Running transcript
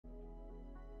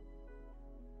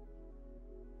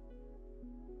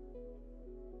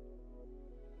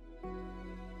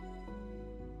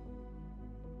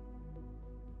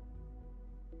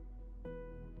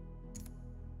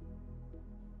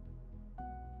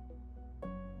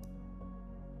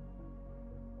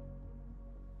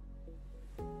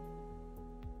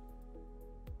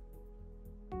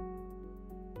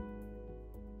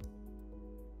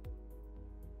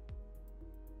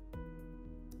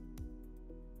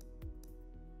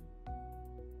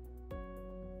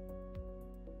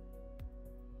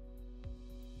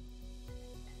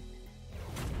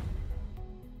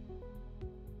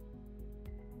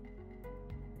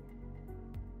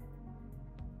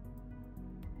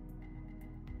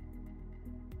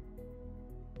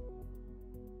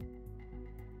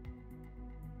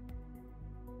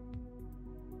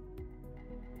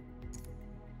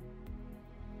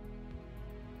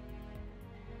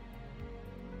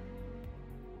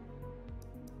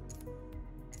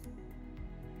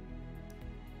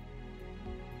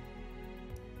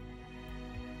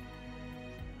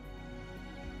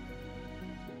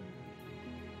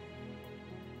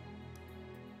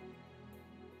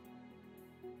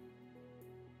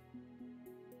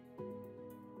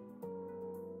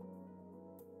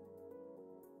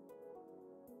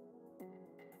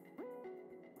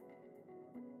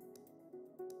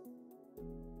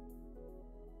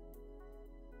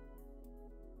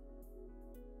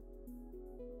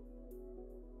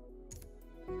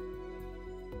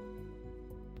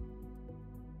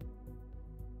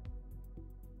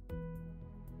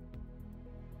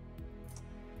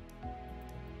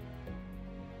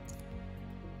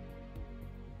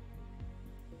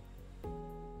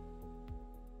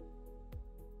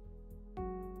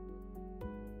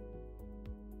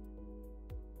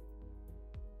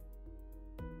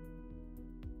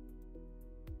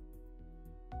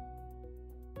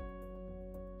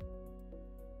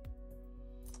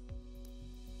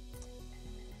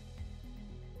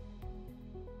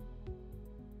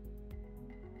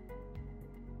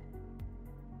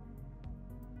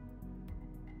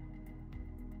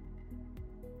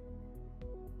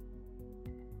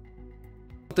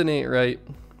something ain't right.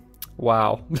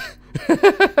 Wow.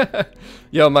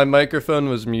 Yo, my microphone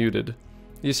was muted.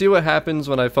 You see what happens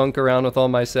when I funk around with all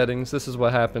my settings? This is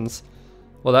what happens.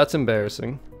 Well, that's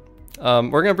embarrassing.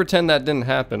 We're gonna pretend that didn't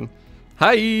happen.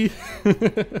 Hi!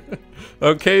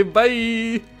 Okay,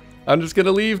 bye! I'm just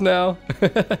gonna leave now.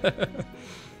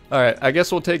 Alright, I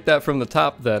guess we'll take that from the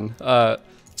top then.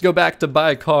 Let's go back to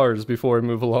buy cars before we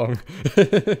move along.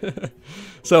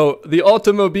 So, the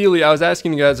Automobili, I was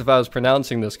asking you guys if I was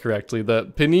pronouncing this correctly. The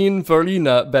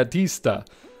Pininfarina Battista.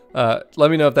 Let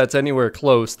me know if that's anywhere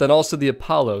close. Then also the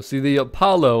Apollo. See, the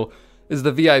Apollo is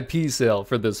the VIP sale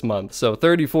for this month. So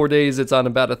 34 days, it's on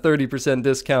about a 30%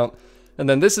 discount. And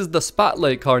then this is the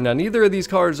Spotlight car. Now, neither of these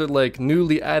cars are like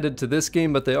newly added to this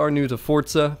game, but they are new to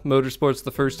Forza Motorsport.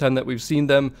 The first time that we've seen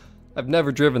them. I've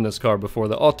never driven this car before.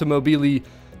 The Automobili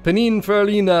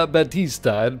Pininfarina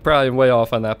Battista. I'm probably way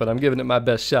off on that, but I'm giving it my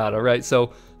best shot, alright? So,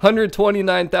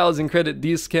 129,000 credit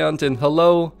discount, and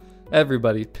hello,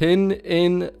 everybody.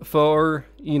 Pininfarina.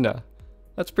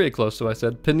 That's pretty close to what I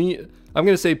said. I'm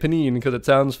gonna say Pinin because it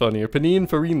sounds funnier.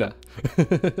 Pininfarina.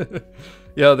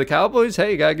 Yo, the Cowboys,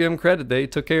 hey, gotta give them credit. They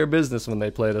took care of business when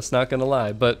they played us, not gonna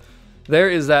lie. But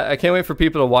there is that. I can't wait for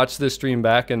people to watch this stream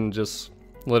back and just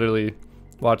literally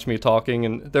watch me talking,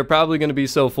 and they're probably going to be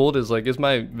so fooled as like, is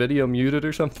my video muted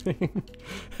or something?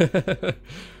 That'd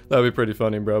be pretty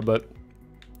funny, bro. But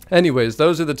anyways,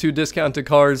 those are the two discounted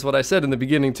cars. What I said in the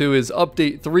beginning too is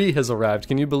update 3 has arrived.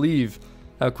 Can you believe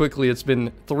how quickly it's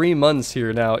been 3 months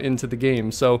here now into the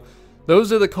game? So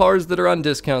those are the cars that are on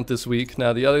discount this week.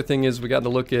 Now the other thing is we got to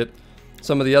look at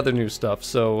some of the other new stuff.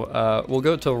 So we'll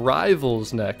go to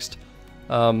Rivals next.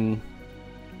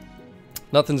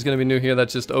 Nothing's going to be new here,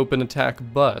 that's just open attack,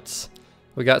 but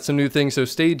we got some new things. So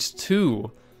stage 2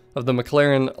 of the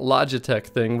McLaren Logitech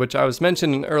thing, which I was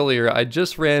mentioning earlier, I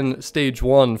just ran stage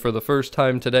 1 for the first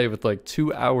time today with like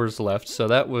 2 hours left, so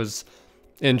that was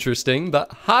interesting.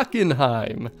 But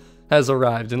Hockenheim has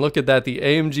arrived, and look at that, the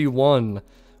AMG 1.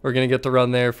 We're going to get to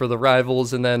run there for the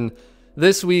Rivals, and then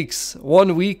this week's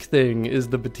 1 week thing is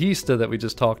the Battista that we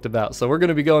just talked about. So we're going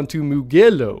to be going to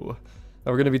Mugello.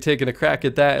 We're going to be taking a crack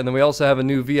at that, and then we also have a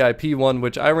new VIP one,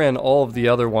 which I ran all of the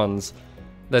other ones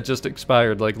that just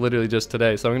expired, like literally just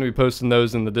today. So I'm going to be posting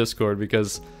those in the Discord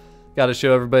because got to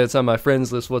show everybody that's on my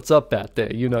friends list what's up that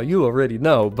day. You know, you already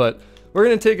know, but we're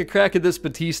going to take a crack at this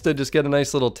Battista, just get a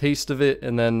nice little taste of it,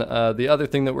 and then the other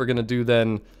thing that we're going to do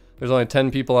then, there's only 10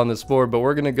 people on this board, but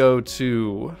we're going to go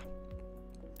to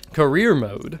career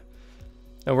mode.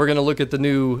 And we're going to look at the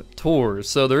new tours.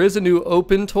 So there is a new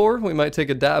open tour. We might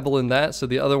take a dabble in that. So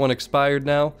the other one expired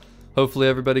now. Hopefully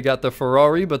everybody got the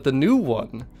Ferrari. But the new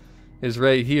one is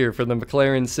right here for the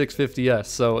McLaren 650S.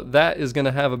 So that is going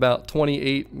to have about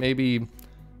 28, maybe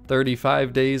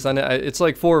 35 days on it. It's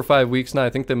like 4 or 5 weeks now.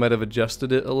 I think they might have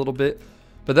adjusted it a little bit.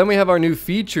 But then we have our new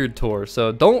featured tour.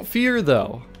 So don't fear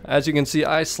though. As you can see,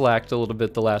 I slacked a little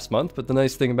bit the last month. But the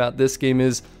nice thing about this game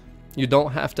is you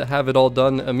don't have to have it all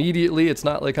done immediately. It's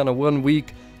not like on a 1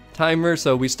 week timer,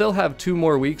 so we still have 2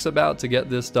 more weeks about to get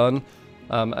this done.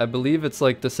 I believe it's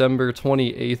like December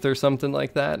 28th or something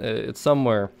like that. It's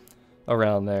somewhere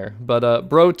around there. But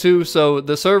Bro 2, so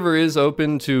the server is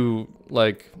open to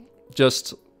like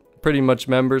just pretty much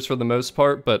members for the most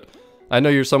part, but I know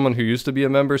you're someone who used to be a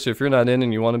member, so if you're not in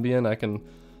and you want to be in, I can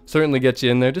certainly get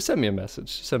you in there. Just send me a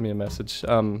message. Send me a message.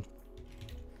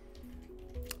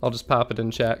 I'll just pop it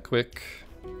in chat quick.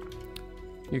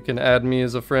 You can add me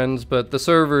as a friend, but the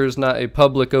server is not a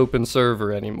public open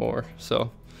server anymore. So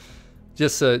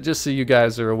just so you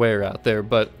guys are aware out there.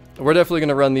 But we're definitely going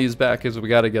to run these back because we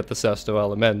got to get the Sesto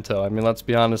Elemento. I mean, let's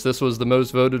be honest, this was the most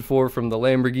voted for from the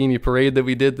Lamborghini parade that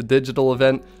we did, the digital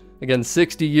event. Again,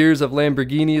 60 years of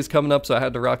Lamborghini is coming up, so I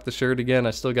had to rock the shirt again.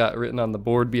 I still got it written on the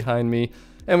board behind me.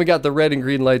 And we got the red and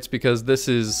green lights because this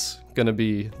is going to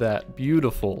be that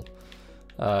beautiful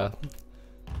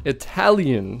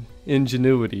Italian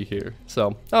ingenuity here.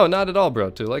 So, oh, not at all,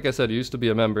 Bro, too. Like I said, I used to be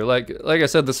a member. Like I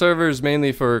said, the server is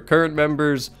mainly for current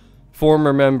members,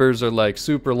 former members, or like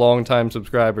super long time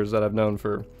subscribers that I've known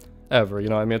forever. You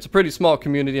know, I mean, it's a pretty small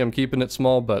community. I'm keeping it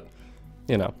small, but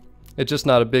you know, it's just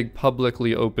not a big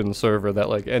publicly open server that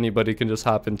like anybody can just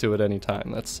hop into at any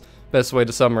time. That's the best way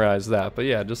to summarize that. But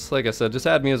yeah, just like I said, just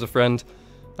add me as a friend.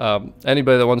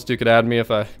 Anybody that wants to could add me.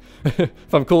 If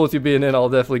if I'm cool with you being in, I'll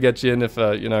definitely get you in. If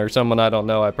you know, you're someone I don't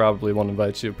know, I probably won't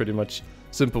invite you. Pretty much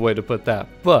simple way to put that.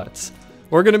 But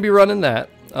we're gonna be running that.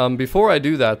 Before I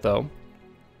do that though,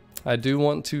 I do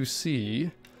want to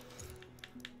see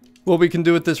what we can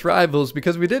do with this Rivals,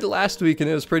 because we did it last week and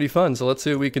it was pretty fun. So let's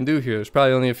see what we can do here. There's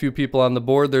probably only a few people on the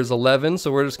board. There's 11,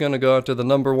 so we're just going to go after the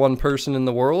 #1 person in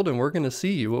the world, and we're going to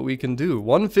see what we can do.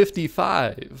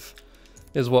 155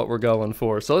 is what we're going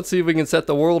for. So let's see if we can set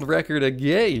the world record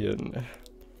again.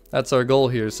 That's our goal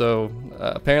here. So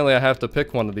apparently I have to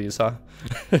pick one of these, huh?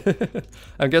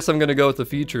 I guess I'm going to go with the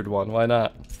featured one. Why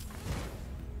not?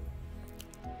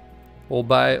 We'll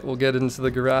buy it. We'll get it into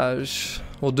the garage.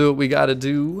 We'll do what we got to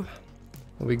do.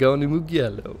 We go into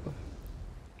Mugello.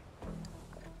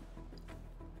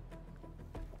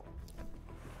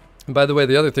 And by the way,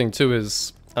 the other thing too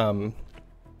is,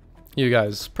 you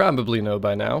guys probably know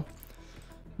by now,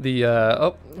 the,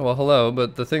 oh, well, hello,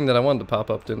 but the thing that I wanted to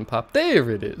pop up didn't pop. There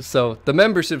it is. So the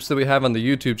memberships that we have on the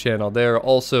YouTube channel, they're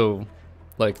also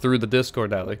like through the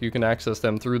Discord now. Like you can access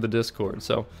them through the Discord.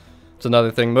 So it's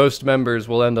another thing. Most members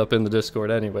will end up in the Discord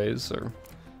anyways, or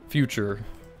future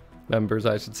members,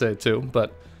 I should say too.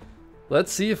 But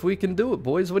let's see if we can do it,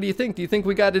 boys. What do you think? Do you think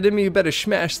we got it in me? You better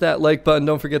smash that like button.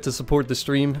 Don't forget to support the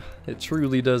stream. It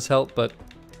truly does help. But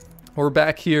we're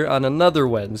back here on another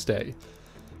Wednesday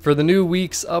for the new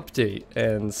week's update,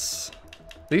 and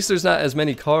at least there's not as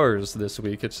many cars this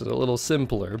week. It's a little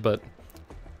simpler. But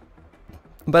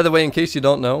by the way, in case you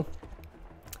don't know,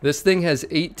 this thing has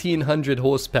 1800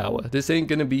 horsepower. This ain't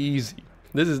gonna be easy.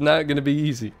 This is not gonna be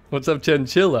easy. What's up,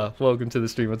 Chinchilla? Welcome to the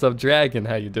stream. What's up, Dragon?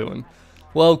 How you doing?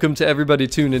 Welcome to everybody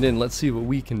tuning in. Let's see what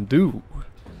we can do.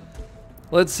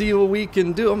 Let's see what we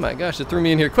can do. Oh my gosh, it threw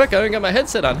me in here quick. I didn't got my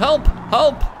headset on. Help!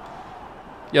 Help!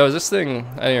 Yo, is this thing,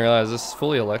 I didn't realize this is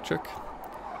fully electric.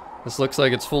 This looks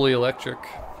like it's fully electric.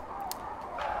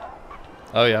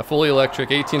 Oh yeah, fully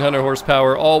electric, 1800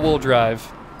 horsepower, all-wheel drive.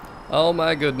 Oh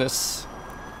my goodness.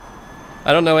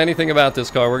 I don't know anything about this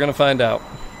car. We're gonna find out.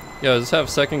 Yo, does this have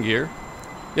second gear?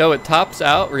 Yo, it tops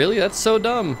out? Really? That's so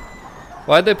dumb.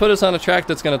 Why'd they put us on a track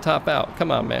that's gonna top out? Come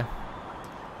on, man.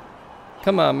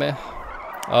 Come on, man.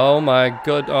 Oh my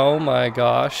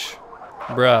gosh.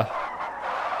 Bruh.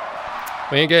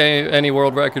 We ain't getting any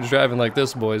world records driving like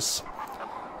this, boys.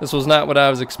 This was not what I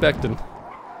was expecting.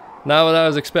 Not what I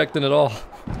was expecting at all.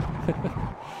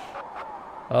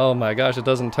 Oh my gosh, it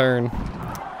doesn't turn.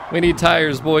 We need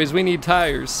tires, boys. We need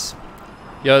tires.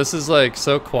 Yo, this is like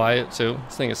so quiet too.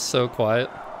 This thing is so quiet.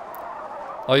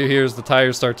 All you hear is the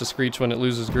tires start to screech when it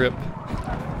loses grip.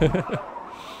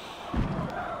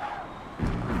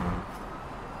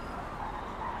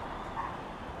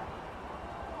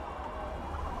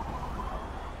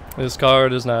 This car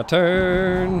does not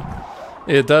turn.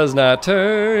 It does not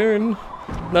turn.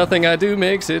 Nothing I do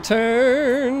makes it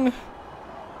turn.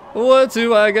 What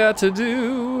do I got to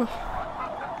do?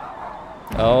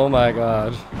 Oh my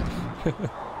god.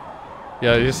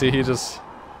 Yeah, you see,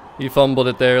 he fumbled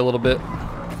it there a little bit.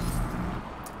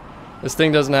 This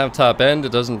thing doesn't have top end.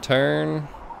 It doesn't turn.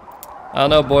 I don't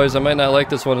know, boys. I might not like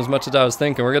this one as much as I was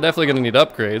thinking. We're definitely going to need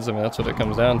upgrades. I mean, that's what it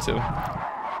comes down to.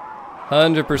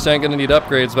 100% going to need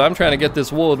upgrades, but I'm trying to get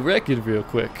this world record real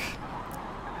quick.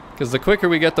 Because the quicker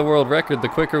we get the world record, the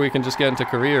quicker we can just get into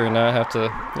career and not have to,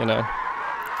 you know.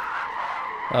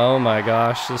 Oh my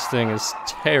gosh, this thing is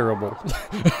terrible.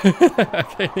 I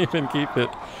can't even keep it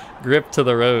gripped to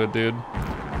the road, dude.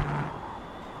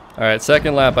 Alright,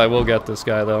 second lap, I will get this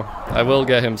guy, though. I will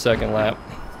get him second lap.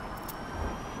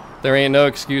 There ain't no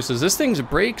excuses. This thing's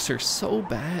brakes are so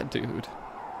bad, dude.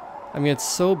 I mean, it's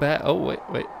so bad. Oh, wait.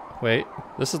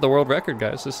 This is the world record,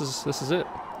 guys. This is it.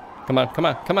 Come on.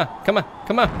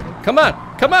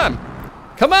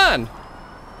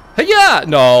 Hey-ya!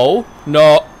 No,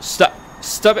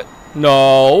 stop it.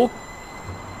 No.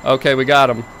 Okay, we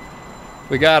got him.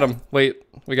 Wait,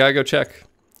 we gotta go check.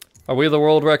 Are we the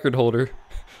world record holder?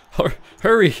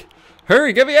 Hurry,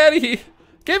 get me out of here.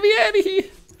 Get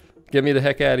me the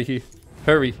heck out of here.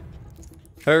 Hurry.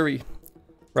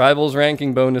 Rivals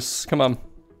ranking bonus. Come on,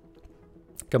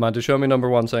 just show me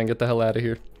 #1 so I can get the hell out of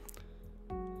here.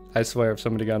 I swear if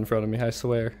somebody got in front of me, I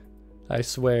swear.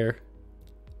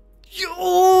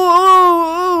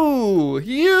 Ooh.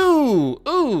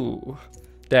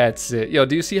 That's it. Yo,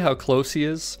 do you see how close he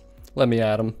is? Let me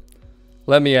at him.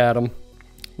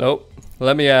 Nope.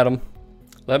 Let me at him.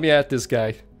 Let me at this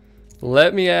guy.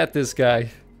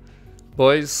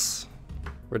 Boys,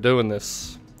 we're doing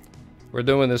this. We're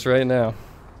doing this right now.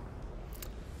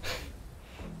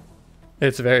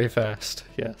 It's very fast,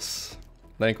 yes.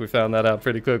 I think we found that out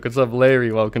pretty quick. What's up,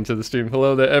 Larry? Welcome to the stream.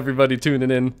 Hello to everybody tuning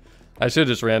in. I should have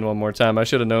just ran one more time. I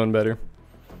should have known better.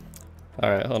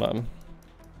 Alright, hold on.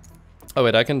 Oh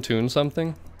wait, I can tune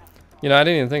something? You know, I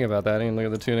didn't even think about that. I didn't look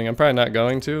at the tuning. I'm probably not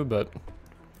going to, but...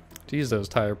 Geez, those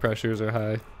tire pressures are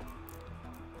high.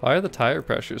 Why are the tire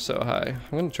pressures so high?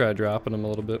 I'm gonna try dropping them a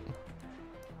little bit.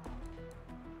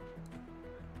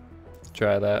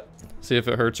 Try that. See if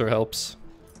it hurts or helps.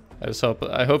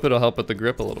 I hope it'll help with the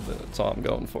grip a little bit. That's all I'm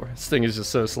going for. This thing is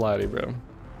just so slidey, bro.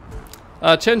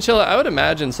 Chinchilla, I would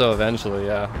imagine so eventually,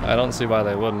 yeah. I don't see why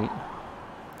they wouldn't.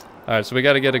 Alright, so we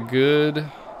gotta get a good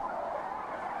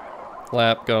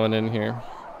lap going in here.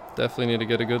 Definitely need to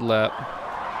get a good lap.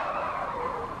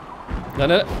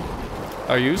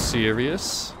 Are you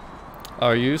serious?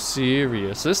 Are you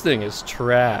serious? This thing is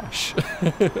trash.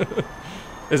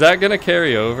 Is that gonna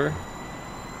carry over?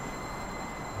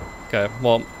 Okay,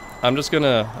 well, I'm just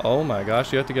gonna... Oh my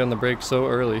gosh, you have to get on the brake so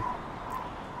early.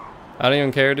 I don't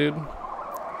even care, dude.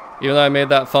 Even though I made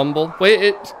that fumble.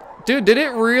 Wait, dude, did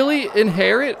it really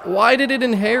inherit? Why did it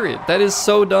inherit? That is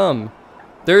so dumb.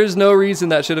 There is no reason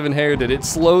that should have inherited. It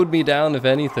slowed me down, if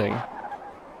anything.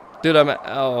 Dude,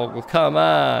 oh, come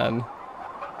on.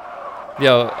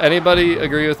 Yo, anybody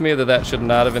agree with me that that should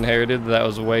not have inherited? That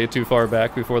was way too far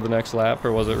back before the next lap,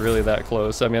 or was it really that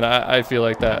close? I mean, I feel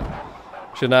like that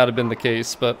should not have been the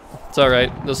case, but it's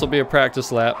alright. This will be a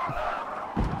practice lap.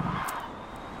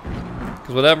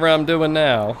 Because whatever I'm doing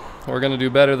now, we're going to do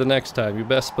better the next time. You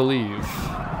best believe.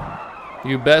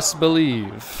 You best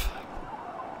believe.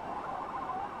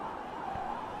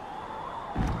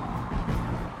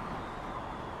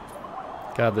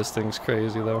 God, this thing's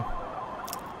crazy, though.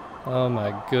 Oh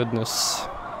my goodness.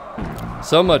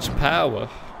 So much power.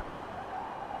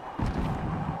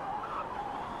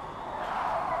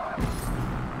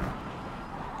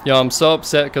 Yo, I'm so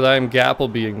upset because I am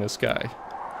Gapple-being this guy.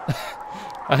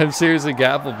 I'm seriously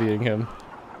Gapple-being him.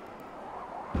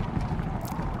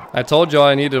 I told you all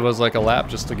I needed was like a lap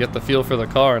just to get the feel for the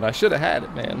car, and I should have had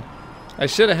it, man. I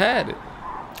should have had it.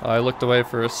 Oh, I looked away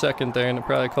for a second there, and it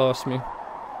probably cost me.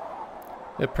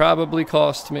 It probably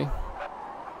cost me.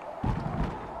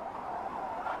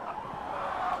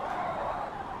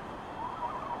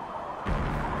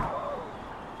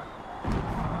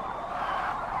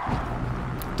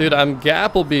 Dude, I'm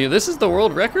Gappleby. This is the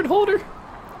world record holder?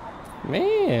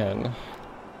 Man.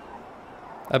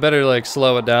 I better like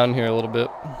slow it down here a little bit.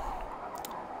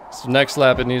 So next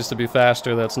lap it needs to be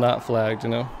faster. That's not flagged, you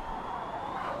know?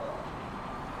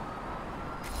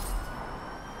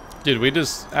 Dude, we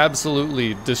just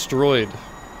absolutely destroyed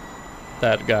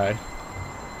that guy.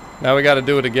 Now we gotta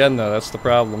do it again though, that's the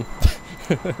problem.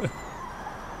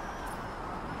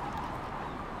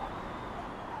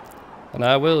 And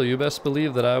I will, you best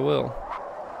believe that I will.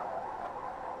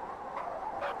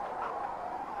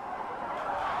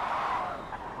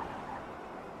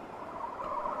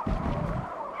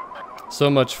 So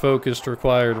much focus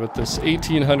required with this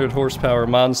 1800 horsepower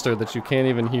monster that you can't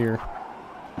even hear.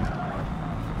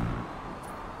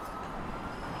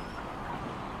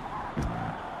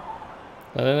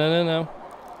 No.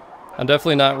 I'm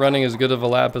definitely not running as good of a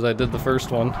lap as I did the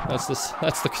first one. That's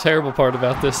the terrible part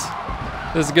about this.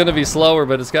 This is gonna be slower,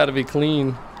 but it's gotta be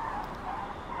clean.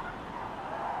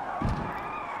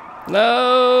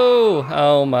 No!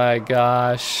 Oh my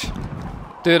gosh.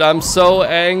 Dude, I'm so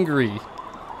angry.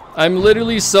 I'm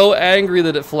literally so angry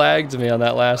that it flagged me on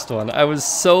that last one. I was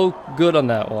so good on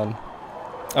that one.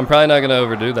 I'm probably not gonna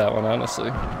overdo that one,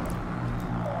 honestly.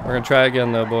 We're gonna try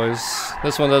again though, boys.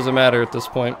 This one doesn't matter at this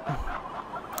point.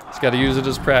 Just gotta use it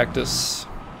as practice.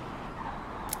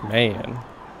 Man.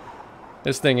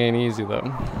 This thing ain't easy though.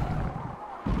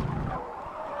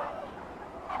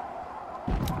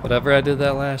 Whatever I did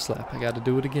that last lap, I gotta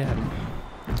do it again.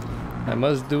 I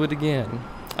must do it again.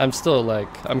 I'm still like,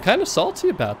 I'm kind of salty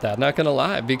about that, not gonna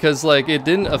lie, because like it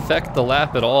didn't affect the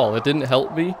lap at all. It didn't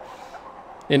help me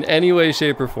in any way,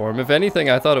 shape, or form. If anything,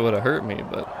 I thought it would have hurt me,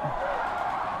 but...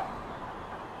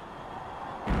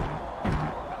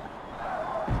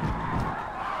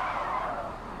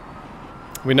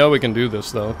 We know we can do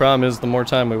this though. The problem is the more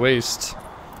time we waste,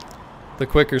 the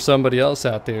quicker somebody else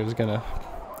out there is gonna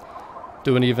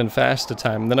do an even faster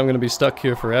time. And then I'm gonna be stuck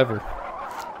here forever.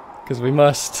 Because we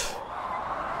must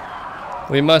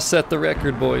set the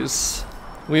record, boys.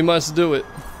 We must do it.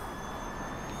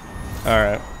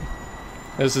 Alright.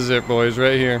 This is it, boys,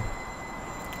 right here.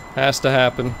 Has to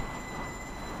happen.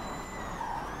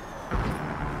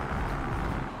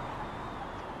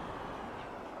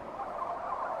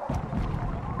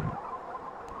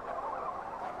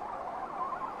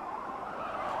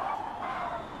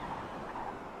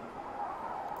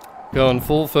 Going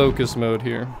full focus mode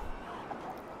here.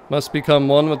 Must become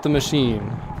one with the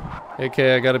machine.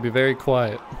 Okay, I gotta be very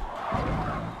quiet.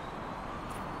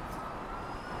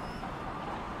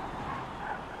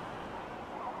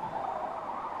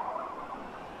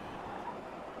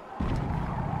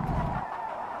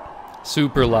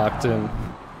 Super locked in.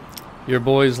 Your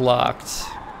boy's locked.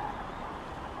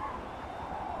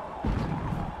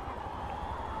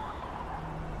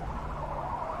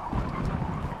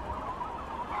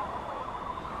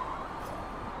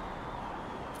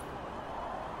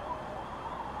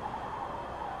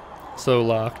 So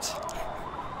locked.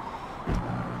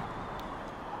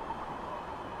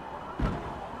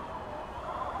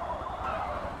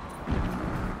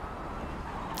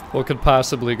 What could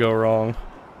possibly go wrong?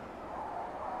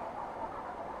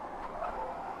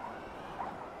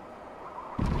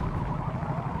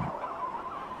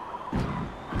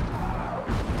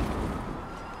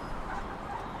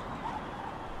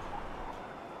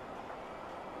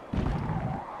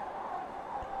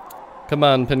 Come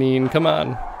on, Panine, come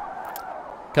on.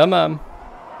 Come on.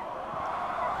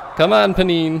 Come on,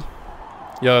 Panine.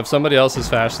 Yo, if somebody else is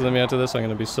faster than me after this, I'm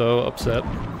gonna be so upset.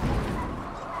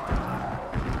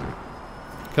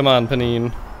 Come on,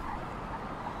 Panine.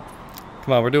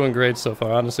 Come on, we're doing great so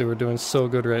far. Honestly, we're doing so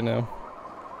good right now.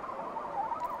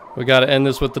 We gotta end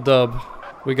this with the dub.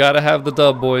 We gotta have the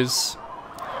dub, boys.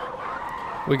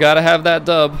 We gotta have that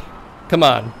dub. Come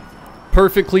on.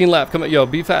 Perfect clean lap. Come on. Yo,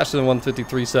 be faster than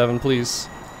 153.7, please.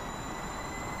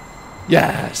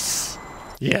 Yes.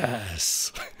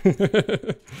 Yes.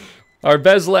 Our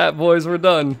best lap, boys. We're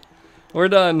done. We're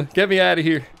done. Get me out of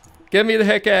here. Get me the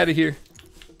heck out of here.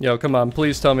 Yo, come on.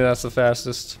 Please tell me that's the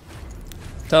fastest.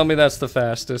 Tell me that's the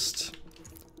fastest.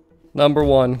 Number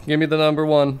one. Give me the number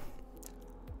one.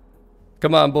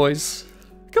 Come on, boys.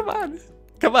 Come on.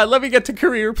 Come on. Let me get to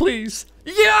career, please.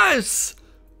 Yes!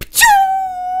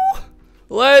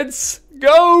 Let's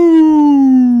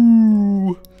go!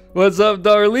 What's up,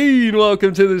 Darlene?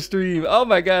 Welcome to the stream. Oh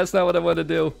my god, that's not what I want to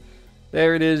do.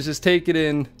 There it is. Just take it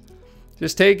in.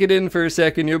 Just take it in for a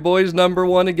second. Your boy's number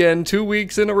one again, 2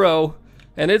 weeks in a row.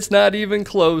 And it's not even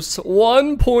close.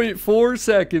 1.4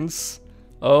 seconds.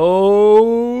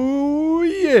 Oh,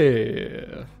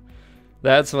 yeah.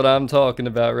 That's what I'm talking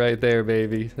about right there,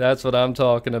 baby. That's what I'm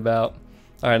talking about.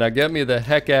 Alright, now get me the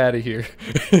heck out of here.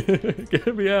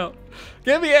 Get me out.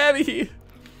 Get me out of here.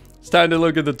 It's time to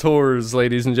look at the tours,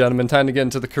 ladies and gentlemen. Time to get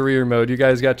into the career mode. You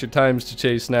guys got your times to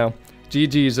chase now.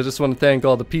 GG's, I just want to thank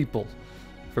all the people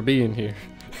for being here.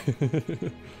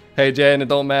 Hey, Jan, it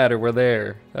don't matter. We're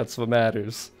there. That's what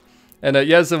matters. And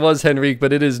yes, it was Henrique,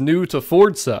 but it is new to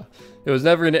Forza. It was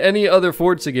never in any other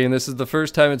Forza game. This is the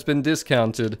first time it's been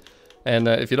discounted. And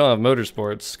if you don't have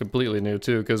Motorsport, it's completely new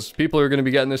too, because people who are going to be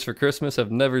getting this for Christmas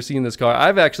have never seen this car.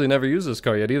 I've actually never used this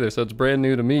car yet either, so it's brand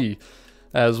new to me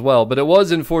as well. But it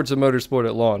was in Forza Motorsport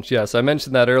at launch. Yes, I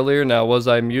mentioned that earlier. Now, was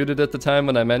I muted at the time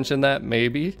when I mentioned that?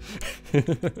 Maybe.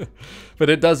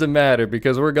 But it doesn't matter,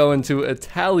 because we're going to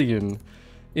Italian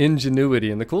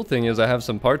Ingenuity. And the cool thing is I have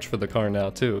some parts for the car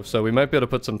now too, so we might be able to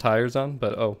put some tires on,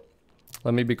 but oh.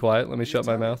 Let me be quiet. Let me shut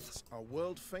my mouth. Are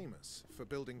world famous for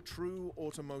building true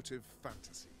automotive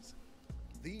fantasies.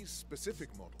 These specific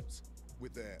models,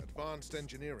 with their advanced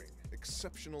engineering,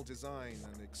 exceptional design,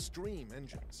 and extreme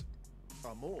engines,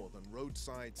 are more than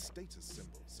roadside status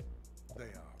symbols. They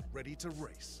are ready to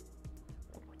race.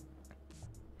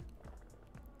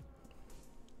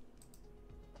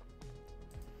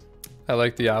 I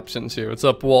like the options here. What's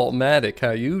up, Waltmatic?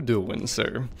 How you doing,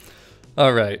 sir?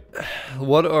 Alright,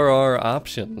 what are our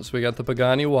options? We got the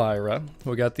Pagani Huayra,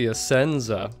 we got the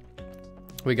Essenza,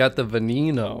 we got the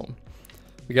Veneno,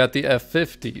 we got the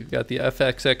F50, we got the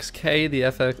FXXK,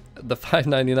 the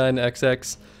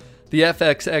 599XX, the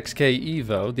FXXK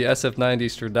Evo, the SF90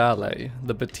 Stradale,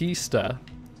 the Battista.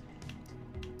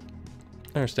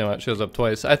 I understand why it shows up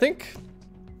twice. I think,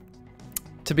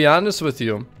 to be honest with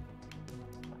you,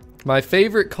 my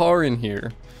favorite car in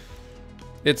here,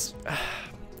 it's...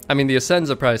 I mean, the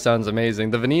Essenza probably sounds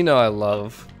amazing. The Veneno I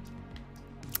love.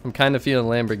 I'm kind of feeling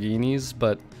Lamborghinis,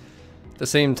 but at the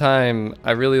same time,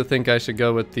 I really think I should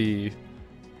go with the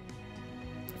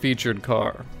featured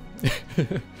car.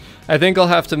 I think I'll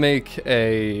have to make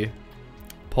a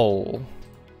poll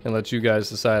and let you guys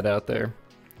decide out there.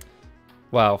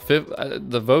 Wow,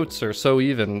 the votes are so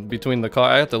even between the car.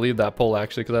 I have to leave that poll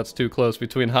actually, because that's too close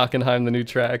between Hockenheim, the new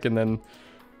track, and then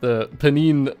the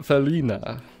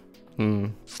Pininfarina.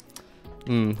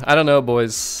 I don't know,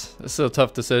 boys. This is a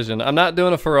tough decision. I'm not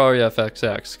doing a Ferrari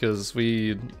FXX because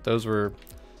those were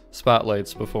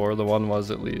spotlights before. The one was,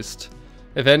 at least.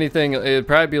 If anything, it'd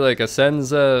probably be like a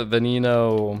Senza,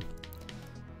 Veneno,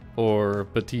 or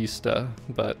Battista.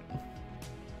 But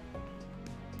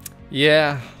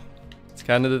yeah, it's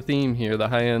kind of the theme here. The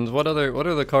high ends. What are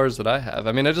the cars that I have?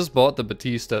 I mean, I just bought the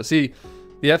Battista. See,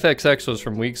 the FXX was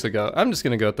from weeks ago. I'm just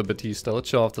gonna go with the Battista. Let's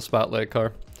show off the spotlight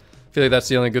car. I feel like that's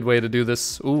the only good way to do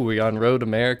this. Ooh, we on Road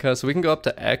America, so we can go up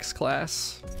to X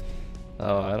class.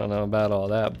 Oh, I don't know about all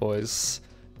that, boys.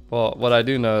 Well, what I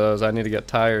do know though is I need to get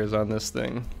tires on this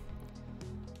thing.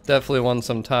 Definitely want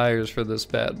some tires for this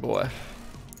bad boy.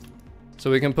 So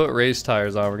we can put race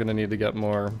tires on. We're gonna need to get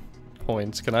more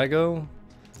points. Can I go?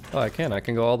 Oh, I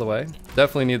can go all the way.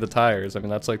 Definitely need the tires. I mean,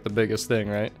 that's like the biggest thing,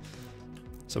 right?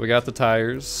 So we got the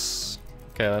tires.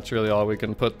 Okay, that's really all we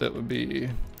can put that would be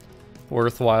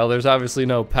worthwhile. There's obviously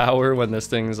no power when this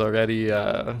thing's already,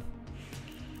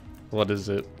 what is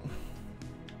it?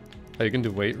 Oh, you can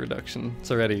do weight reduction. It's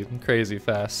already crazy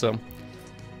fast, so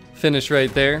finish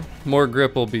right there. More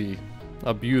grip will be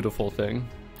a beautiful thing.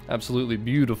 Absolutely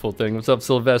beautiful thing. What's up,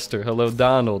 Sylvester? Hello,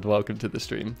 Donald. Welcome to the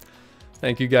stream.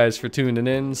 Thank you guys for tuning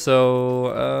in.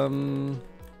 So,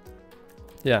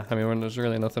 yeah, I mean, there's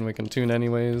really nothing we can tune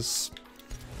anyways.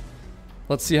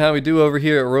 Let's see how we do over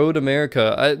here at Road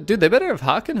America. Dude, they better have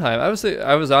Hockenheim.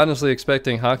 I was honestly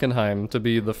expecting Hockenheim to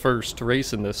be the first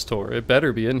race in this tour. It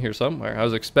better be in here somewhere. I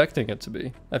was expecting it to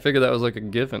be. I figured that was like a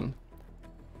given.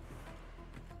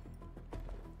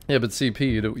 Yeah, but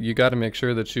CP, you got to make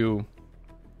sure that you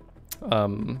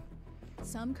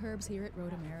some curbs here at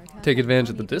Road America take advantage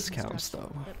of the discounts,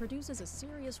 though.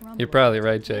 You're probably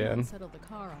right, JN.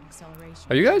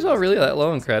 Are you guys all really that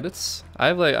low in credits?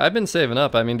 I've been saving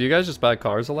up. I mean, do you guys just buy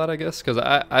cars a lot, I guess? Because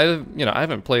I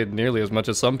haven't played nearly as much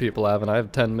as some people have, and I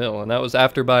have 10 mil, and that was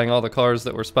after buying all the cars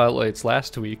that were spotlights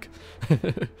last week.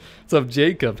 What's up,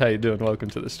 Jacob? How you doing?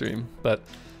 Welcome to the stream. But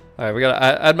alright,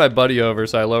 I had my buddy over,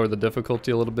 so I lowered the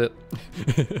difficulty a little bit.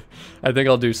 I think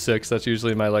I'll do 6. That's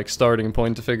usually my like starting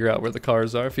point to figure out where the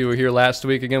cars are. If you were here last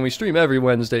week, again, we stream every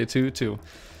Wednesday too, to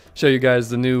show you guys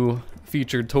the new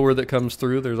featured tour that comes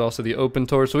through. There's also the open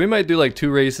tour, so we might do like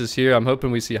 2 races here. I'm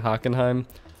hoping we see Hockenheim.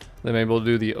 Then maybe we'll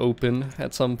do the open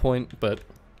at some point, but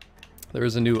there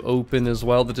is a new open as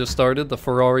well that just started. The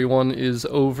Ferrari one is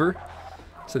over,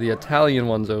 so the Italian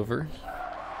one's over.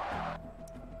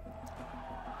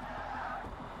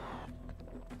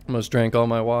 Almost drank all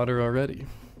my water already.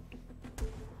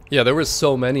 Yeah, there was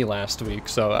so many last week,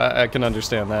 so I can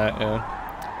understand that,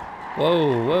 yeah.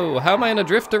 Whoa, whoa, how am I in a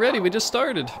drift already? We just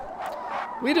started.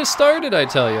 We just started, I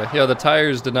tell you. Yeah, the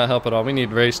tires did not help at all. We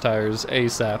need race tires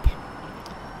ASAP.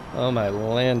 Oh my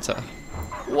Lanta.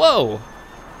 Whoa!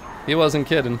 He wasn't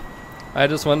kidding. I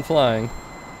just went flying.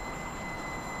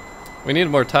 We need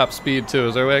more top speed too.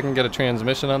 Is there a way I can get a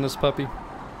transmission on this puppy?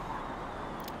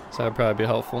 So that'd probably be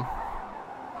helpful.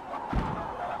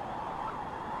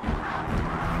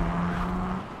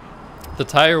 The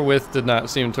tire width did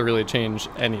not seem to really change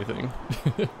anything.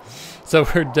 So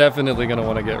we're definitely going to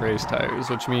want to get race tires,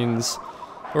 which means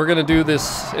we're going to do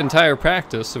this entire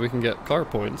practice so we can get car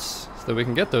points, so that we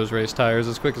can get those race tires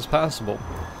as quick as possible.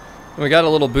 And we got a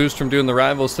little boost from doing the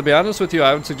rivals. To be honest with you,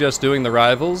 I would suggest doing the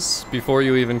rivals before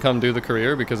you even come do the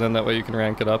career, because then that way you can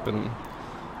rank it up and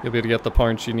you'll be able to get the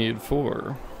points you need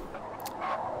for,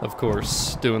 of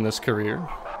course, doing this career.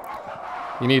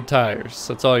 You need tires.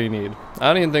 That's all you need. I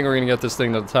don't even think we're going to get this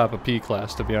thing to the top of P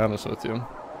class, to be honest with you.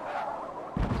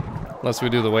 Unless we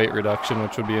do the weight reduction,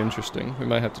 which would be interesting. We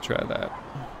might have to try that.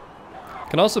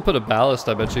 Can also put a ballast.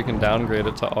 I bet you can downgrade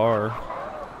it to R.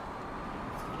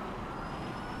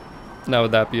 Now,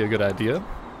 would that be a good idea?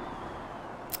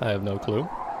 I have no clue.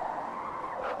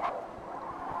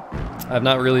 I've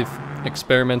not really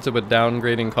experimented with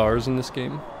downgrading cars in this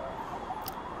game.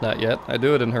 Not yet. I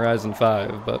do it in Horizon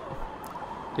 5, but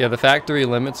yeah, the factory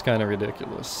limit's kind of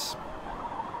ridiculous.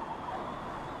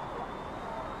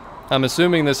 I'm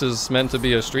assuming this is meant to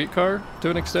be a street car to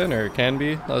an extent, or it can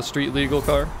be a street legal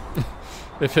car.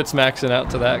 If it's maxing out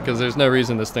to that, because there's no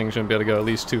reason this thing shouldn't be able to go at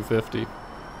least 250.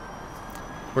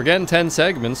 We're getting 10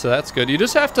 segments, so that's good. You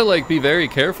just have to like be very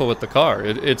careful with the car.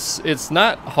 It's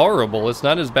not horrible. It's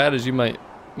not as bad as you might,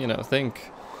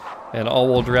 think an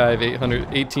all-wheel drive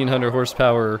 1800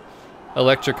 horsepower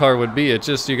electric car would be. It's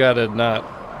just you gotta not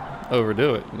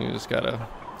overdo it. You just gotta.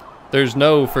 There's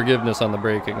no forgiveness on the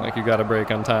braking. Like, you gotta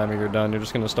brake on time or you're done. You're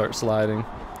just gonna start sliding.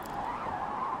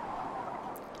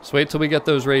 Just wait till we get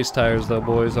those race tires, though,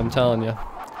 boys. I'm telling you,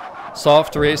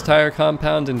 soft race tire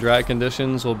compound in dry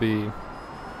conditions will be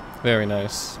very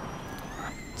nice.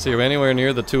 See, we're anywhere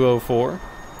near the 204.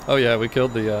 Oh yeah, we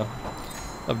killed the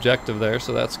objective there,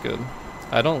 so that's good.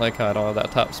 I don't like how I don't have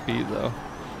that top speed, though.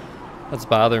 That's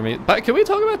bothering me. But can we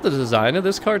talk about the design of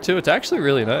this car, too? It's actually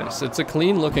really nice. It's a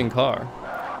clean-looking car.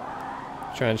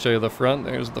 Try and show you the front.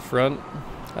 There's the front.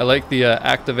 I like the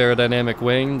active aerodynamic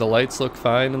wing. The lights look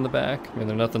fine in the back. I mean,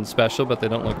 they're nothing special, but they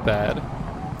don't look bad.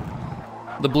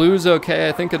 The blue's okay.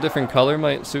 I think a different color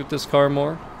might suit this car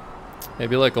more.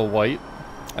 Maybe like a white.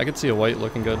 I could see a white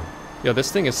looking good. Yo,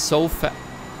 this thing is so fat.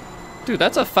 Dude,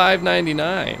 that's a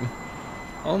 599.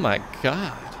 Oh my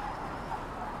god.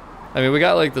 I mean, we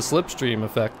got like the slipstream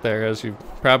effect there, as you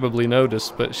probably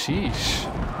noticed, but sheesh.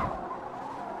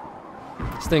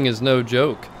 This thing is no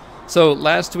joke. So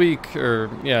last week, or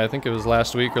yeah, I think it was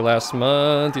last week or last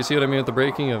month, you see what I mean with the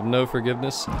braking of no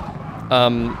forgiveness?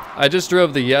 I just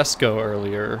drove the Jesko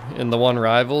earlier in the one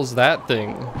Rivals. That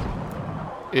thing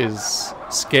is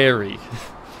scary.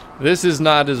 This is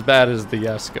not as bad as the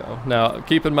Jesko. Now,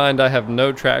 keep in mind I have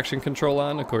no traction control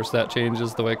on. Of course, that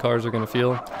changes the way cars are going to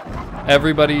feel.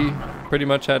 Everybody pretty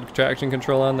much had traction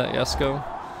control on that Jesko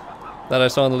that I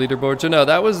saw on the leaderboard. So no,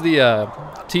 that was the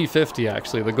T50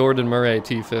 actually, the Gordon Murray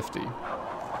T50.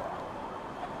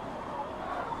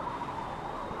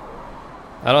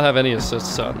 I don't have any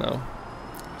assists on though,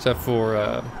 except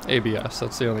for ABS.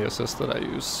 That's the only assist that I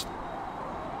use.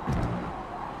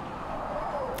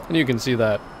 And you can see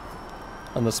that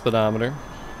on the speedometer,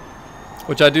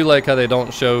 which I do like how they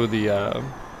don't show the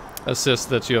assist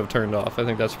that you have turned off. I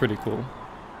think that's pretty cool.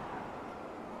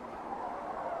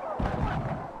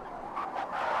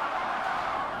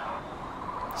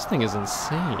 This thing is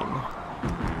insane.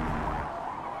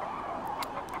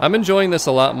 I'm enjoying this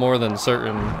a lot more than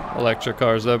certain electric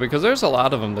cars though, because there's a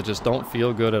lot of them that just don't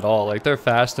feel good at all. Like, they're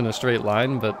fast in a straight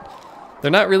line, but they're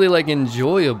not really like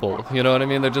enjoyable, you know what I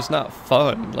mean? They're just not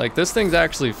fun. Like, this thing's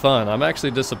actually fun. I'm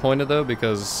actually disappointed though,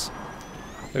 because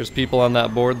there's people on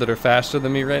that board that are faster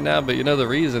than me right now, but you know the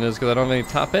reason is because I don't have any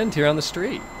top end here on the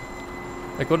street.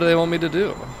 Like, what do they want me to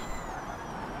do?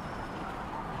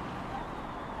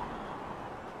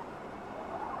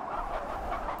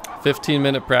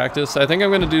 "15-minute practice." I think I'm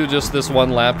going to do just this one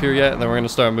lap here yet, and then we're going to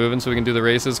start moving so we can do the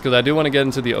races, because I do want to get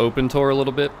into the open tour a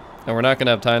little bit, and we're not going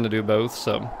to have time to do both,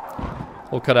 so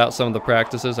we'll cut out some of the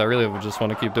practices. I really would just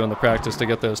want to keep doing the practice to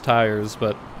get those tires,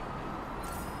 but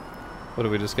what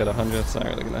do we just get, 100? It's not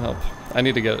really going to help. I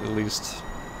need to get at least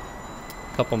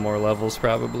a couple more levels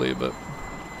probably, but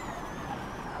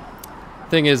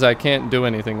thing is I can't do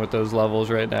anything with those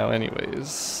levels right now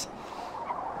anyways.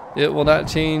 It will not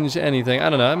change anything. I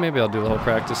don't know, maybe I'll do the whole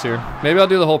practice here. Maybe I'll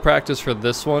do the whole practice for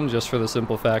this one, just for the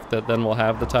simple fact that then we'll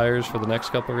have the tires for the next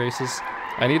couple races.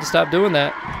 I need to stop doing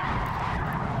that.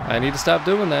 I need to stop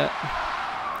doing that.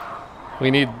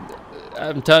 We need,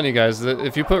 I'm telling you guys, that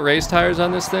if you put race tires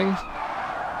on this thing,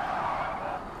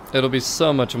 it'll be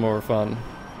so much more fun.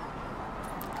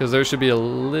 Because there should be a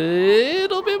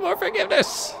little bit more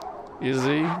forgiveness.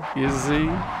 Easy, easy.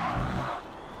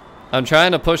 I'm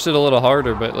trying to push it a little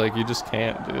harder, but like, you just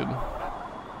can't, dude.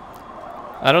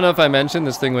 I don't know if I mentioned,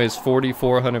 this thing weighs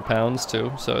 4,400 pounds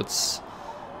too, so it's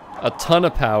a ton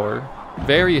of power,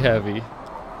 very heavy,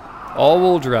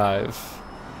 all-wheel drive,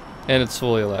 and it's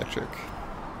fully electric.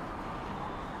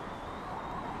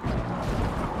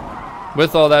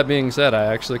 With all that being said, I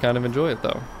actually kind of enjoy it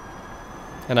though.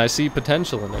 And I see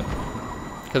potential in it,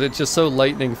 because it's just so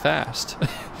lightning fast.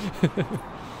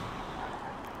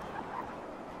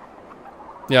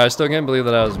 Yeah, I still can't believe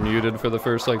that I was muted for the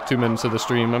first like 2 minutes of the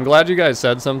stream. I'm glad you guys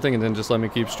said something and then just let me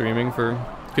keep streaming for...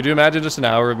 Could you imagine just an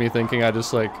hour of me thinking I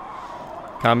just like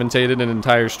commentated an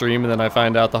entire stream and then I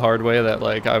find out the hard way that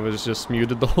like I was just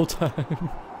muted the whole time?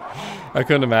 I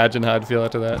couldn't imagine how I'd feel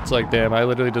after that. It's like, damn, I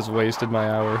literally just wasted my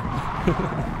hour.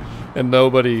 And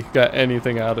nobody got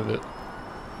anything out of it.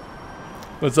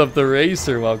 What's up, the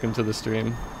Racer? Welcome to the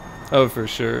stream. Oh, for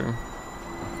sure.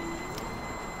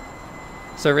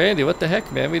 So Randy, what the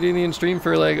heck, man? We didn't even stream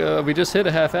for like, we just hit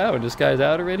a half hour. This guy's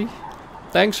out already?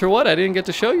 Thanks for what? I didn't get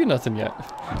to show you nothing yet.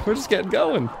 We're just getting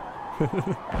going.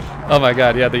 Oh my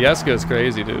god, yeah, the Jesko is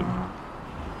crazy, dude.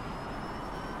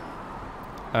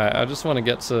 Alright, I just want to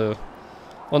get to...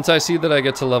 Once I see that I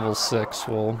get to level 6,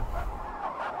 we'll...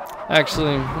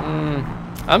 Actually,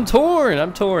 I'm torn,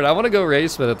 I want to go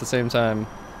race, but at the same time,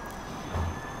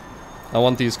 I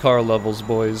want these car levels,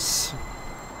 boys.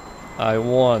 I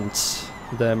want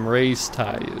them race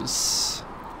tires.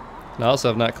 And I also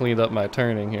have not cleaned up my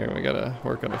turning here. We gotta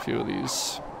work on a few of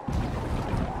these.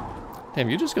 Damn,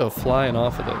 you just go flying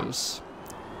off of those.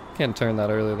 Can't turn that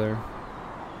early there.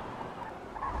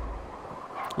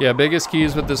 Yeah, biggest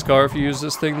keys with this car if you use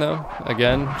this thing though,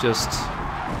 again, just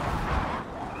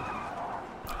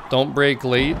don't brake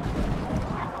late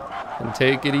and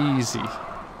take it easy.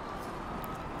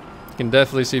 You can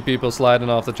definitely see people sliding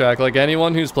off the track. Like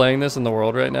anyone who's playing this in the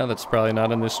world right now that's probably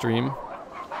not in this stream,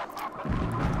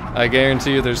 I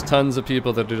guarantee you there's tons of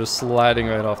people that are just sliding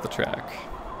right off the track.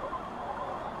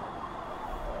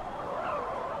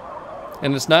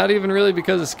 And it's not even really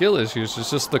because of skill issues,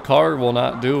 it's just the car will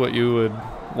not do what you would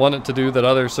want it to do that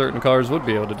other certain cars would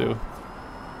be able to do.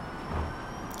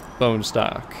 Bone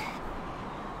stock.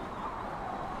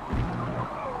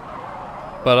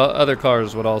 But other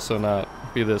cars would also not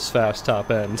be this fast top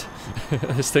end.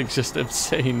 This thing's just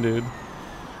insane, dude.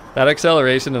 That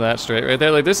acceleration in that straight right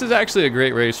there. Like, this is actually a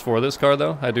great race for this car,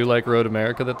 though. I do like Road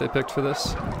America that they picked for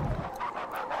this.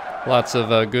 Lots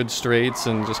of good straights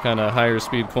and just kind of higher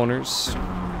speed corners.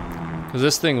 Because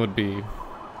this thing would be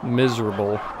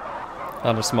miserable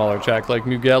on a smaller track. Like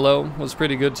Mugello was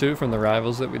pretty good, too, from the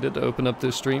rivals that we did to open up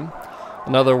this stream.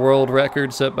 Another world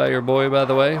record set by your boy, by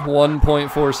the way.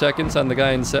 1.4 seconds on the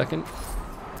guy in second.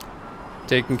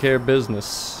 Taking care of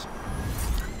business.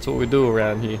 That's what we do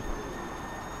around here.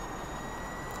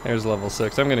 There's level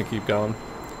 6. I'm going to keep going.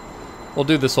 We'll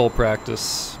do this whole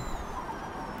practice.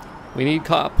 We need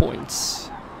car points.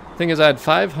 Thing is, I had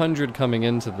 500 coming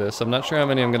into this. I'm not sure how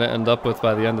many I'm going to end up with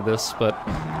by the end of this, but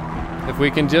if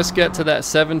we can just get to that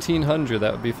 1700,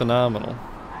 that would be phenomenal.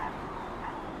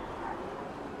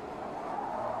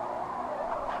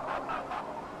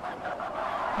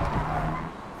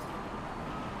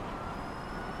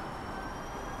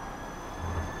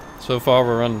 So far,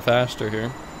 we're running faster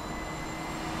here.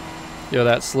 Yo,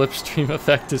 that slipstream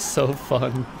effect is so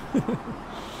fun.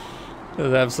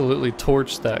 It absolutely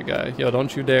torched that guy. Yo,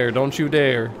 don't you dare, don't you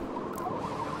dare.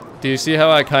 Do you see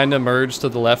how I kind of merged to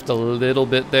the left a little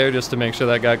bit there just to make sure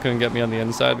that guy couldn't get me on the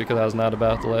inside because I was not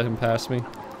about to let him pass me?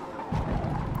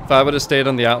 If I would have stayed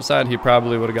on the outside, he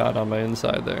probably would have got on my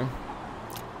inside there.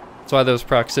 That's why those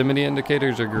proximity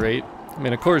indicators are great. I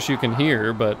mean, of course you can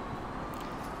hear, but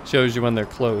shows you when they're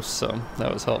close, so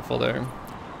that was helpful there.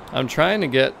 I'm trying to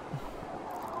get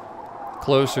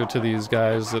closer to these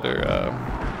guys that are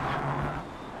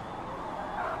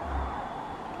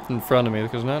in front of me,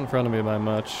 because they're not in front of me by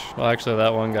much. Well, actually,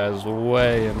 that one guy's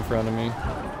way in front of me.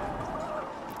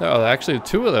 Oh, actually,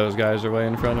 two of those guys are way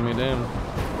in front of me, damn.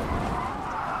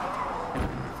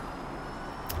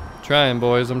 Trying,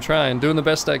 boys, I'm trying. Doing the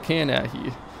best I can out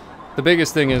here. The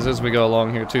biggest thing is, as we go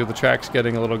along here, too, the track's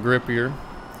getting a little grippier.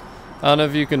 I don't know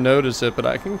if you can notice it, but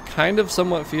I can kind of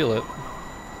somewhat feel it.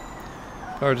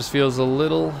 Car just feels a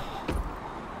little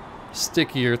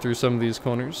stickier through some of these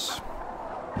corners.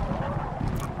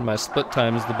 My split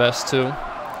time is the best too.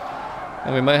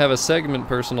 And we might have a segment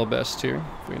personal best here.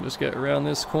 If we can just get around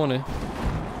this corner.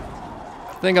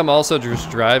 I think I'm also just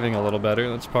driving a little better.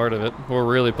 That's part of it. We're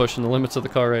really pushing the limits of the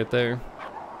car right there.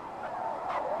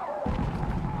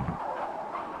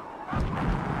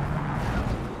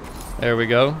 There we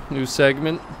go. New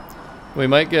segment. We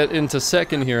might get into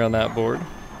second here on that board.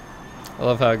 I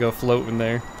love how I go floating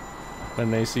there. When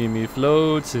they see me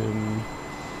floating,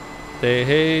 they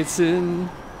hating.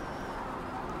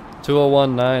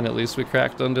 2019, at least we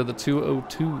cracked under the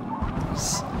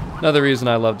 202s. Another reason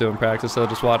I love doing practice, though,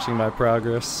 just watching my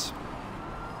progress.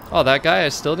 Oh, that guy I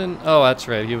still didn't... Oh, that's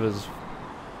right, he was...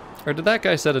 Or did that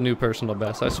guy set a new personal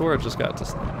best? I swore I just got to...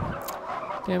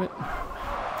 Damn it.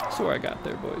 I swore I got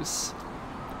there, boys.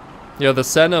 Yo, the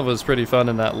Senna was pretty fun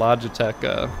in that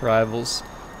Logitech Rivals.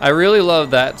 I really love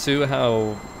that, too,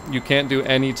 how you can't do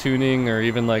any tuning or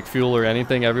even, like, fuel or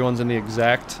anything. Everyone's in the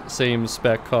exact same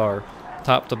spec car,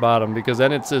 top to bottom, because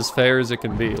then it's as fair as it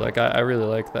can be. Like, I really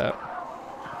like that.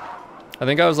 I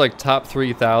think I was like top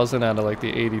 3,000 out of like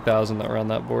the 80,000 that were on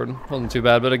that board. Wasn't too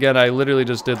bad, but again, I literally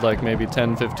just did like maybe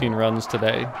 10-15 runs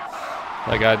today.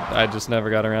 Like I just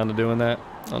never got around to doing that,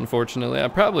 unfortunately. I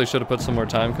probably should have put some more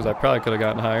time because I probably could have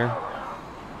gotten higher.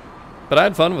 But I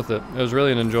had fun with it. It was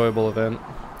really an enjoyable event.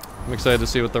 I'm excited to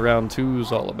see what the round 2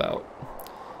 is all about,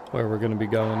 where we're going to be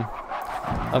going.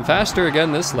 I'm faster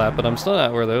again this lap, but I'm still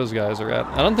not where those guys are at.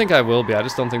 I don't think I will be. I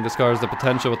just don't think this car has the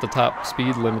potential with the top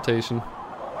speed limitation.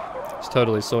 It's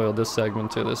totally soiled this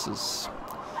segment too. This is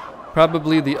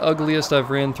probably the ugliest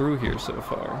I've ran through here so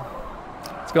far.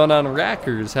 What's going on,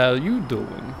 Rackers? How you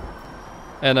doing?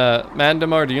 And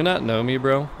Mandamar, do you not know me,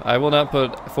 bro? I will not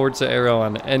put Forza Aero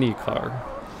on any car,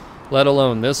 let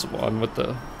alone this one with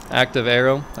the active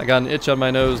aero. I got an itch on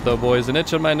my nose though, boys. An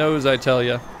itch on my nose, I tell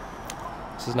ya.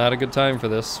 This is not a good time for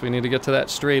this. We need to get to that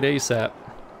straight ASAP.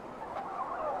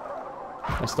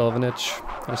 I still have an itch.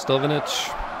 I still have an itch.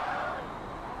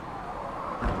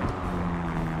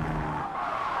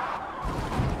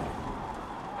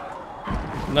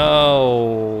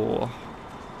 No.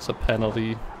 It's a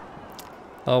penalty.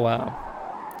 Oh,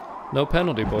 wow. No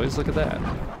penalty, boys. Look at that.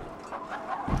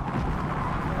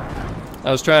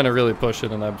 I was trying to really push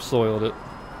it and I soiled it.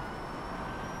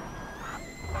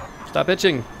 Stop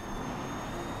itching.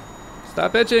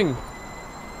 Stop itching.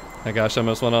 My gosh, I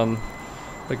almost went on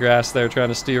the grass there trying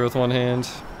to steer with one hand.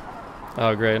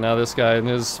 Oh, great. Now this guy and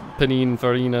his Panine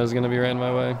Farina is going to be right in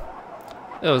my way.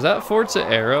 Oh, is that Forza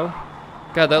Aero?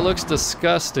 God, that looks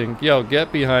disgusting. Yo,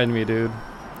 get behind me, dude.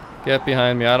 Get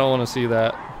behind me. I don't want to see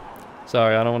that.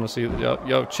 Sorry, I don't want to see.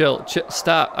 Yo, chill,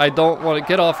 stop. I don't want to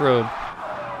get off road.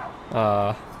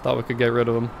 Thought we could get rid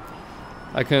of him.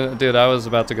 I couldn't, dude. I was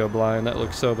about to go blind. That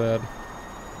looked so bad.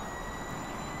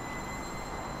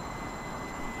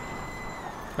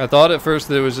 I thought at first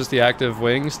that it was just the active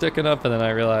wing sticking up, and then I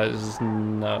realized,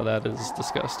 no, that is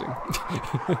disgusting.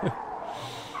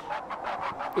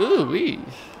 Ooh wee.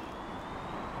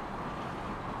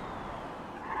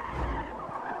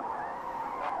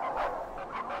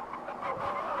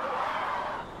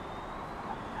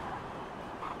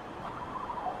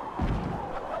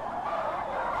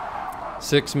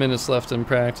 Six minutes left in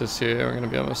practice here. We're gonna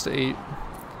be almost 8.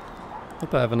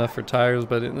 Hope I have enough for tires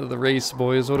by the end of the race,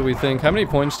 boys. What do we think? How many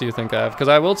points do you think I have? Because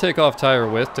I will take off tire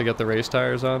width to get the race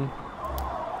tires on.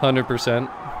 100%.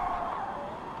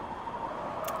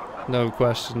 No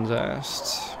questions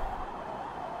asked.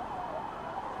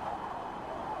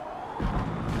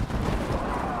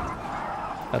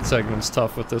 That segment's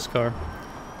tough with this car.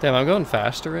 Damn, I'm going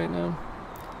faster right now.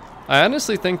 I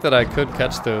honestly think that I could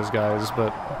catch those guys,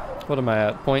 but what am I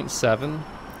at? 0.7?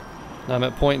 No, I'm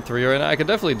at 0.3 right now. I could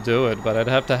definitely do it, but I'd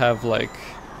have to have like,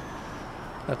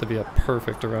 have to be a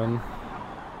perfect run.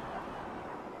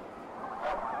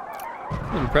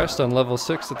 I'm impressed on level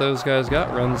 6 that those guys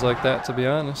got runs like that, to be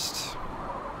honest.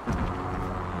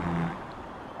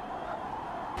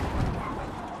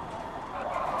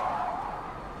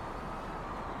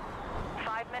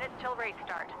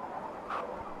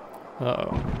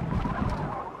 Uh-oh.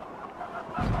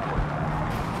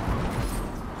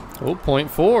 Oh,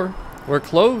 0.4. We're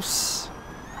close.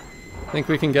 Think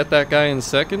we can get that guy in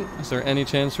second? Is there any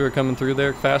chance we were coming through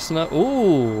there fast enough?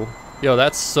 Ooh. Yo,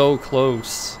 that's so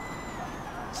close.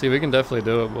 See, we can definitely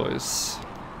do it, boys.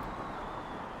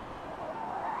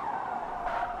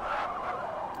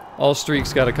 All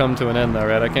streaks gotta come to an end though,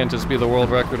 right? I can't just be the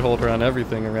world record holder on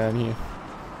everything around here.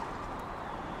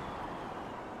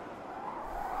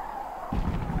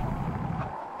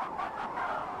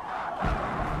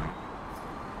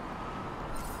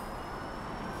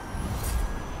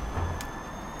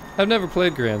 I've never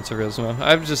played Gran Turismo.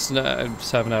 I just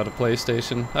haven't had a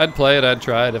PlayStation. I'd play it, I'd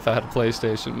try it if I had a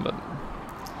PlayStation, but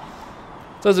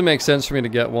it doesn't make sense for me to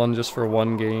get one just for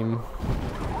one game.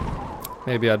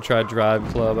 Maybe I'd try Drive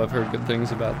Club. I've heard good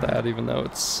things about that, even though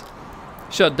it's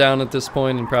shut down at this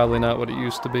point and probably not what it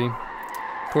used to be.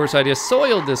 Of course, I just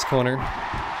soiled this corner.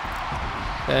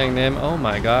 Dang, man. Oh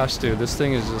my gosh, dude. This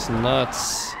thing is just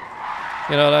nuts.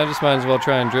 You know what? I just might as well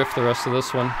try and drift the rest of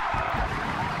this one.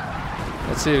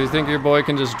 Let's see if you think your boy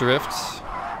can just drift.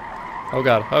 Oh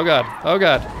god, oh god, oh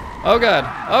god, oh god,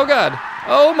 oh god,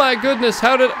 oh my goodness,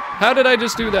 how did I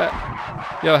just do that?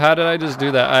 Yo, how did I just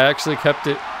do that? I actually kept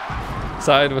it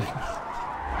sideways.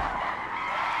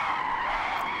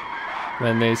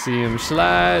 When they see him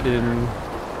sliding,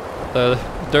 the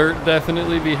dirt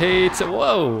definitely behaves.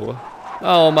 Whoa,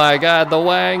 oh my god, the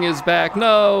Wang is back.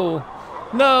 No,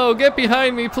 no, get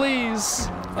behind me, please.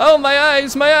 Oh, my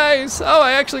eyes, my eyes. Oh,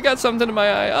 I actually got something in my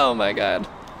eye. Oh my god.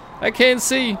 I can't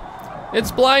see. It's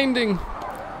blinding.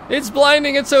 It's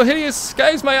blinding. It's so hideous.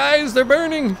 Guys, my eyes, they're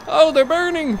burning. Oh, they're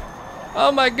burning.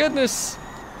 Oh my goodness.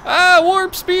 Ah,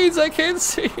 warp speeds. I can't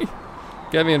see.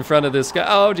 Get me in front of this guy.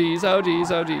 Oh, geez. Oh, geez.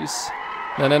 Oh, geez.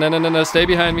 No, no, no, no, no, no. Stay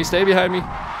behind me. Stay behind me.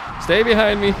 Stay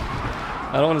behind me.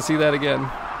 I don't want to see that again.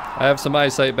 I have some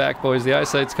eyesight back, boys. The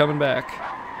eyesight's coming back.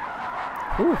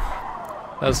 Whew.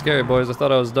 That was scary, boys. I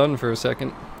thought I was done for a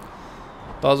second.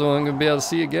 Thought I wasn't going to be able to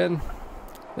see again.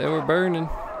 They were burning.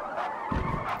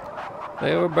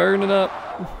 They were burning up.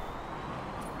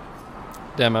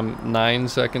 Damn, I'm 9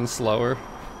 seconds slower.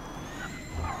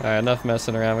 Alright, enough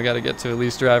messing around. We got to get to at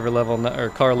least driver level, or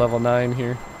car level 9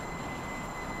 here.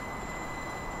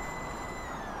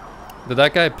 Did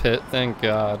that guy pit? Thank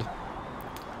God.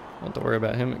 Don't have to worry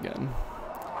about him again.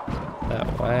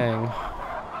 That Wang.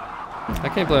 I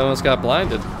can't believe I almost got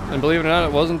blinded. And believe it or not,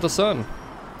 it wasn't the sun.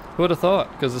 Who would have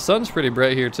thought? Because the sun's pretty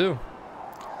bright here too.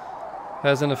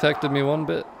 Hasn't affected me one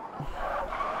bit.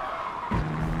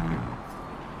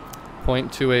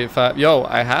 0.285. Yo,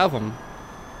 I have him.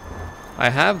 I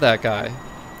have that guy.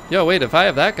 Yo, wait, if I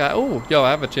have that guy. Oh, yo,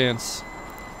 I have a chance.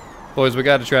 Boys, we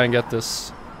got to try and get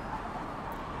this.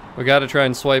 We got to try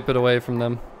and swipe it away from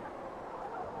them.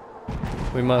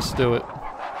 We must do it.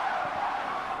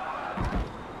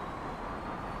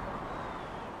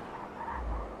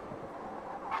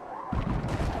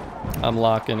 I'm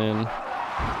locking in.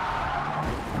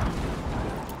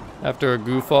 After a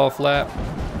goof-off lap.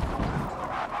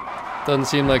 Doesn't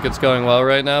seem like it's going well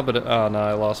right now, but oh no,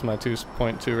 I lost my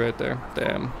 2.2 right there.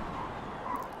 Damn.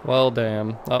 Well,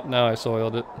 damn. Oh, now I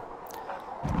soiled it.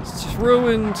 It's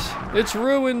ruined. It's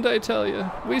ruined, I tell you.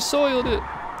 We soiled it.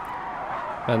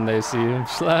 And they see him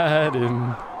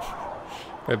sliding.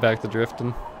 Right back to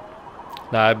drifting.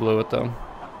 Nah, I blew it though.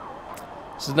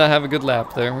 This did not have a good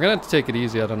lap there. We're gonna have to take it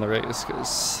easy out on the race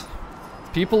because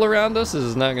people around us, this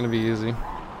is not gonna be easy.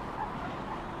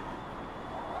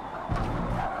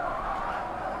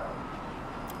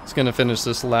 It's gonna finish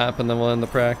this lap and then we'll end the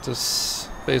practice.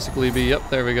 Basically be, yep,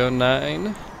 there we go,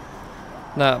 9.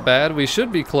 Not bad. We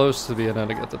should be close to being able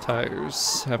to get the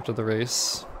tires after the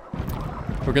race.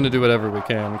 We're gonna do whatever we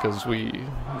can because we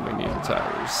need the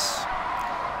tires.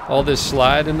 All this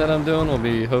sliding that I'm doing will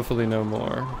be hopefully no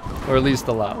more, or at least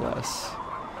a lot less.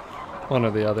 One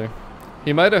or the other.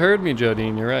 He might have heard me,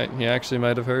 Jodine. You're right. He actually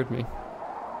might have heard me.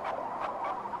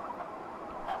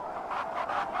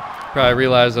 Probably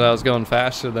realized that I was going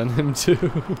faster than him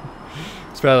too.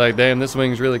 It's probably like, damn, this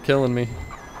wing's really killing me.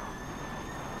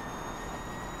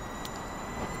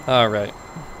 All right,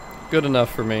 good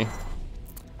enough for me.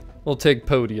 We'll take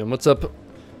podium. What's up?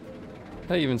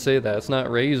 How do you even say that? It's not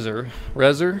Razor.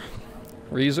 Rezer?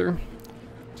 Rezer?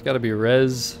 It's gotta be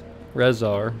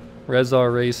Rezar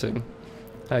Racing.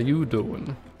 How you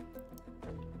doing?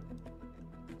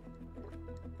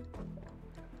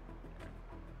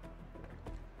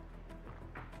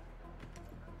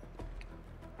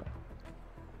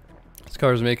 This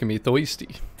car's making me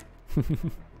thirsty.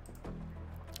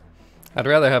 I'd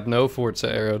rather have no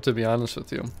Forza Aero, to be honest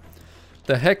with you.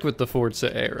 The heck with the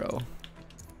Forza Aero.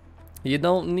 You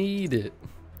don't need it.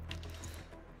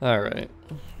 Alright.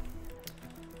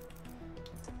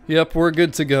 Yep, we're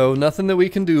good to go. Nothing that we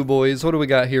can do, boys. What do we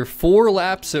got here? 4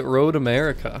 laps at Road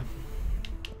America.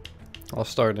 I'll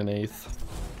start in 8th.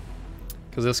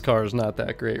 Because this car is not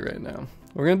that great right now.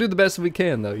 We're going to do the best we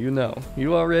can, though. You know.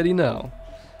 You already know.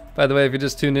 By the way, if you're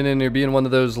just tuning in and you're being one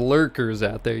of those lurkers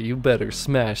out there, you better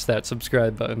smash that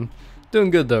subscribe button. Doing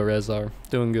good, though, Rezar.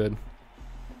 Doing good.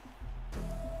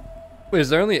 Wait, is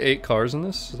there only 8 cars in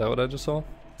this? Is that what I just saw?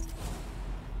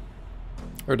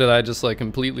 Or did I just like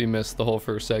completely miss the whole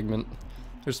first segment?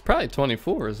 There's probably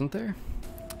 24, isn't there?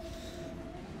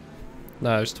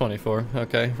 No, there's 24.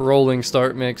 Okay, rolling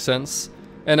start makes sense.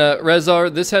 And Rezar,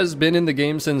 this has been in the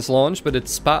game since launch, but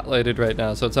it's spotlighted right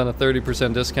now, so it's on a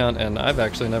 30% discount, and I've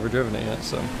actually never driven it yet.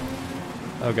 So,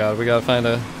 oh god, we gotta find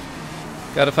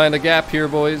a gap here,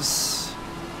 boys.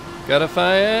 I don't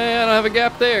have a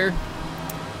gap there.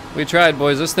 We tried,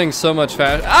 boys. This thing's so much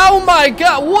faster. Oh my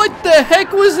god, what the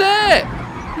heck was that?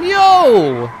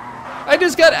 Yo! I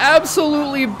just got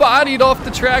absolutely bodied off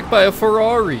the track by a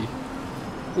Ferrari.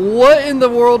 What in the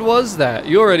world was that?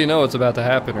 You already know what's about to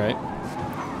happen, right?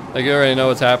 Like, you already know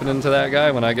what's happening to that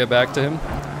guy when I get back to him?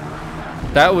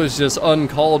 That was just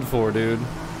uncalled for, dude.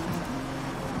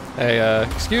 Hey,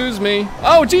 excuse me.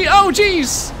 Oh, gee, oh,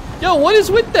 jeez! Yo, what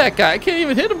is with that guy? I can't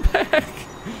even hit him back.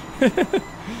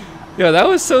 Yo, that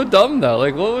was so dumb, though.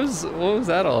 Like, what was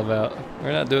that all about?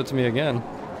 Better not do it to me again.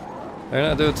 Better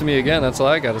not do it to me again, that's all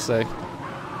I gotta say.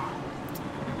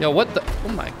 Yo, what the? Oh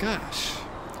my gosh.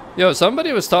 Yo,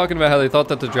 somebody was talking about how they thought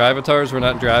that the drivatars were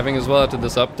not driving as well after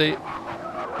this update.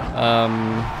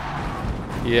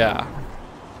 Yeah.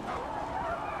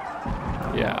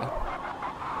 Yeah.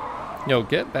 Yo,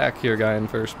 get back here, guy in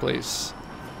first place.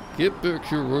 Get back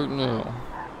here right now.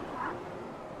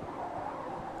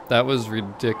 That was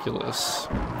ridiculous.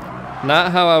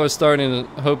 Not how I was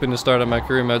hoping to start on my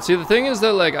career mode. See, the thing is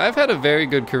that, like, I've had a very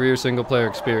good career single-player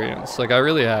experience. Like, I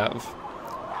really have.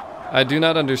 I do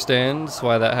not understand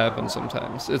why that happens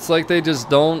sometimes. It's like they just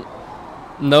don't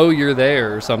know you're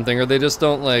there or something, or they just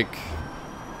don't, like,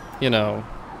 you know...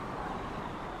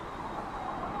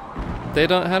 They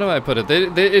don't... How do I put it?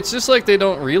 It's just like they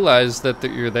don't realize that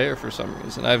you're there for some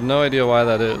reason. I have no idea why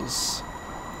that is.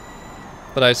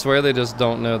 But I swear they just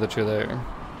don't know that you're there.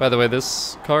 By the way,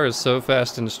 this car is so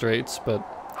fast in straights, but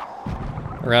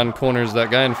around corners,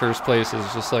 that guy in first place is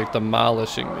just like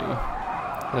demolishing me.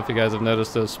 I don't know if you guys have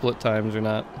noticed those split times or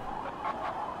not.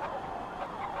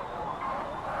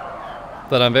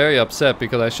 But I'm very upset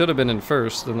because I should have been in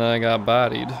first and then I got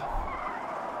bodied.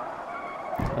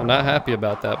 I'm not happy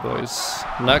about that, boys.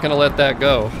 I'm not going to let that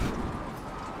go.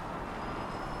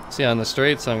 See, on the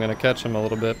straights, I'm going to catch him a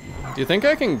little bit. Do you think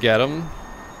I can get him?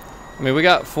 I mean, we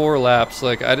got 4 laps.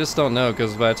 Like, I just don't know,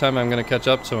 because by the time I'm going to catch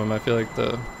up to him, I feel like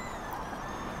the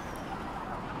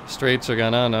straights are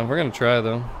gone. I don't know. We're going to try,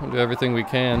 though. We'll do everything we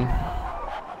can.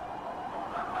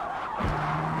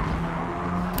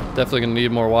 Definitely going to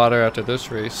need more water after this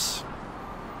race.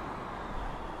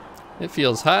 It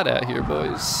feels hot out here,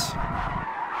 boys.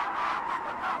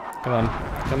 Come on.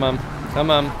 Come on. Come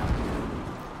on.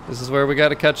 This is where we got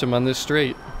to catch him on this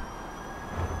straight.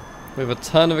 We have a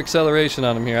ton of acceleration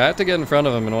on him here. I have to get in front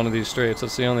of him in one of these straights.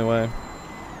 That's the only way.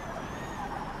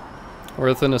 We're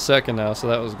within a second now, so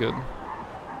that was good.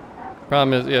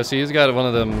 Problem is, yeah, see, he's got one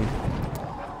of them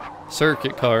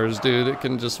circuit cars, dude. It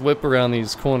can just whip around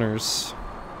these corners.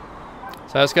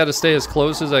 So I just got to stay as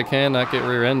close as I can, not get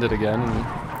rear-ended again. And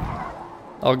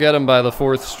I'll get him by the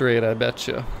 4th straight, I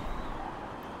betcha.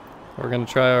 We're going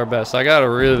to try our best. I got to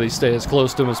really stay as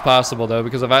close to him as possible, though,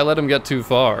 because if I let him get too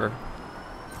far,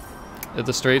 if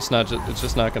the straight's it's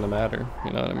just not going to matter.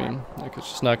 You know what I mean? Like, it's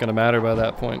just not going to matter by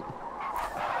that point.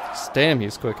 Damn,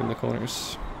 he's quick in the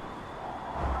corners.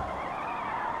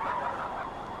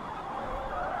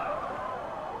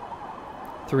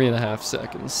 Three and a half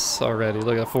seconds already.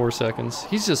 Look at 4 seconds.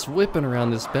 He's just whipping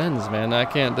around this bends, man. I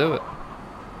can't do it.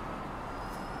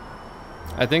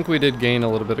 I think we did gain a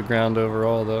little bit of ground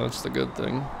overall, though. It's the good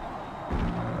thing.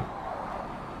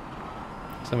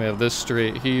 So we have this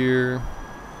straight here.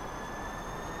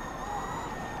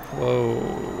 Whoa,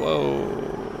 whoa.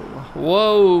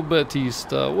 Whoa,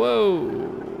 Batista,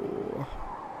 whoa.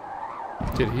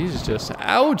 Dude, he's just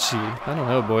ouchie. I don't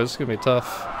know, boys. It's gonna be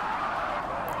tough.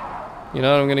 You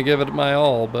know, I'm gonna give it my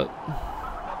all, but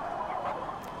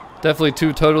definitely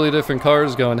 2 totally different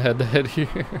cars going head to head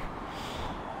here.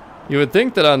 You would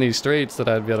think that on these straights that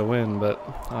I'd be able to win, but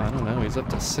oh, I don't know. He's up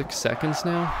to 6 seconds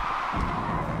now.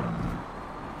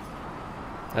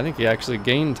 I think he actually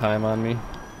gained time on me.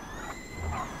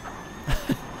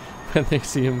 And they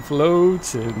see him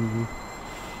floating.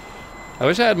 I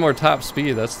wish I had more top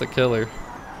speed. That's the killer.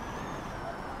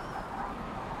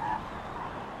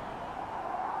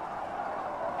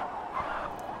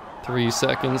 Three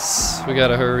seconds. We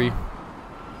gotta hurry.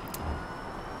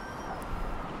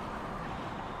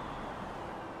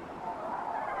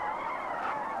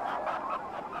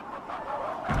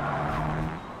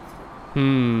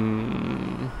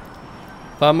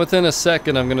 If I'm within a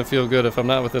second, I'm gonna feel good. If I'm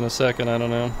not within a second, I don't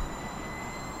know.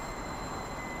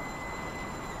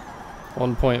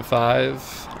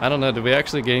 1.5. I don't know. Did we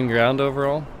actually gain ground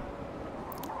overall?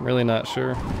 I'm really not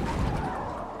sure.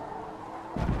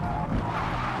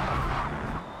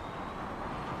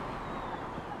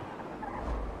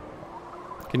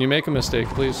 Can you make a mistake,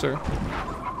 please, sir?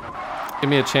 Give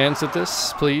me a chance at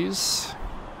this, please.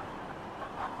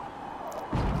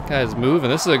 Guy's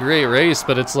moving. This is a great race,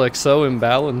 but it's like so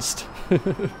imbalanced.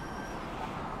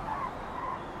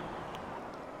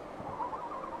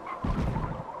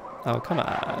 Oh, come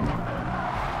on.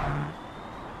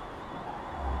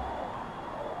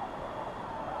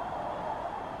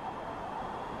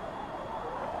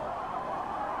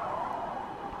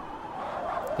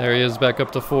 There he is, back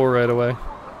up to 4 right away.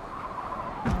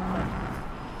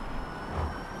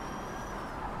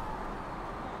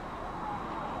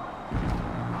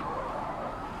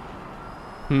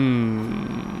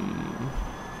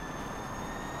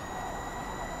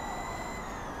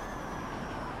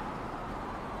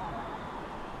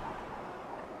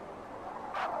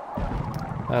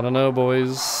 I don't know,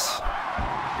 boys.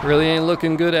 Really ain't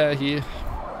looking good at here.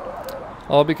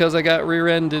 All because I got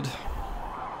rear-ended.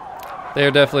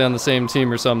 They're definitely on the same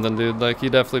team or something, dude. Like, he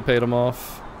definitely paid him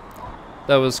off.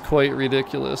 That was quite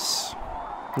ridiculous.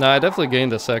 Nah, I definitely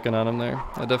gained a second on him there.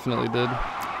 I definitely did.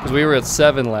 Because we were at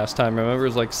 7 last time, remember? It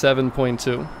was like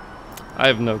 7.2. I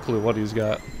have no clue what he's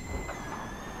got.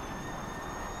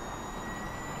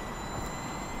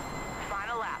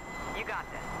 Final lap. You got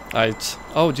this.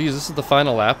 Oh, geez, this is the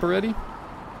final lap already?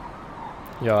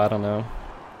 Yo, I don't know.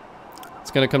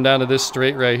 It's going to come down to this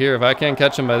straight right here. If I can't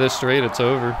catch him by this straight, it's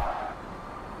over.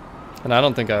 And I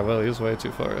don't think I will. He's way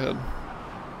too far ahead.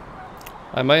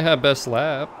 I might have best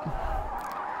lap.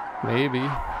 Maybe.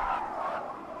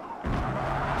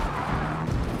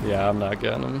 Yeah, I'm not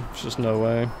getting him. There's just no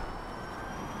way.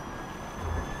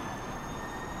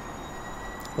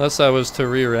 Unless I was to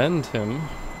rear end him.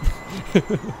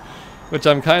 Which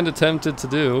I'm kind of tempted to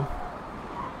do.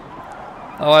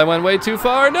 Oh, I went way too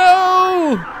far.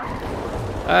 No!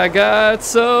 I got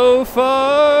so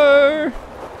far.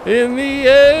 In the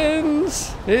end,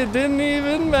 it didn't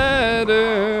even matter.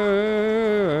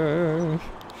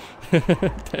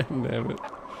 Damn it.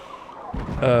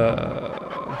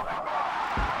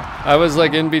 I was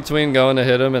like in between going to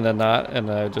hit him and then not, and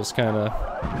I just kind of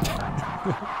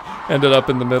ended up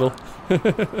in the middle.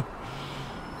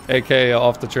 AK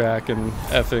off the track and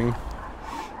effing.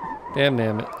 Damn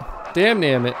it.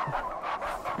 Damn it.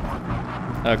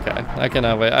 Okay, I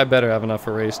cannot wait. I better have enough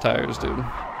for race tires, dude.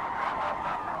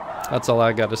 That's all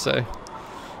I gotta say.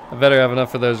 I better have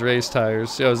enough for those race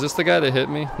tires. Yo, is this the guy that hit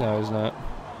me? No, he's not.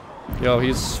 Yo,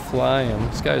 he's flying.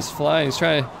 This guy's flying. He's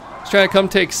trying to come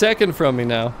take second from me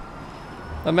now.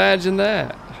 Imagine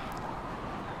that.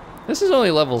 This is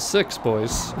only level 6,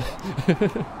 boys.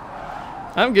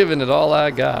 I'm giving it all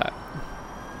I got.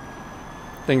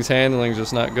 Things handling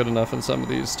just not good enough in some of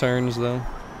these turns, though.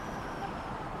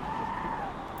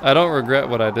 I don't regret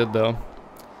what I did, though.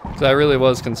 Because I really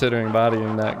was considering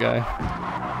bodying that guy.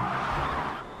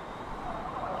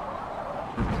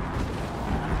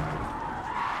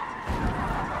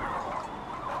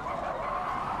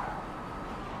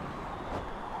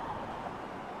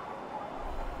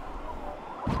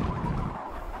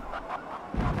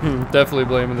 Definitely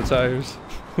blaming the tires.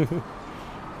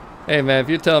 Hey man, if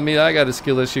you tell me I got a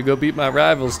skill issue, go beat my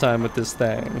rival's time with this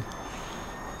thing.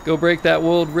 Go break that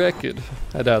world record.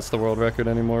 I doubt it's the world record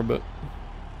anymore, but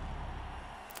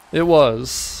it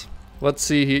was. Let's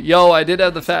see here. Yo, I did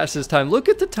have the fastest time. Look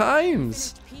at the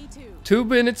times. 2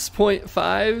 minutes,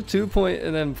 0.5, 2 point,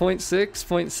 and then 0.6,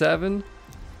 0.7.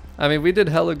 I mean, we did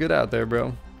hella good out there,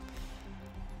 bro.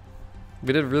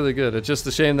 We did really good. It's just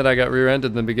a shame that I got rear-ended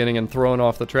in the beginning and thrown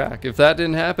off the track. If that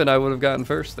didn't happen, I would have gotten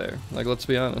first there. Like, let's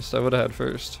be honest. I would have had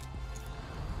first.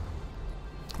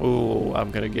 Ooh, I'm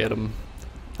gonna get him.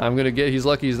 I'm gonna get... He's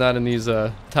lucky he's not in these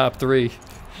top 3.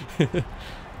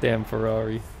 Damn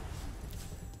Ferrari.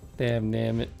 Damn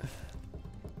it.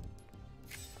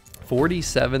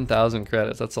 47,000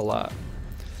 credits. That's a lot.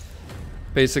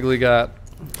 Basically got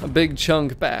a big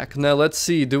chunk back. Now let's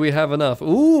see, do we have enough?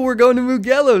 Ooh, we're going to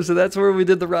Mugello, so that's where we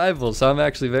did the rivals. So I'm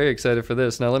actually very excited for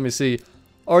this. Now let me see.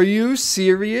 Are you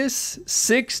serious?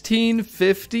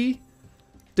 1650?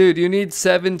 Dude, you need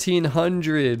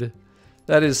 1700.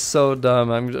 That is so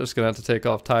dumb. I'm just gonna have to take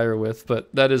off tire width,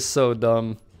 but that is so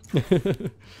dumb.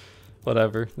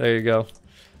 Whatever, there you go.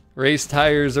 Race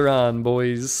tires are on,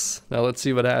 boys. Now let's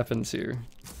see what happens here.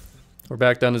 We're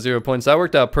back down to 0 points. That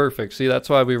worked out perfect. See, that's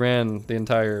why we ran the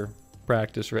entire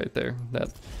practice right there.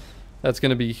 That's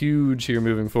going to be huge here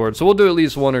moving forward. So we'll do at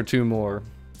least 1 or 2 more.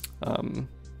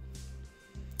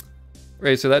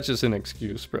 Right, so that's just an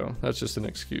excuse, bro. That's just an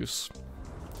excuse.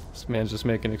 This man's just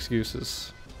making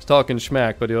excuses. He's talking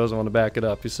schmack, but he doesn't want to back it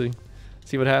up, you see?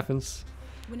 See what happens?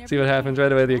 See what happens?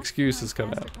 Right away the excuses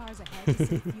come out.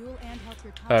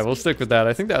 Alright, we'll stick with that.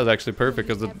 I think that was actually perfect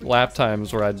because the lap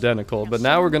times were identical. But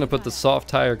now we're going to put the soft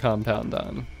tire compound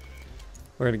on.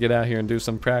 We're going to get out here and do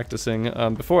some practicing.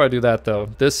 Before I do that, though,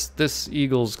 this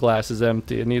Eagles glass is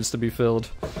empty. It needs to be filled.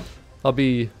 I'll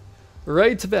be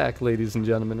right back, ladies and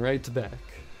gentlemen. Right back.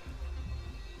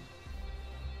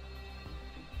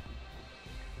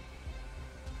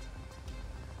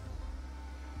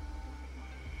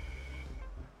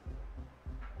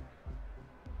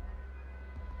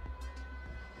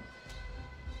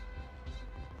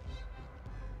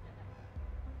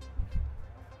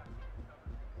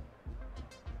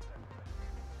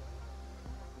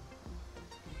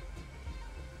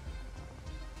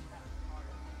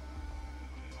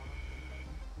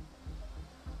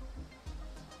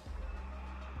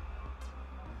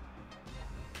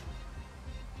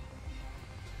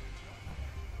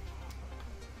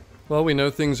 Well, we know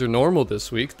things are normal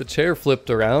this week. The chair flipped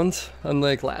around,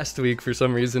 unlike last week. For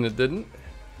some reason it didn't.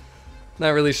 Not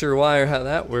really sure why or how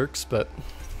that works, but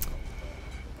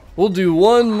we'll do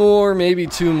 1 more, maybe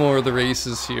 2 more of the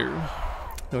races here.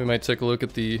 Then we might take a look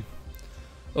at the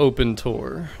open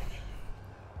tour.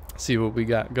 See what we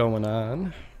got going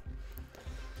on.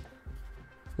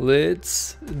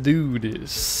 Let's do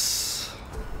this.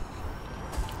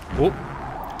 Whoop.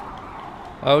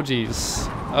 Oh geez.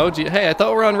 Oh gee. Hey, I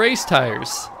thought we're on race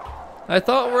tires. I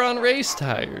thought we're on race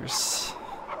tires.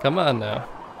 Come on now.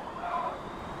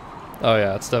 Oh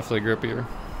yeah, it's definitely grippier.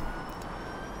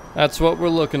 That's what we're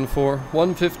looking for.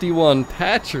 151.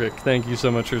 Patrick, thank you so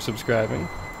much for subscribing.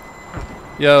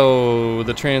 Yo,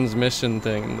 the transmission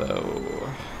thing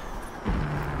though.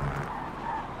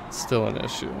 Still an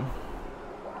issue.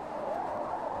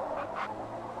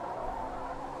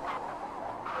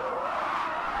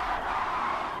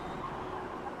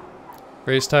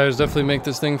 Race tires definitely make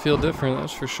this thing feel different,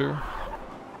 that's for sure.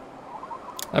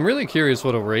 I'm really curious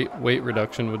what a weight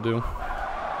reduction would do.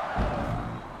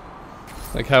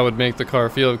 Like how it would make the car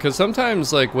feel, because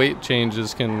sometimes like weight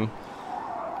changes can,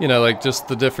 you know, like just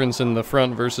the difference in the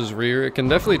front versus rear, it can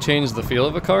definitely change the feel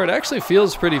of a car. It actually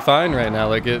feels pretty fine right now,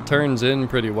 like it turns in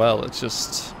pretty well. It's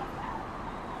just,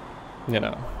 you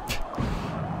know,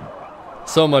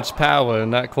 so much power and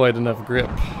not quite enough grip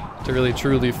to really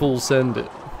truly full send it.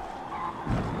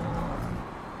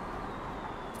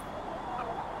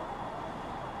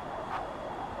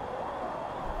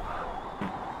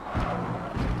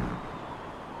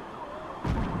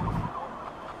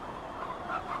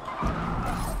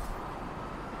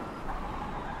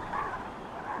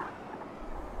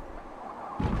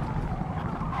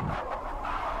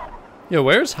 Yo,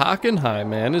 where's Hockenheim,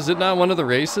 man? Is it not one of the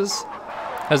races?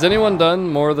 Has anyone done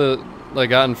more of the, like,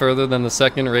 gotten further than the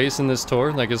second race in this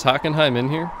tour? Like, is Hockenheim in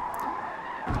here?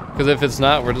 Because if it's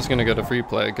not, we're just gonna go to free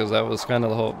play, because that was kind of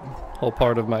the whole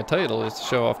part of my title, is to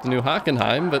show off the new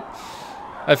Hockenheim, but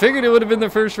I figured it would have been the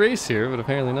first race here, but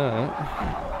apparently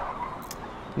not.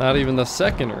 Not even the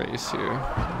second race here.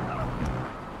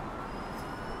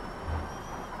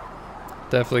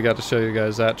 Definitely got to show you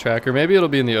guys that track, or maybe it'll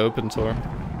be in the open tour.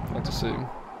 I'd like to see.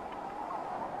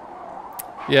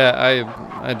 Yeah,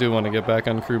 I do want to get back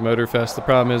on Crew Motorfest. The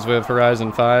problem is we have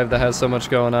Horizon 5 that has so much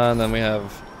going on, then we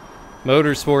have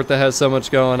Motorsport that has so much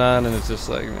going on, and it's just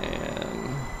like,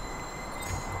 man.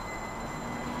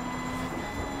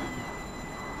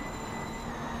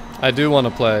 I do want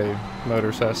to play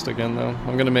Motorfest again, though.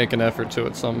 I'm going to make an effort to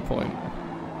at some point.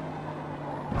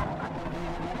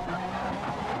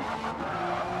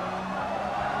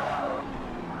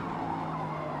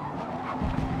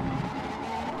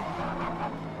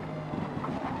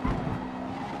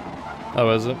 Oh,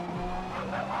 is it?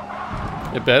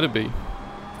 It better be.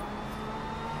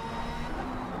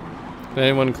 Can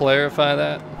anyone clarify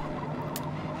that?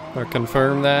 Or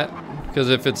confirm that? Because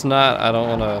if it's not, I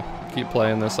don't want to keep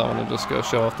playing this. I want to just go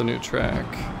show off the new track.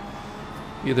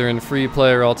 Either in free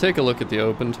play or I'll take a look at the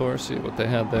open tour, see what they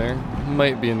had there.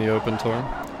 Might be in the open tour.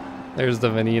 There's the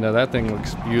Vanina. That thing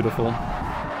looks beautiful.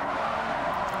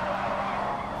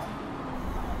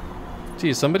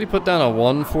 Gee, somebody put down a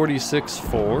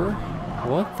 146.4?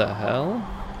 What the hell?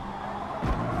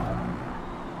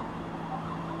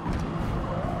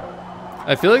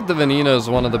 I feel like the Vanina is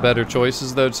one of the better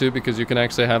choices though too, because you can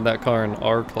actually have that car in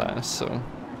R class, so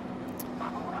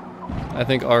I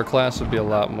think R class would be a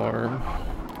lot more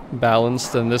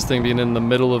balanced than this thing being in the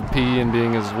middle of P and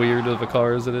being as weird of a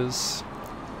car as it is.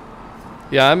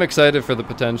 Yeah, I'm excited for the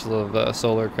potential of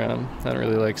Solar Crown. I haven't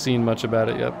really like seen much about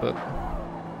it yet, but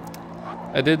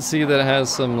I did see that it has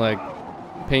some like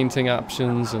painting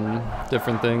options and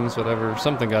different things, whatever.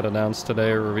 Something got announced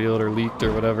today or revealed or leaked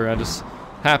or whatever. I just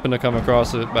happened to come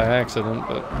across it by accident,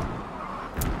 but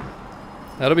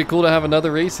that'll be cool to have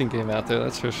another racing game out there,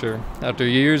 that's for sure. After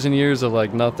years and years of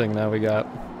like nothing, now we got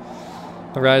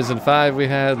Horizon 5 we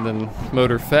had, and then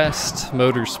Motorfest,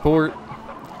 Motorsport,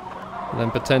 and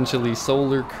then potentially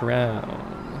Solar Crown.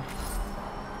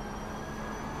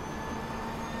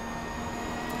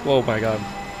 Whoa, my god.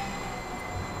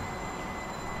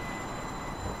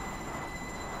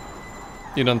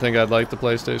 You don't think I'd like the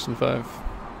PlayStation 5?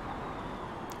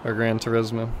 Or Gran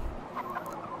Turismo?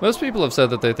 Most people have said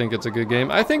that they think it's a good game.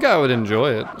 I think I would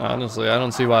enjoy it, honestly. I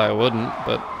don't see why I wouldn't,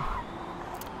 but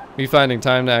me finding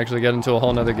time to actually get into a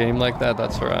whole nother game like that,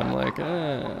 that's where I'm like,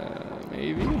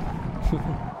 maybe?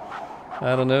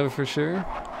 I don't know for sure.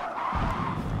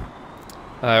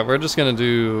 Alright, we're just gonna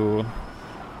do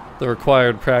the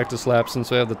required practice lap since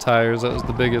we have the tires. That was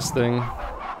the biggest thing.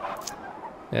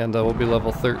 And we'll be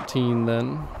level 13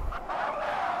 then.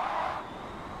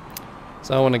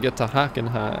 So I want to get to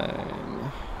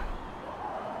Hockenheim.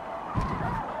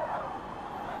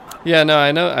 Yeah, no,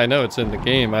 I know it's in the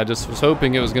game. I just was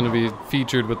hoping it was going to be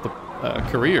featured with the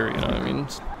career, you know what I mean?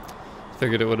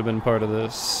 Figured it would have been part of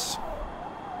this.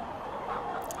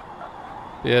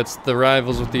 Yeah, it's the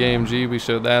rivals with the AMG. We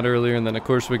showed that earlier, and then of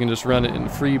course we can just run it in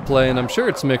free play, and I'm sure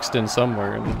it's mixed in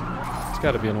somewhere, and it's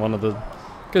got to be in one of the...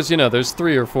 Because, you know, there's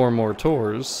 3 or 4 more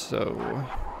tours, so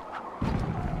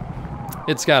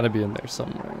it's got to be in there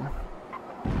somewhere.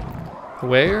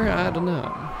 Where? I don't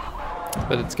know.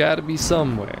 But it's got to be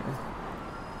somewhere.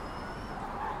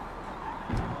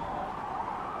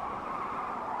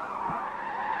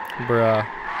 Bruh.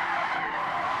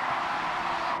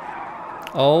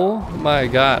 Oh my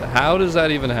god, how does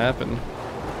that even happen?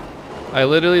 I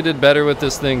literally did better with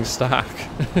this thing stock.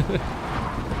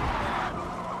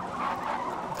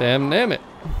 Damn it.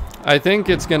 I think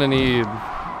it's gonna need,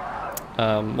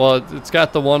 well, it's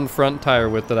got the one front tire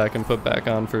width that I can put back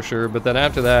on for sure, but then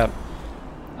after that,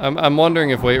 I'm wondering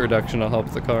if weight reduction will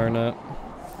help the car or not.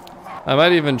 I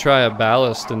might even try a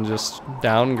ballast and just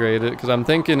downgrade it, because I'm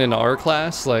thinking in R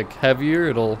class, like heavier,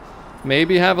 it'll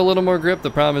maybe have a little more grip. The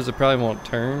problem is it probably won't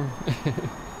turn.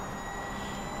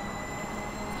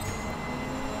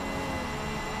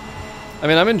 I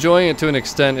mean, I'm enjoying it to an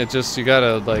extent. It just, you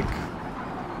gotta like,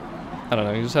 I don't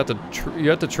know, you just have to you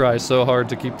have to try so hard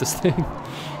to keep this thing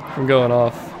from going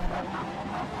off.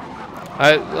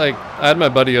 I had my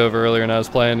buddy over earlier and I was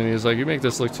playing and he was like, you make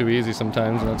this look too easy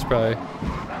sometimes, and that's probably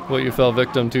what you fell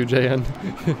victim to, JN.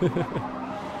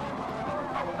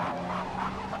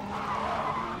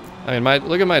 I mean,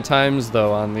 look at my times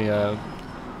though on the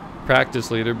practice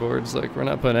leaderboards. Like, we're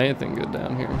not putting anything good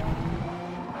down here.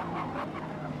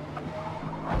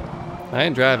 I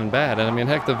ain't driving bad. And I mean,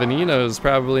 heck, the Veneno is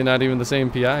probably not even the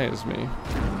same PI as me.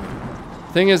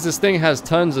 Thing is, this thing has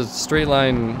tons of straight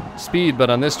line speed, but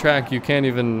on this track you can't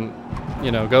even, you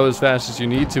know, go as fast as you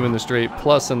need to in the straight.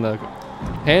 Plus in the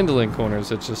handling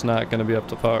corners, it's just not going to be up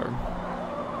to par.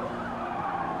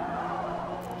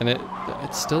 And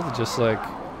it's still just like,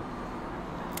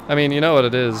 I mean, you know what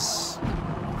it is.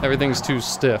 Everything's too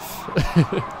stiff.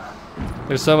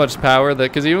 There's so much power that,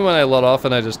 because even when I let off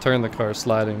and I just turn the car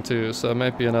sliding too, so it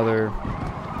might be another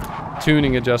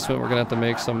tuning adjustment we're going to have to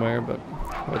make somewhere, but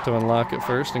I have to unlock it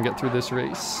first and get through this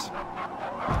race.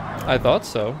 I thought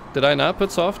so. Did I not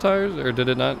put soft tires, or did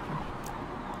it not?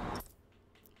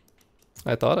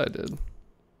 I thought I did.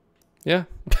 Yeah.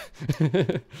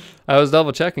 I was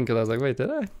double checking because I was like, wait,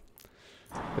 did I?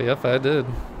 But yep, I did.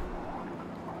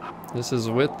 This is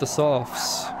with the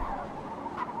softs.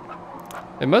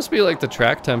 It must be like the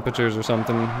track temperatures or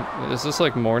something. Is this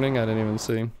like morning? I didn't even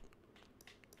see.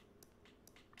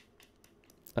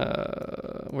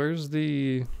 Where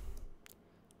the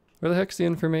heck's the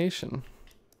information?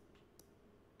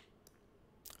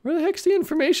 Where the heck's the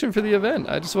information for the event?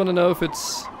 I just want to know if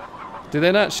it's... Do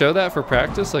they not show that for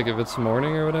practice? Like if it's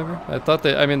morning or whatever? I thought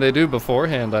they... I mean, they do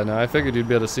beforehand, I know. I figured you'd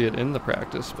be able to see it in the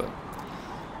practice, but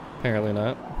apparently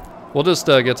not. We'll just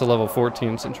get to level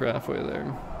 14 since we're halfway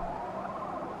there.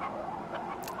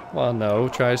 Well, no,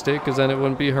 Tri-State, because then it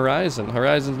wouldn't be Horizon.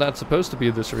 Horizon's not supposed to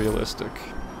be this realistic.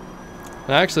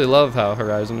 And I actually love how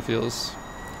Horizon feels.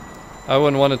 I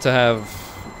wouldn't want it to have,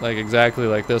 like, exactly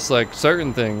like this. Like,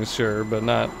 certain things, sure, but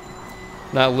not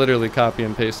literally copy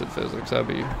and pasted physics. That'd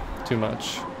be too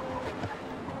much.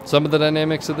 Some of the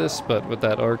dynamics of this, but with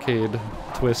that arcade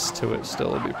twist to it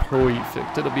still, it'll be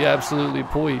perfect. It'll be absolutely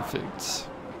perfect.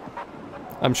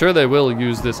 I'm sure they will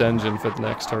use this engine for the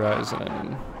next Horizon, I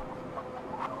mean.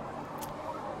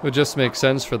 It would just make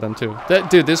sense for them too.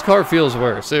 Dude, this car feels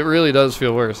worse. It really does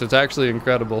feel worse. It's actually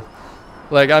incredible.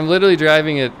 Like, I'm literally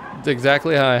driving it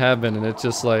exactly how I have been, and it's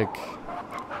just like,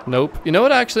 nope. You know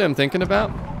what actually I'm thinking about?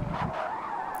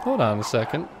 Hold on a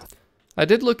second. I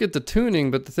did look at the tuning,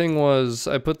 but the thing was,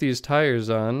 I put these tires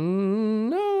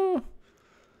on. No.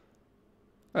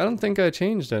 I don't think I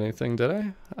changed anything, did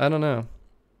I? I don't know.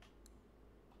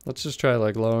 Let's just try,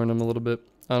 like, lowering them a little bit.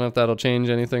 I don't know if that'll change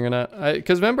anything or not.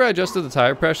 Because remember I adjusted the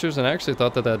tire pressures and I actually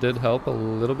thought that did help a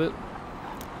little bit.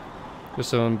 Just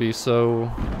so it wouldn't be so,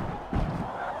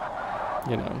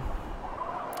 you know.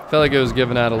 Felt like it was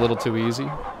given out a little too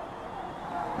easy.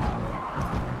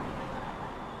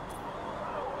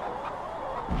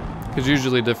 Because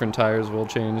usually different tires will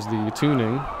change the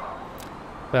tuning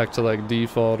back to like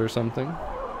default or something.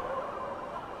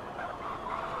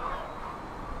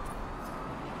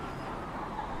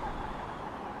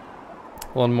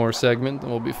 One more segment, then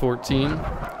we'll be 14. Then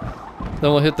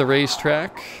we'll hit the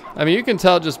racetrack. I mean, you can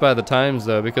tell just by the times,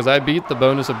 though, because I beat the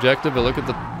bonus objective, but look at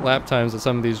the lap times that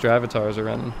some of these Drivatars are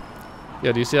running.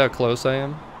 Yeah, do you see how close I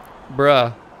am?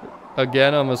 Bruh.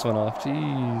 Again, almost went off.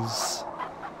 Jeez.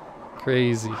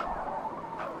 Crazy.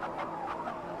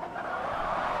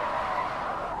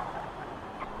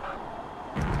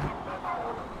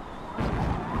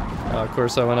 Of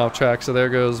course, I went off track, so there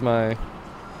goes my...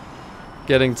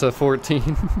 getting to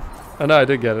 14. Oh no, I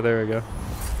did get it. There we go.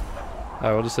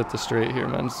 Alright, we'll just hit the straight here,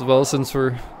 man. Well, since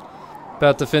we're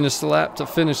about to finish the lap, to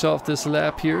finish off this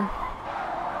lap here.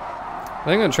 I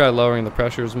think I'm going to try lowering the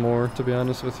pressures more, to be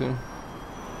honest with you.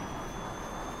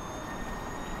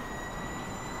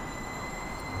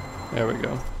 There we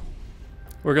go.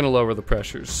 We're going to lower the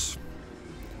pressures.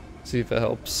 See if it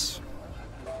helps.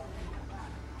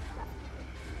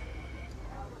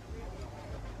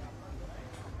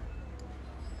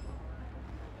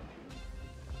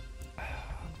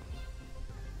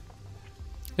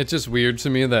 It's just weird to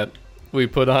me that we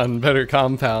put on better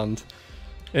compound,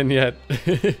 and yet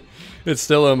it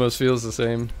still almost feels the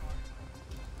same.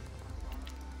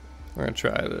 We're gonna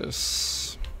try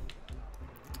this.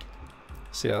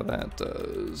 See how that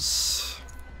does.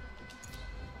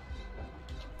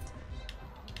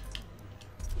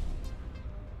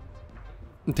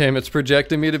 Damn, it's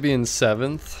projecting me to be in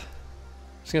 7th.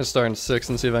 I'm just gonna start in 6th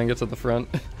and see if I can get to the front.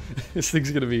 This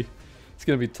thing's gonna be, it's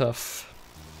gonna be tough.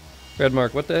 Red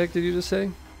Mark, what the heck did you just say?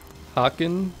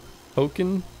 Hokin? What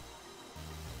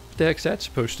the heck's that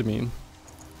supposed to mean?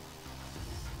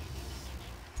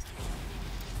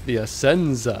 The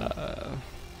Ascenza.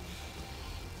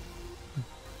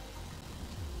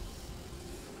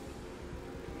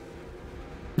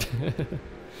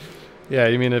 Yeah,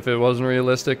 you mean if it wasn't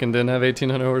realistic and didn't have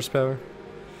 1800 horsepower?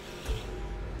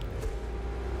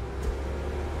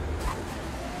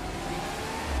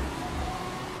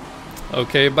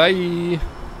 Okay, bye.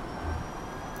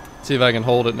 See if I can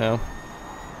hold it now.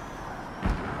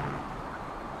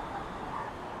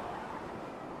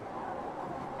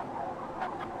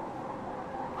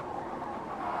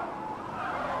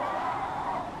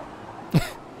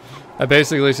 I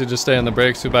basically should just stay on the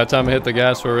brakes, so by the time I hit the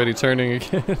gas, we're already turning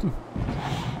again.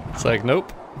 It's like,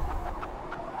 nope.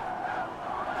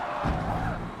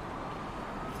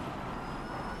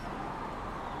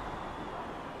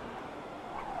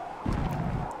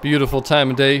 Beautiful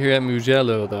time of day here at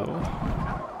Mugello, though.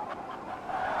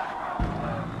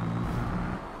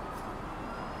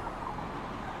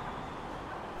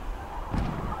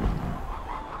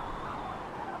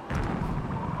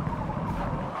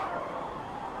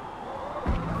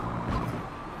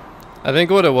 I think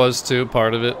what it was too,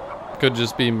 part of it could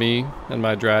just be me and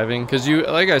my driving, because you,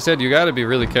 like I said, you got to be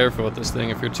really careful with this thing.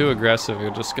 If you're too aggressive,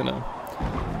 you're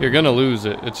gonna lose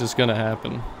it. It's just gonna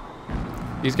happen.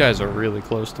 These guys are really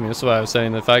close to me. That's why I was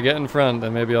saying, if I get in front,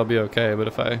 then maybe I'll be okay. But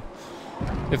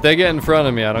if they get in front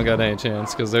of me, I don't got any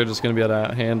chance, because they're just gonna be able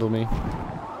to handle me.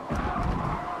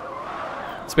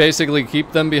 It's basically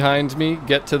keep them behind me,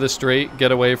 get to the straight,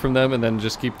 get away from them, and then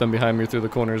just keep them behind me through the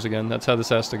corners again. That's how this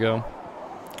has to go.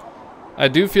 I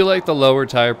do feel like the lower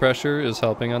tire pressure is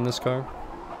helping on this car.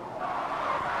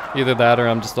 Either that or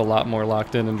I'm just a lot more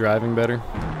locked in and driving better.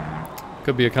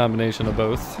 Could be a combination of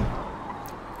both.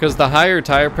 Because the higher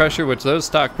tire pressure, which those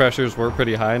stock pressures were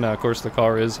pretty high, now of course the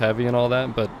car is heavy and all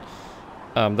that, but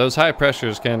those high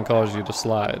pressures can cause you to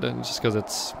slide, and just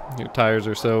because your tires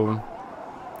are so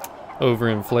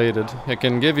overinflated. It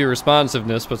can give you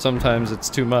responsiveness, but sometimes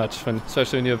it's too much,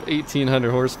 especially when you have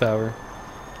 1800 horsepower.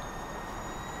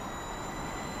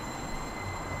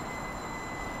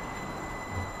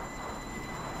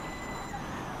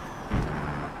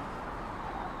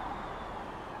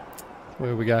 What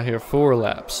do we got here? 4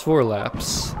 laps. 4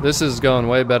 laps. This is going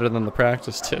way better than the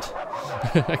practice did.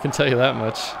 I can tell you that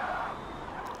much.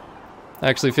 I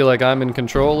actually feel like I'm in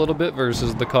control a little bit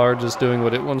versus the car just doing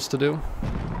what it wants to do.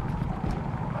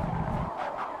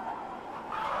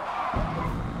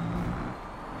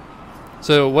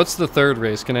 So what's the third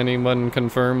race? Can anyone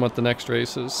confirm what the next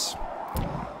race is?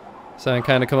 So I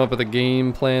kind of come up with a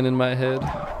game plan in my head.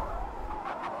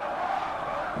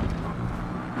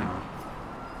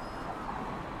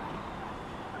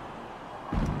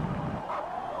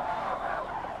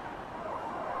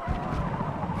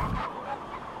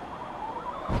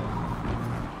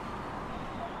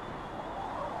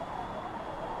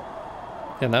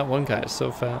 And that one guy is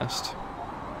so fast.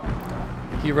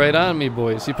 He right on me,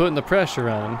 boys. He putting the pressure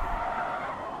on.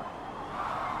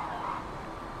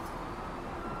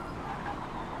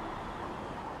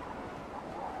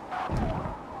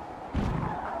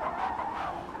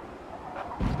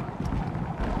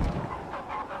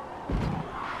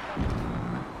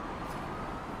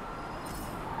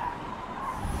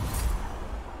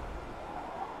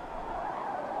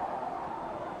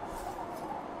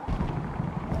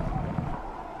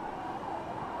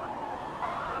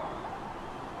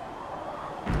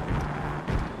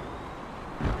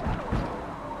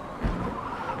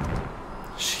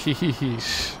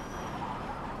 Sheesh.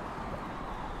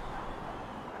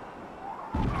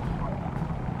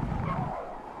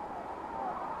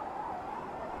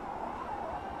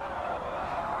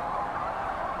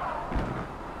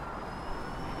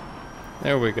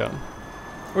 There we go.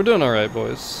 We're doing alright,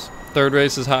 boys. Third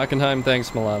race is Hockenheim.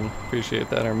 Thanks, Milan. Appreciate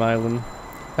that. Or Milan.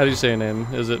 How do you say your name?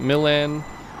 Is it Milan?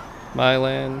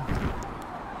 Milan?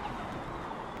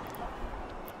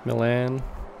 Milan?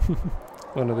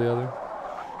 One or the other.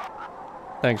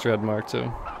 Thanks, Red Mark,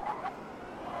 too.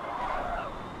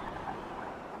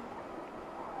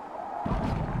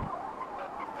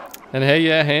 And hey,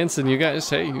 yeah, Hanson, you guys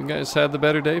had the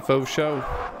better day, faux show.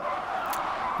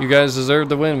 You guys deserved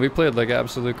the win. We played like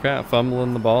absolute crap,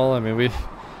 fumbling the ball. I mean, we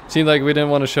seemed like we didn't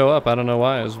want to show up. I don't know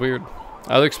why. It was weird.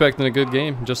 I was expecting a good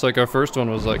game, just like our first one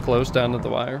was like close down to the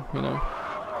wire, you know.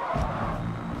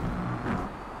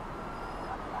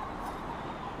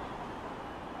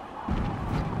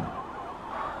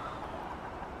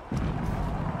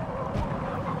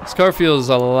 This car feels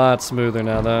a lot smoother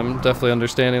now, though. I'm definitely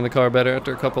understanding the car better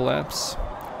after a couple laps.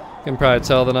 You can probably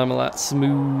tell that I'm a lot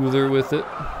smoother with it.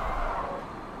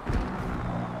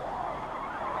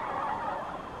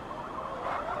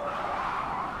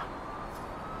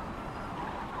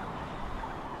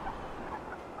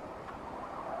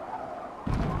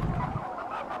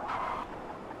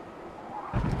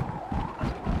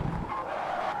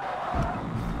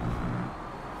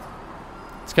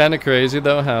 It's kind of crazy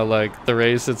though how like the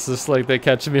race, it's just like they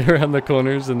catch me around the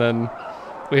corners and then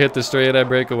we hit the straight, I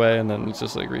break away, and then it's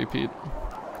just like repeat.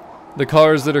 the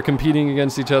cars that are competing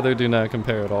against each other do not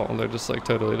compare at all. They're just like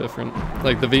totally different.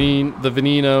 Like the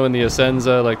Veneno and the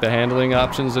Essenza, like the handling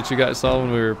options that you guys saw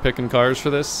when we were picking cars for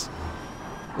this,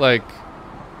 like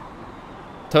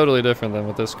totally different than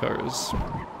what this car is.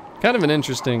 Kind of an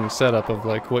interesting setup of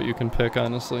like what you can pick,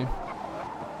 honestly.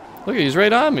 Look, he's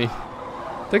right on me.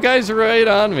 The guy's right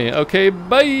on me. Okay,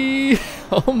 bye.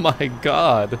 Oh my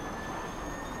god.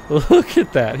 Look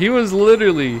at that. He was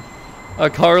literally a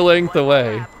car length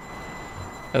away.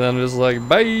 And then I'm just like,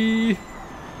 bye.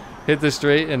 Hit the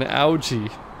straight and ouchie.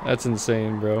 That's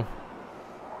insane, bro.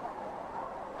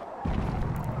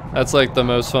 That's like the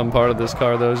most fun part of this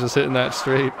car, though, is just hitting that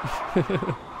straight.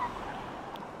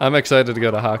 I'm excited to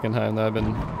go to Hockenheim, though. I've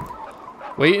been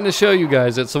waiting to show you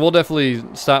guys it. So we'll definitely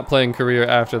stop playing career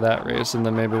after that race, and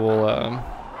then maybe we'll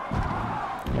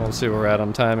see where we're at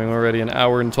on timing. We're already an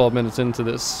hour and 12 minutes into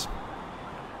this.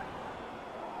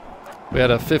 We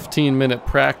had a 15-minute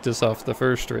practice off the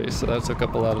first race, so that took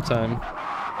up a lot of time.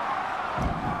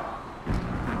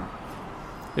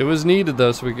 It was needed,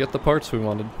 though, so we could get the parts we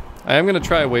wanted. I am going to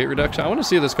try weight reduction. I want to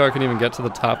see if this car can even get to the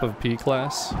top of P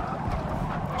class.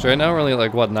 So right now we're only at,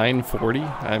 like, what, 940?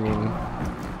 I mean,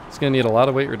 it's going to need a lot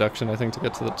of weight reduction, I think, to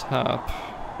get to the top.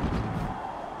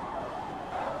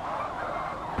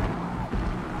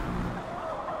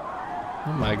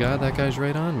 Oh my god, that guy's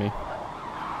right on me.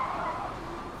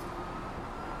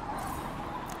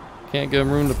 Can't give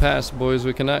him room to pass, boys.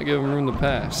 We cannot give him room to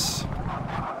pass.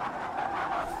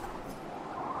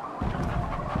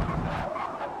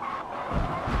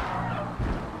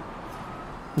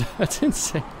 That's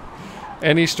insane.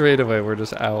 Any straightaway, we're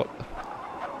just out.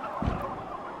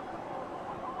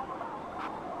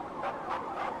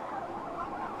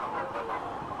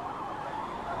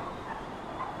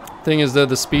 Thing is, though,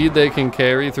 the speed they can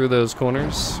carry through those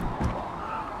corners,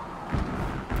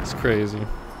 it's crazy.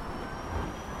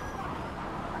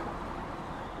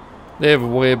 They have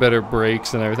way better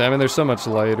brakes and everything. I mean, they're so much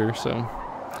lighter, so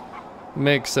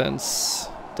makes sense.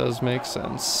 Does make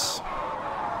sense.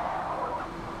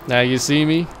 Now you see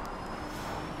me.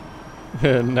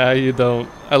 Now you don't.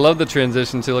 I love the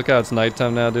transition too. Look how it's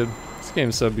nighttime now, dude. This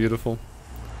game's so beautiful.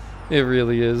 It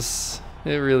really is.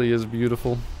 It really is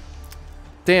beautiful.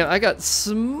 Damn, I got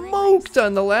smoked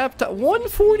on the laptop.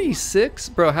 146?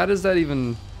 Bro, how does that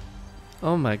even...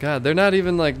 Oh my god, they're not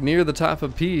even like near the top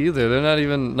of P either. They're not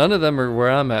even... None of them are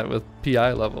where I'm at with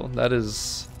PI level.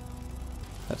 That's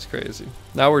crazy.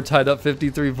 Now we're tied up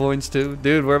 53 points too.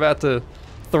 Dude, we're about to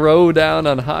throw down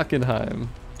on Hockenheim.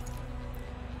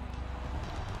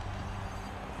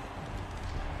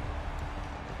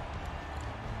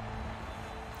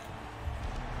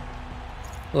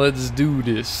 Let's do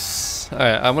this.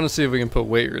 Alright, I want to see if we can put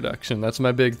weight reduction. That's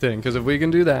my big thing. Because if we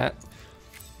can do that,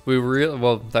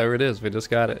 well, there it is. We just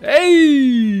got it.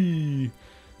 Hey!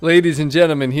 Ladies and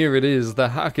gentlemen, here it is. The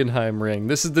Hockenheim ring.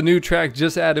 This is the new track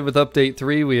just added with Update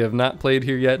 3. We have not played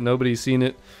here yet. Nobody's seen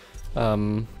it.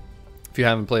 If you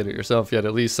haven't played it yourself yet,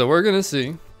 at least. So we're going to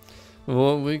see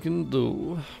what we can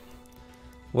do.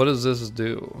 What does this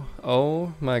do?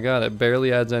 Oh my god, it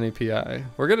barely adds any PI.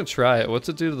 We're gonna try it. What's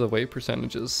it do to the weight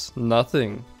percentages?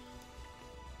 Nothing.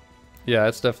 Yeah,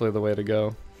 it's definitely the way to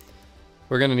go.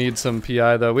 We're gonna need some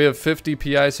PI though. We have 50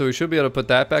 PI, so we should be able to put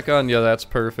that back on. Yeah, that's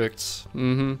perfect.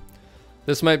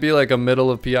 This might be like a middle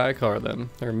of PI car then.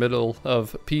 Or middle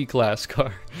of P class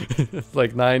car.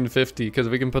 Like 950, because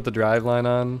we can put the drive line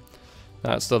on.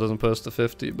 Nah, it still doesn't post to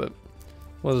 50, but...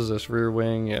 What is this, rear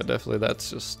wing? Yeah, definitely that's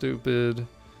just stupid.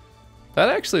 That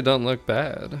actually doesn't look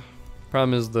bad.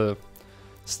 Problem is the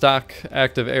stock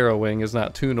active aero wing is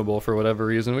not tunable for whatever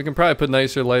reason. We can probably put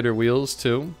nicer, lighter wheels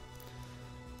too.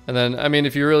 And then, I mean,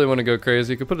 if you really want to go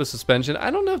crazy, you could put a suspension. I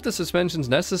don't know if the suspension's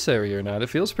necessary or not. It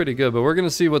feels pretty good, but we're going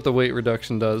to see what the weight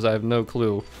reduction does. I have no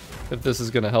clue if this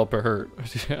is going to help or hurt.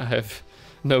 I have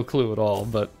no clue at all,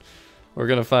 but we're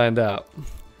going to find out.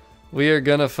 We are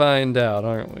going to find out,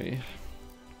 aren't we?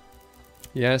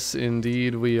 Yes,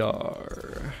 indeed we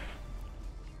are.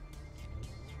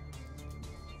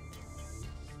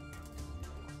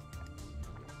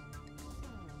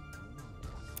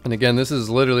 And again, this is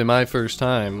literally my first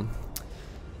time.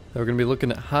 We're going to be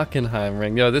looking at Hockenheim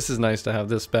ring. Yo, this is nice to have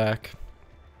this back.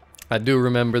 I do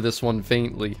remember this one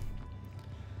faintly.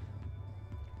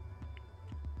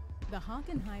 The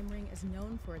Hockenheim ring is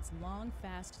known for its long,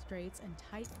 fast straights and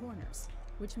tight corners,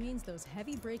 which means those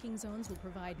heavy braking zones will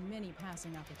provide many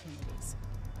passing opportunities.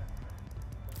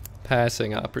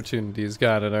 Passing opportunities,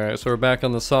 got it. Alright, so we're back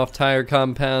on the soft tire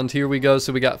compound. Here we go.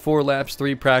 So we got 4 laps,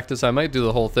 3 practice. I might do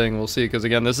the whole thing, we'll see, because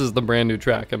again, this is the brand new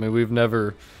track. I mean, we've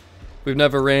never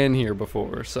ran here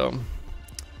before, so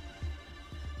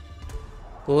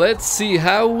Let's see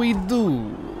how we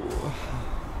do.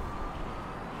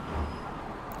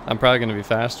 I'm probably going to be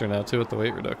faster now too with the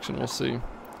weight reduction. We'll see.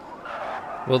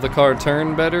 Will the car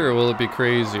turn better or will it be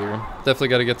crazier? Definitely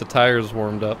got to get the tires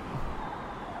warmed up.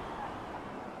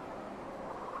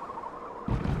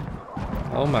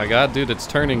 Oh my god, dude, it's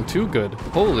turning too good.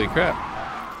 Holy crap.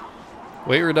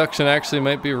 Weight reduction actually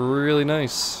might be really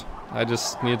nice. I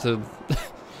just need to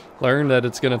learn that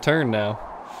it's going to turn now.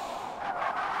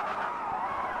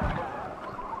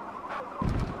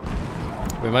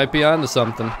 We might be onto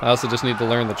something. I also just need to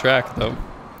learn the track though.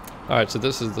 Alright, so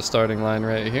this is the starting line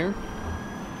right here.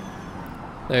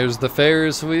 There's the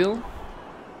Ferris wheel.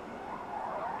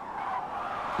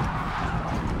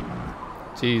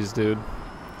 Jeez, dude.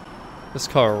 This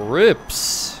car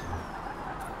rips.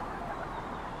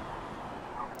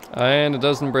 And it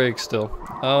doesn't brake still.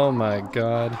 Oh my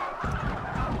god.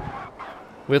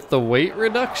 With the weight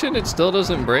reduction, it still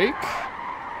doesn't brake?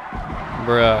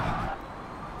 Bruh.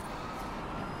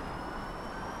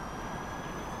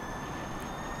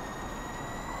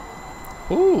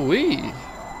 Ooh-wee.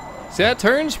 See, that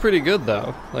turns pretty good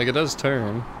though. Like, it does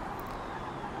turn.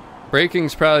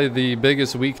 Braking's probably the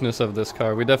biggest weakness of this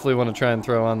car. We definitely want to try and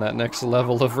throw on that next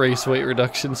level of race weight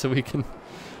reduction so we can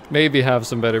maybe have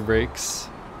some better brakes.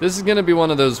 This is going to be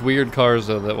one of those weird cars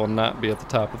though that will not be at the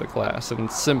top of the class,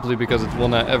 and simply because it will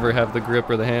not ever have the grip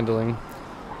or the handling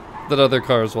that other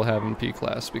cars will have in P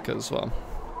class because, well,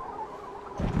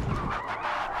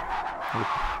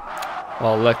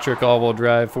 electric all-wheel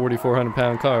drive 4,400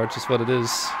 pound car, it's just what it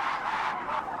is.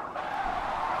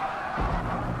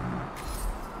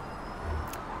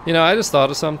 You know, I just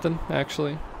thought of something,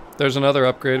 actually. There's another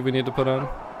upgrade we need to put on.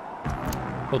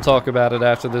 We'll talk about it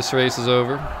after this race is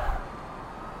over.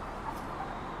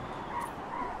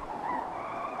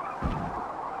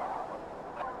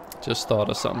 Just thought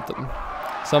of something.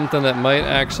 Something that might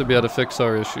actually be able to fix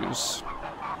our issues.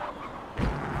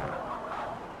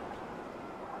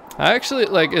 I actually,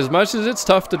 like, as much as it's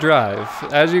tough to drive,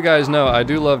 as you guys know, I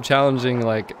do love challenging,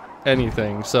 like,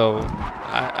 anything. So,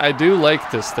 I do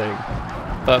like this thing.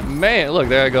 But man, look,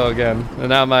 there I go again. And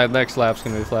now my next lap's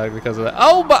gonna be flagged because of that.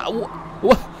 Oh my,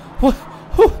 what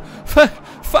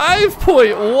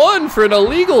 5.1 for an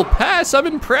illegal pass. I'm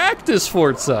in practice,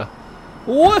 Forza.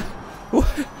 What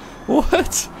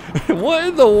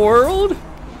in the world?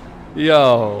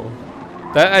 Yo,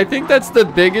 I think that's the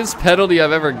biggest penalty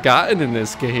I've ever gotten in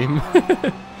this game.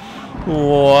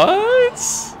 What?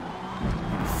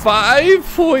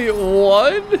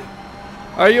 5.1?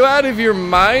 Are you out of your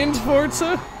mind,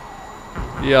 Forza?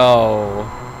 Yo.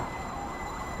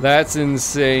 That's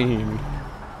insane.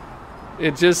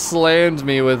 It just slammed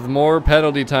me with more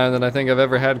penalty time than I think I've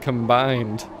ever had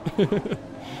combined.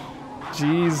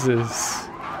 Jesus.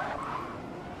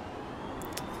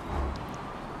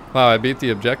 Wow, I beat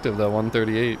the objective though,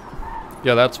 138.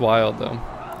 Yeah, that's wild though.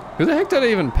 Who the heck did I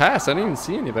even pass? I didn't even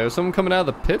see anybody. Was someone coming out of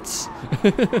the pits?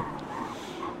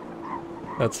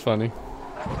 That's funny.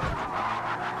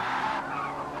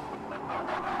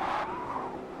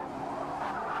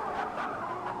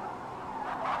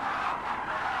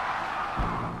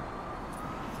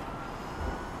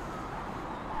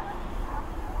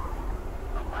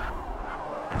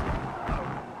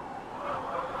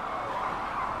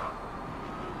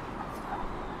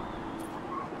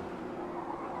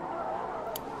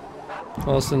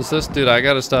 Well, since this dude, I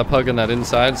gotta stop hugging that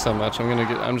inside so much.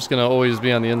 I'm just gonna always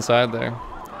be on the inside there.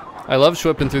 I love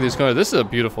whipping through these corners. This is a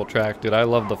beautiful track, dude. I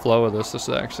love the flow of this. This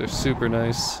is actually super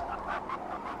nice.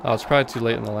 Oh, it's probably too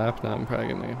late in the lap now.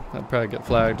 I'd probably get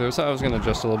flagged. So I was gonna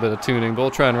adjust a little bit of tuning, but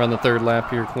we'll try and run the third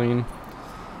lap here clean.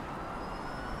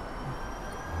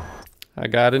 I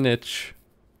got an itch.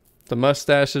 The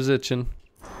mustache is itching.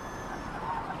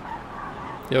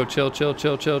 Yo, chill, chill,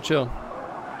 chill, chill, chill.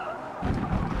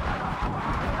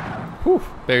 Whew,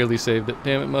 barely saved it.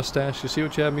 Damn it, mustache. You see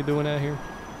what you have me doing out here?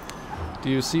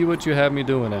 Do you see what you have me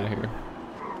doing out here?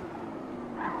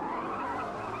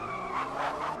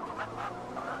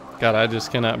 God, I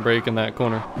just cannot brake in that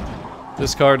corner.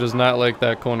 This car does not like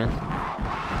that corner.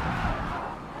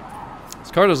 This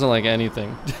car doesn't like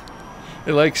anything.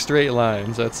 It likes straight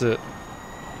lines, that's it.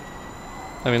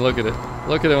 I mean, look at it.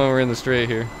 Look at it when we're in the straight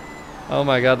here. Oh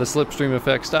my god, the slipstream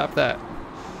effect. Stop that.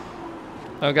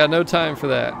 I've got no time for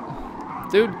that.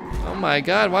 Dude, oh my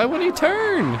god, why wouldn't he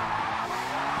turn?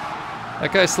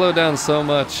 That guy slowed down so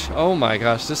much. Oh my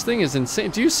gosh, this thing is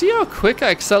insane. Do you see how quick I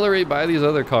accelerate by these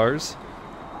other cars?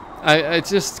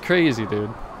 It's just crazy,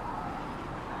 dude.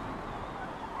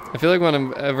 I feel like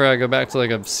whenever I go back to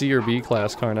like a C or B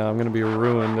class car now, I'm gonna be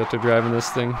ruined after driving this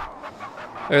thing.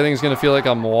 Everything's gonna feel like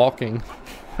I'm walking.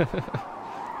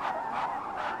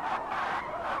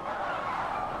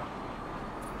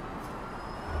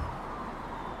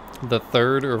 the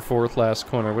third or fourth last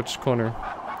corner. Which corner?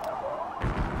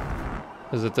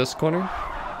 Is it this corner?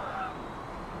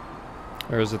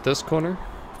 Or is it this corner?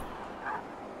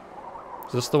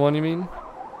 Is this the one you mean?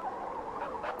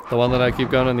 The one that I keep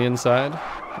going on the inside?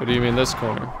 Or do you mean this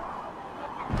corner?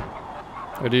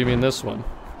 Or do you mean this one?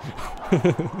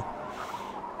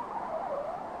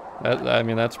 I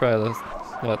mean, that's probably the,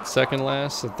 what, second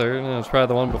last? The third? No, it's probably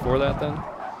the one before that then?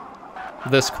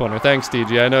 This corner. Thanks,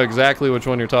 DG. I know exactly which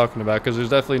one you're talking about, because there's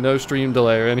definitely no stream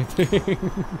delay or anything.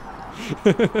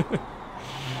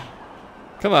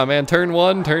 Come on, man. Turn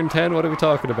 1, turn 10. What are we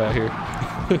talking about here?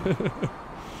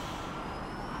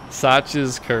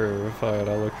 Sach's curve. Alright,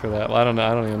 I'll look for that. Well, I don't know.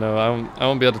 I don't even know. I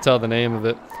won't be able to tell the name of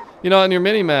it. You know, on your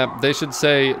mini-map, they should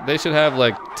have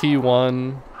like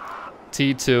T1,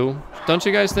 T2. Don't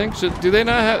you guys think? Do they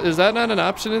not have, is that not an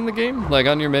option in the game? Like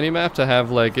on your mini-map to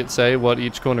have like it say what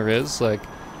each corner is? Like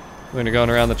when you're going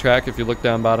around the track, if you look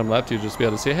down bottom left, you'd just be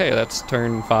able to see, hey, that's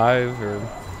turn 5, or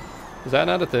is that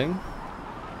not a thing?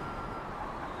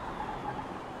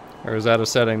 Or is that a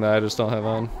setting that I just don't have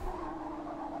on?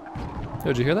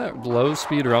 Did you hear that low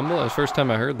speed rumble? That was the first time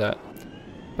I heard that.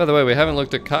 By the way, we haven't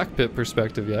looked at cockpit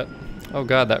perspective yet. Oh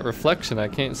god, that reflection I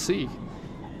can't see.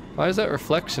 Why is that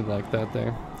reflection like that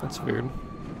there? That's weird.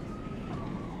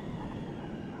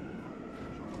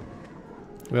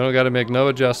 We don't gotta make no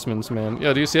adjustments, man.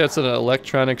 Yo, do you see that's an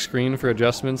electronic screen for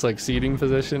adjustments like seating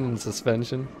position and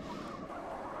suspension?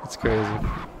 That's crazy.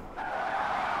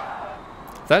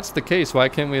 If that's the case, why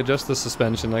can't we adjust the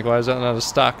suspension? Like, why is that not a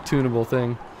stock tunable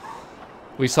thing?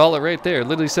 We saw it right there. It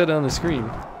literally said it on the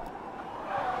screen.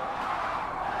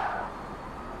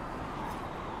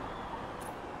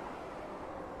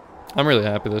 I'm really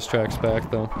happy this track's back,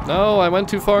 though. No, I went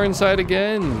too far inside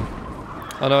again.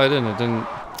 Oh, no, I didn't. It didn't.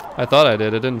 I thought I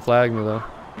did. It didn't flag me, though.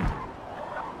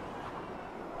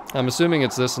 I'm assuming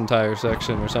it's this entire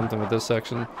section or something with this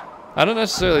section. I don't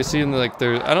necessarily see, like,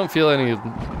 there. I don't feel any,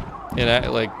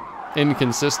 like,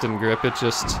 inconsistent grip. It's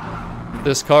just,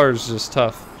 this car is just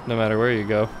tough. No matter where you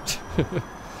go. It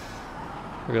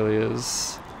really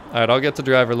is. Alright, I'll get to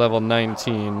driver level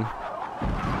 19.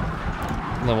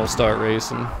 And then we'll start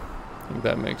racing. I think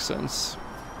that makes sense.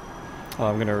 Oh,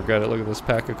 I'm gonna regret it. Look at this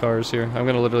pack of cars here. I'm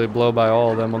gonna literally blow by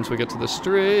all of them once we get to the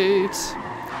straight.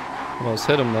 Almost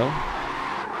hit them though.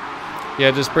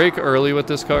 Yeah, just brake early with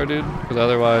this car, dude. Because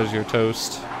otherwise you're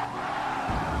toast.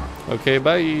 Okay,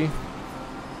 bye.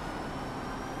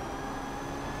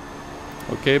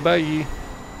 Okay, bye.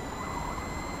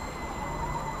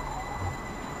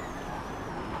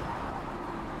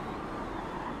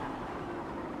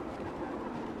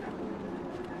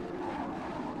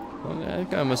 That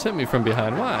guy almost hit me from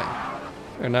behind. Why?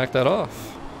 Better knock that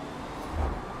off.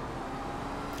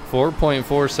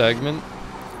 4.4 segment.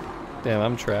 Damn,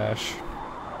 I'm trash.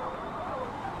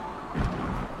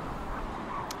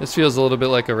 This feels a little bit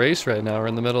like a race right now. We're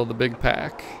in the middle of the big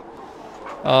pack.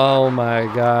 Oh my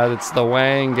god, it's the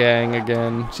Wang gang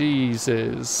again.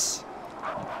 Jesus.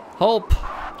 Hulp!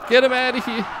 Get him out of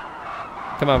here!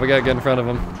 Come on, we gotta get in front of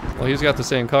him. Well, he's got the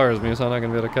same car as me, so I'm not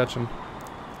gonna be able to catch him.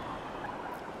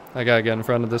 I gotta get in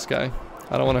front of this guy.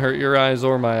 I don't want to hurt your eyes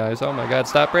or my eyes. Oh my god,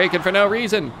 stop braking for no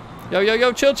reason! Yo, yo,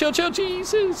 yo, chill, chill, chill,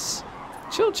 Jesus!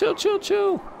 Chill, chill, chill,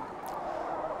 chill.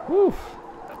 Whew.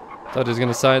 Thought he was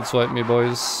gonna sideswipe me,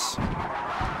 boys.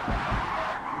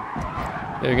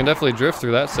 Yeah, you can definitely drift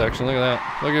through that section. Look at that.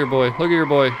 Look at your boy. Look at your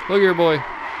boy. Look at your boy.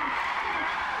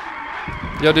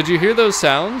 Yo, did you hear those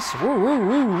sounds? Woo, woo,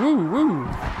 woo, woo, woo.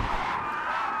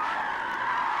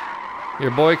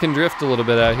 Your boy can drift a little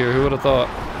bit out here. Who would have thought?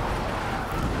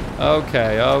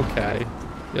 Okay, okay.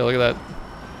 Yeah, look at that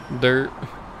dirt.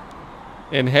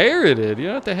 Inherited? You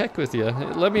know what the heck with you?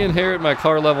 Let me inherit my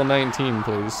car level 19,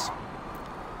 please.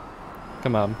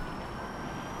 Come on.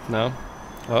 No?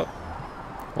 Oh.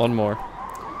 One more.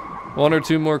 One or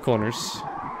two more corners.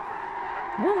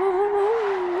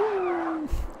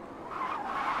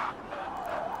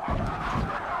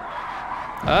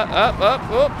 Up, up,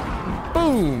 up.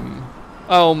 Boom.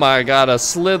 Oh my god, a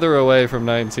slither away from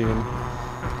 19.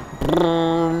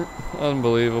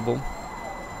 Unbelievable.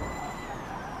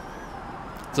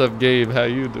 What's up, Gabe? How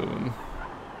you doing?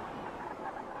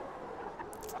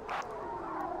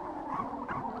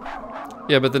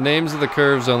 Yeah, but the names of the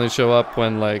curves only show up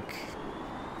when, like,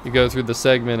 you go through the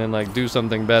segment and, like, do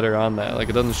something better on that. Like,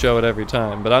 it doesn't show it every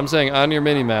time. But I'm saying on your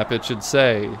mini-map, it should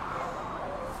say,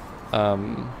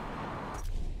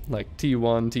 like,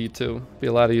 T1, T2. Be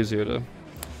a lot easier to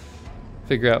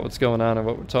figure out what's going on and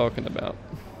what we're talking about.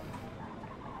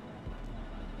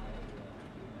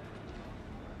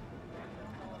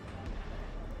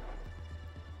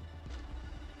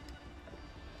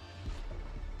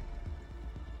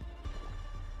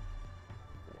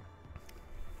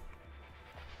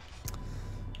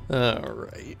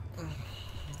 Alright.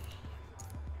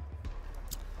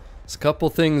 There's a couple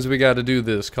things we got to do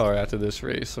this car after this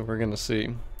race, so we're going to see.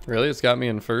 Really? It's got me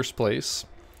in first place?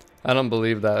 I don't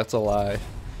believe that. That's a lie.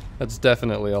 That's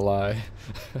definitely a lie.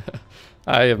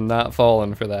 I have not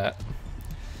fallen for that.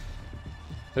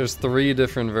 There's 3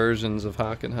 different versions of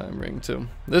Hockenheimring too.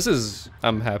 This is...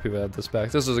 I'm happy we had this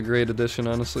back. This is a great addition,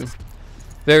 honestly.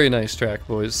 Very nice track,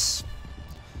 boys.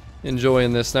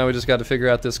 Enjoying this. Now we just got to figure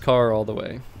out this car all the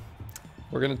way.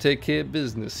 We're going to take care of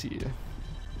business here.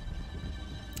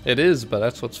 It is, but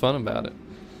that's what's fun about it.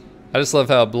 I just love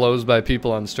how it blows by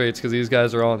people on straights, because these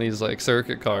guys are all in these like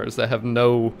circuit cars that have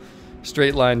no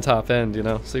straight line top end, you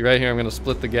know. See right here, I'm going to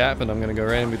split the gap and I'm going to go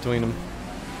right in between them.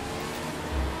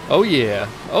 Oh yeah.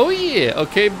 Oh yeah.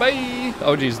 Okay, bye.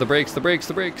 Oh geez, the brakes, the brakes,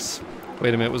 the brakes.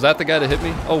 Wait a minute, was that the guy that hit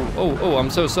me? Oh, I'm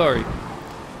so sorry.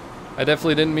 I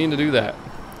definitely didn't mean to do that.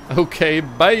 Okay,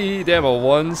 bye. Damn, a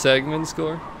 1 segment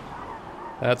score.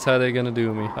 That's how they're gonna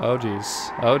do me. Oh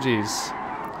geez. Oh geez.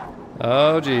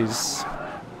 Oh geez.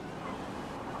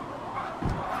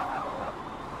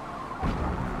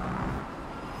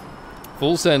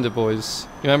 Full send it, boys.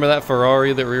 You remember that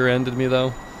Ferrari that rear-ended me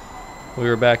though? We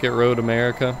were back at Road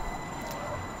America.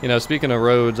 You know, speaking of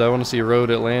roads, I want to see Road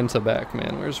Atlanta back,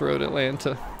 man. Where's Road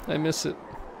Atlanta? I miss it.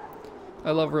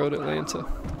 I love Road Atlanta.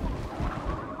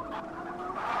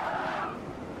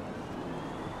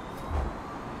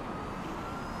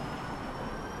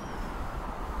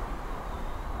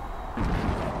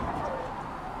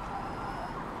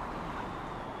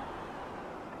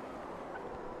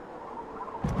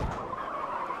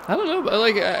 I don't know, but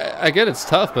like I get it's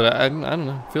tough, but I don't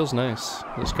know. It feels nice,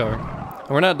 this car. And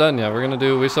we're not done yet.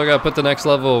 We still gotta put the next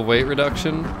level of weight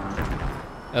reduction.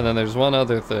 And then there's one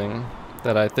other thing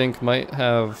that I think might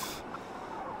have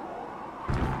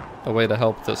a way to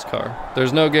help this car.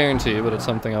 There's no guarantee, but it's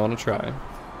something I want to try.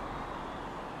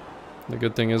 The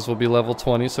good thing is we'll be level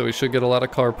 20, so we should get a lot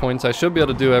of car points. I should be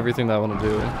able to do everything that I want to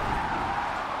do.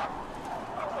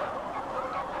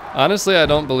 Honestly, I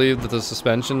don't believe that the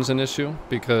suspension's an issue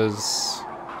because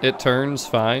it turns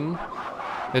fine.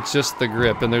 It's just the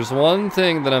grip, and there's one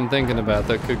thing that I'm thinking about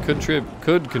that could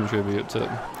contribute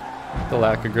to the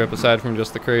lack of grip aside from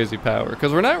just the crazy power.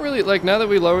 Because we're not really, like, now that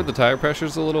we lowered the tire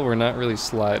pressures a little, we're not really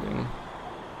sliding.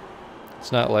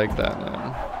 It's not like that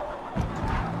now.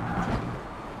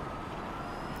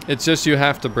 It's just you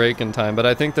have to brake in time, but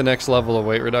I think the next level of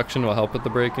weight reduction will help with the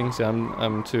braking. See,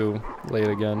 I'm too late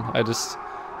again.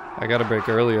 I gotta brake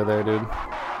earlier there, dude.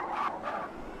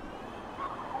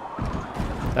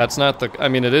 That's not the... I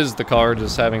mean, it is the car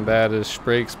just having bad-ish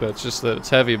brakes, but it's just that it's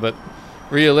heavy. But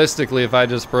realistically, if I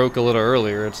just broke a little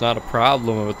earlier, it's not a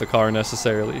problem with the car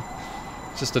necessarily.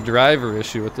 It's just a driver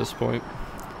issue at this point.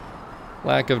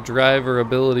 Lack of driver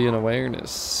ability and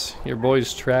awareness. Your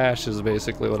boy's trash is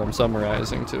basically what I'm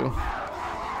summarizing to.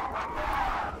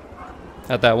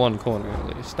 At that one corner,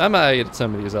 at least. I might get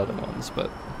some of these other ones, but...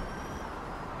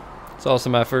 It's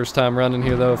also my first time running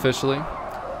here, though, officially.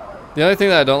 The only thing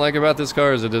that I don't like about this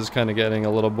car is it is kind of getting a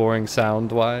little boring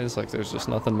sound-wise. Like, there's just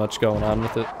nothing much going on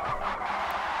with it.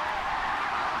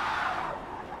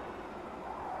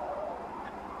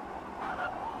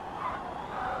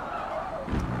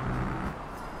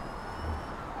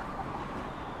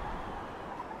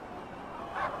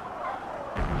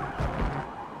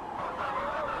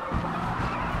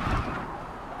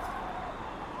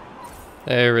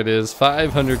 There it is,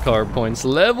 500 car points,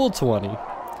 level 20.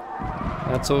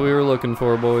 That's what we were looking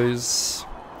for, boys.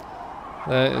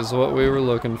 That is what we were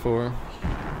looking for.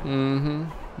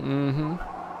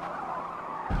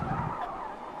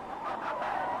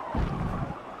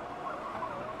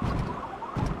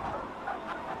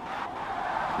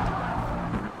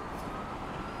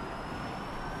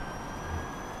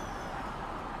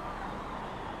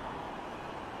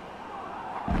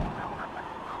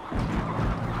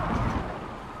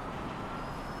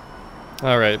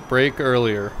 Alright, brake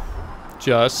earlier.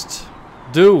 Just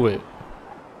do it.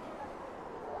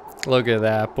 Look at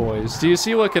that, boys. Do you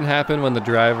see what can happen when the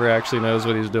driver actually knows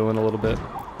what he's doing a little bit?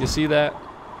 You see that?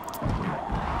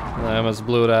 I almost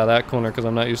blew it out of that corner because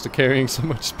I'm not used to carrying so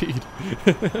much speed.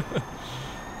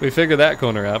 We figured that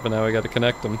corner out, but now we got to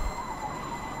connect them.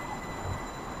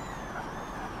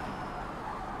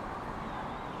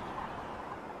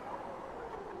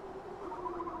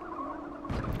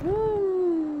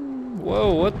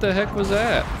 Whoa, what the heck was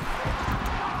that?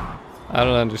 I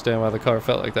don't understand why the car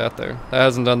felt like that there. That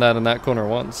hasn't done that in that corner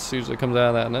once. It usually comes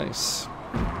out of that nice.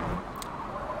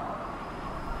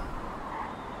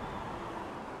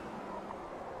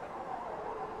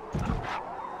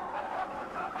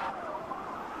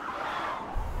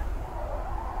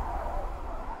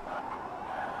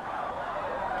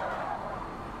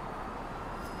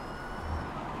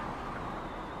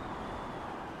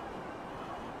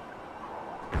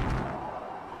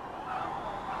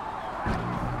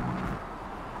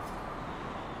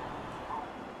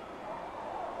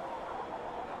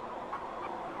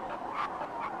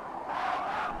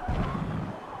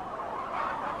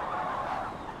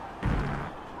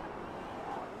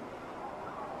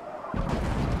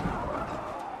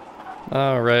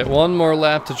 Alright, one more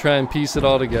lap to try and piece it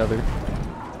all together.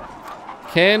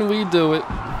 Can we do it?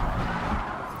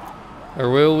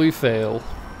 Or will we fail?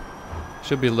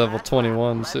 Should be level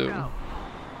 21 soon.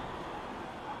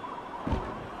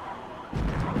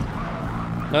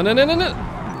 No, no, no, no,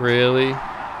 no! Really?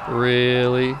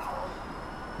 Really?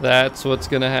 That's what's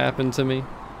gonna happen to me?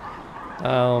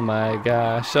 Oh my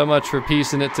gosh, so much for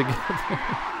piecing it together.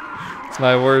 It's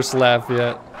my worst lap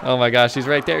yet. Oh my gosh, he's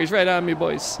right there. He's right on me,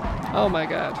 boys. Oh my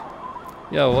god.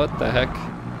 Yo, what the heck?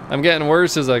 I'm getting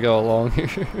worse as I go along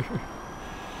here.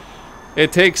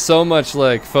 It takes so much,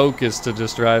 like, focus to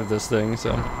just drive this thing,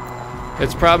 so...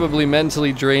 It's probably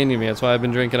mentally draining me. That's why I've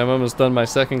been drinking. I'm almost done my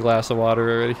second glass of water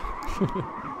already.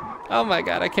 Oh my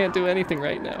god, I can't do anything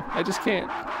right now. I just can't.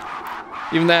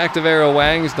 Even the active arrow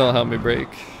wangs don't help me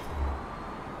brake.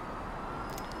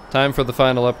 Time for the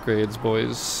final upgrades,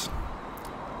 boys.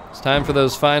 It's time for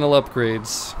those final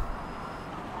upgrades.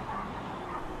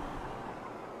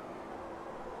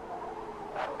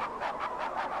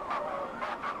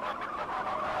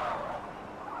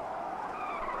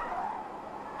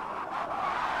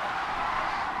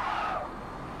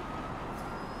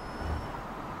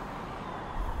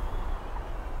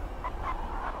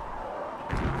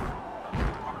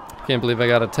 Can't believe I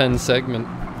got a 10 segment.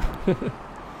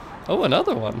 Oh,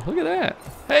 another one. Look at that.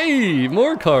 Hey,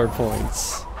 more car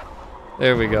points.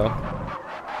 There we go.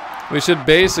 We should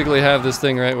basically have this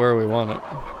thing right where we want it.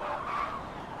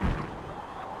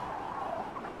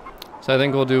 So I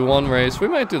think we'll do one race. We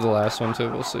might do the last one too.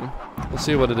 We'll see. We'll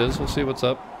see what it is. We'll see what's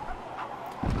up.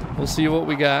 We'll see what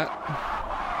we got.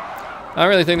 I don't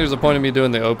really think there's a point in me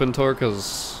doing the open tour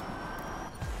because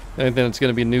anything that's going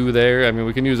to be new there, I mean,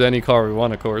 we can use any car we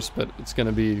want, of course, but it's going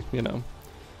to be, you know,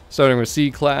 starting with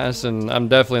C-Class, and I'm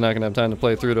definitely not going to have time to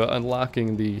play through to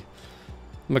unlocking the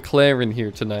McLaren here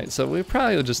tonight. So we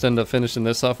probably will just end up finishing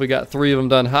this off. We got 3 of them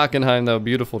done. Hockenheim, though,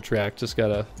 beautiful track. Just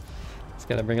gotta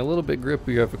bring a little bit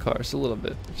grippier of a car, just a little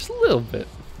bit. Just a little bit.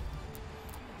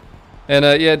 And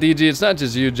yeah, DG, it's not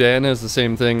just you, Jan has the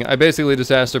same thing. I basically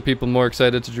just asked, are people more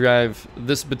excited to drive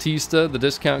this Batista, the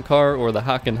discount car, or the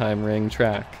Hockenheim ring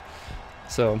track?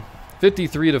 So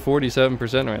 53 to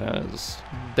 47% right now is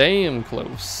damn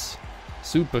close.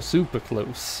 Super, super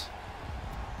close.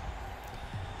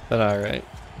 But alright.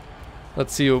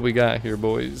 Let's see what we got here,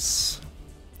 boys.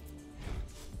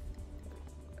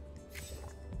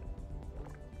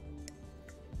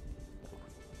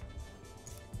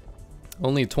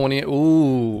 Only 20.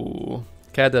 Ooh,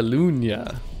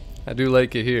 Catalunya. I do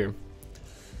like it here.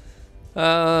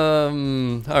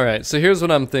 Alright, so here's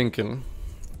what I'm thinking.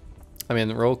 I mean,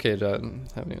 the roll cage I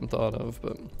haven't even thought of,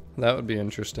 but that would be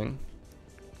interesting.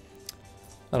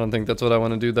 I don't think that's what I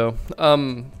want to do, though. I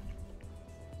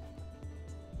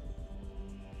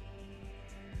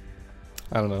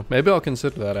don't know. Maybe I'll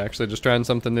consider that, actually, just trying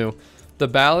something new. The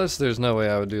ballast, there's no way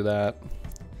I would do that.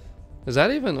 Is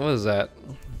that even, what is that?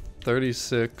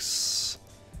 36,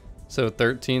 so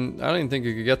 13. I don't even think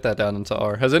you could get that down into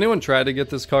R. Has anyone tried to get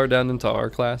this car down into R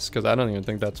class? Because I don't even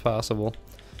think that's possible.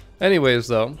 Anyways,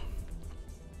 though,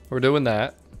 we're doing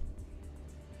that.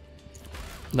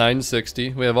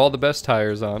 960. We have all the best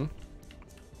tires on.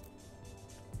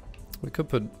 We could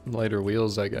put lighter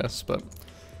wheels, I guess, but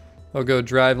I'll go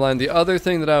driveline. The other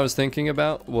thing that I was thinking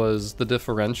about was the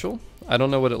differential. I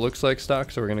don't know what it looks like stock,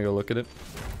 so we're gonna go look at it.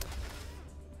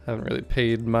 Haven't really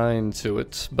paid mind to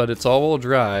it, but it's all-wheel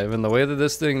drive, and the way that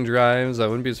this thing drives, I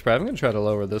wouldn't be surprised. I'm gonna try to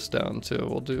lower this down too.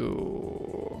 We'll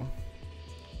do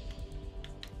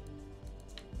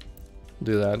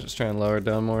that, just try and lower it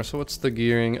down more. So what's the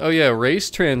gearing? Oh yeah,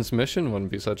 race transmission wouldn't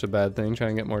be such a bad thing. Try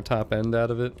and get more top end out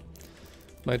of it.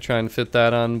 Might try and fit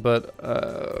that on, but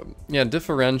yeah,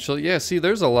 differential. Yeah, see,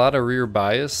 there's a lot of rear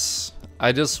bias.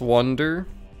 I just wonder,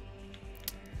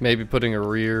 maybe putting a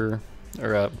rear,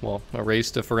 or a race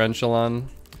differential on.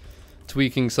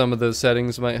 Tweaking some of those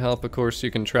settings might help. Of course, you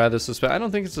can try the suspension. I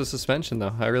don't think it's a suspension,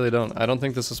 though. I really don't. I don't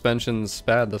think the suspension's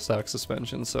bad, the stock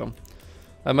suspension, so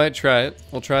I might try it.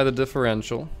 We'll try the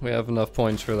differential. We have enough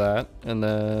points for that. And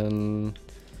then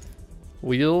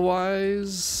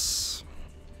wheel-wise,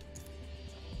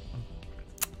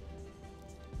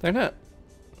 they're not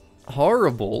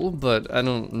horrible, but I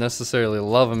don't necessarily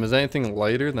love them. Is anything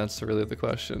lighter? That's really the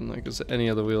question. Like, is any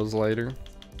of the wheels lighter?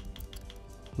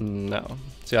 No.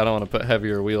 See, I don't want to put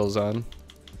heavier wheels on.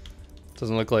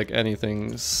 Doesn't look like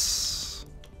anything's...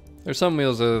 There's some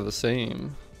wheels that are the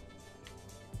same.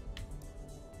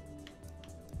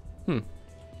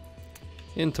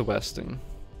 Interesting.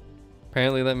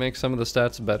 Apparently that makes some of the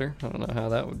stats better. I don't know how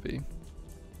that would be.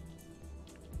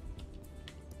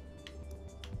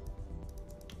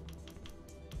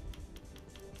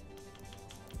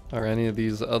 Are any of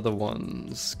these other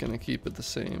ones gonna keep it the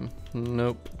same?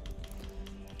 Nope.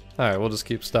 Alright, we'll just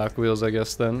keep stock wheels, I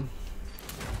guess, then.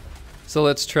 So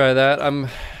let's try that. I'm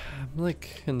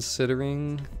like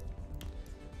considering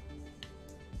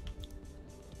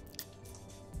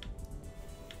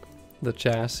the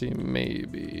chassis,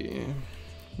 maybe.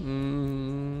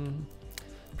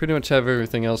 Pretty much have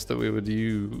everything else that we would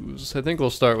use. I think we'll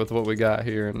start with what we got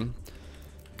here and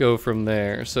go from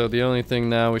there. So the only thing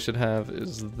now we should have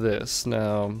is this.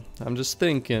 Now, I'm just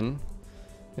thinking,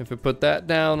 if we put that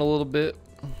down a little bit,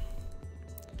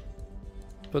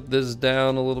 put this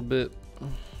down a little bit,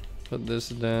 put this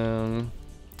down,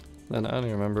 then I don't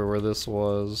even remember where this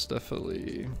was.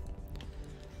 Definitely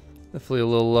a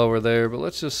little lower there, but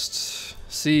let's just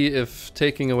see if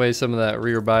taking away some of that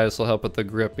rear bias will help with the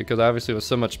grip, because obviously with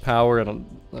so much power and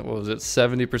what was it,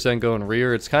 70% going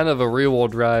rear, it's kind of a rear-wheel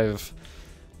drive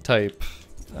type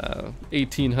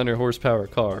 1800 horsepower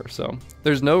car. So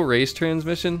there's no race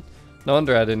transmission. No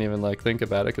wonder I didn't even like think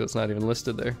about it, because it's not even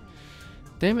listed there.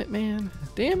 Damn it, man.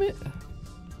 Damn it.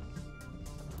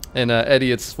 And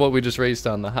Eddie, it's what we just raced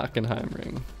on, the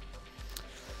Hockenheimring.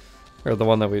 Or the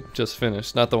one that we just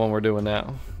finished, not the one we're doing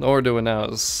now. The one we're doing now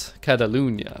is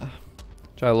Catalunya,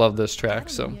 which I love this track.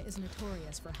 Catalunya is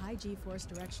notorious for high G-force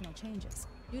directional changes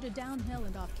due to downhill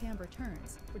and off-camber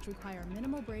turns, which require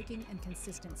minimal braking and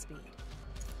consistent speed.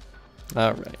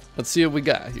 All right, let's see what we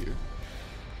got here.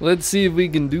 Let's see if we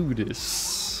can do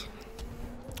this.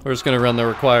 We're just gonna run the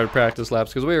required practice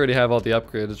laps because we already have all the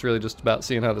upgrades. It's really just about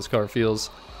seeing how this car feels.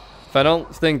 If I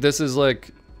don't think this is like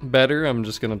better, I'm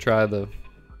just gonna try the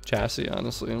chassis,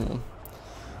 honestly, and we'll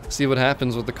see what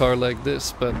happens with the car like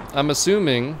this. But I'm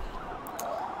assuming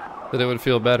that it would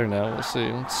feel better now. We'll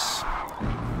see. Let's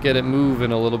get it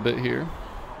moving a little bit here.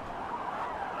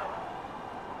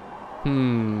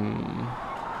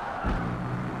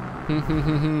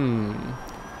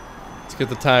 Let's get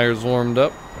the tires warmed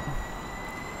up.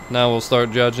 Now we'll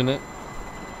start judging it.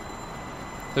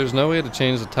 There's no way to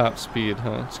change the top speed,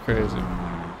 huh? It's crazy.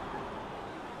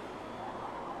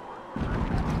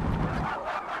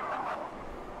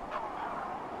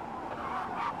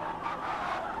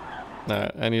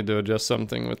 Alright, I need to adjust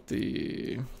something with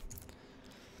the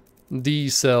D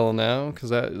cell now, because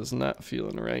that is not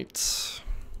feeling right.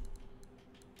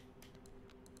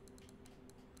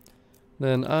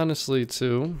 Then honestly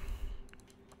too,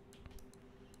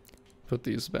 put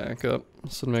these back up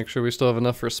so to make sure we still have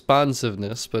enough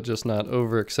responsiveness, but just not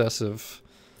over excessive.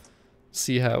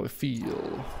 See how we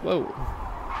feel. Whoa.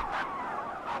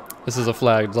 This is a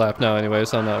flagged lap now anyway,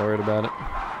 so I'm not worried about it.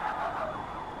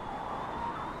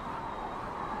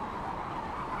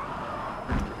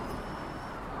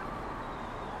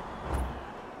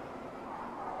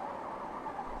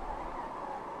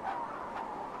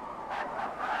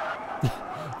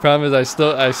 Problem is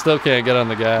I still can't get on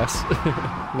the gas.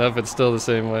 Nope, it's still the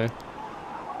same way.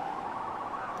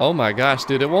 Oh my gosh,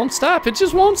 dude, it won't stop. It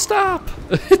just won't stop.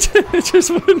 It just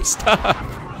wouldn't stop.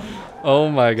 Oh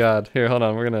my god. Here, hold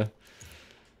on. We're gonna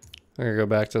go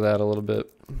back to that a little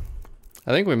bit.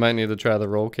 I think we might need to try the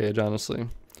roll cage, honestly.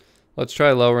 Let's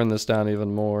try lowering this down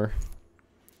even more.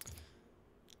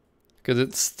 Because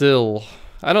it's still,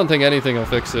 I don't think anything will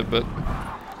fix it, but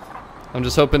I'm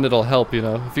just hoping it'll help, you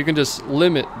know. If you can just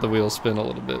limit the wheel spin a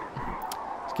little bit.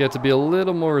 Get to be a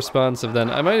little more responsive then.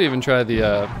 I might even try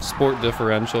the sport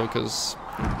differential, because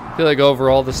I feel like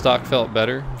overall the stock felt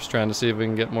better. Just trying to see if we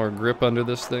can get more grip under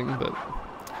this thing, but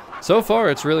so far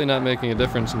it's really not making a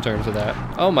difference in terms of that.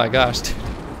 Oh my gosh,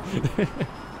 dude.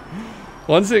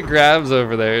 Once it grabs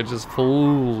over there, it just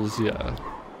pulls, yeah.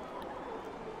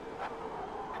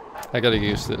 I gotta get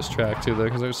used to this track too though,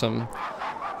 because there's some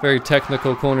very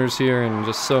technical corners here and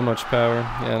just so much power.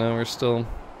 Yeah, no, we're still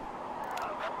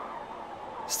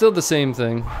the same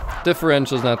thing.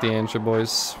 Differential's not the answer,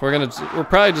 boys. We're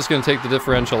probably just gonna take the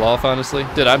differential off, honestly.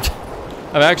 Dude, I'm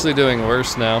actually doing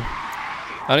worse now.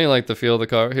 I don't even like the feel of the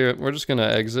car. Here, we're just gonna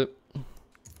exit.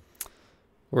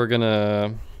 We're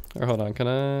gonna, or hold on, can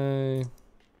I?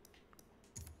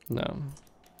 No.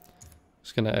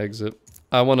 Just gonna exit.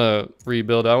 I wanna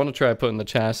rebuild. I wanna try putting the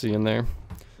chassis in there.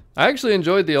 I actually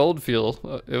enjoyed the old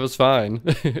feel. It was fine.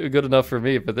 Good enough for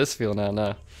me, but this feel now,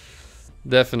 nah.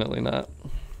 Definitely not.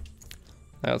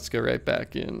 Now let's go right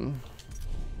back in.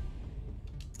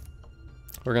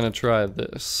 We're gonna try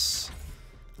this.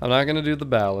 I'm not gonna do the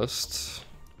ballast.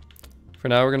 For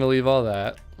now, we're gonna leave all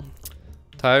that.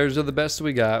 Tires are the best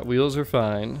we got. Wheels are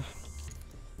fine.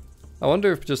 I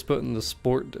wonder if just putting the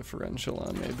sport differential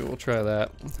on, maybe we'll try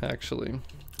that, actually.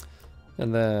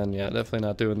 And then, yeah, definitely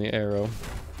not doing the aero.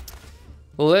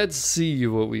 Let's see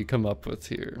what we come up with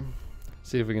here.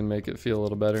 See if we can make it feel a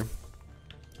little better.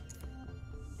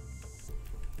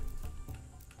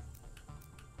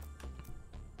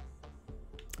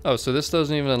 Oh, so this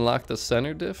doesn't even unlock the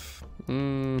center diff?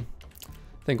 I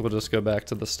think we'll just go back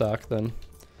to the stock then.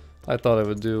 I thought it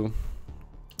would do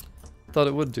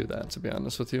that, to be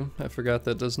honest with you. I forgot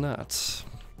that does not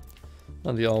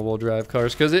on the all-wheel drive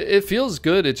cars, because it feels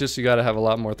good. It's just you got to have a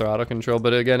lot more throttle control.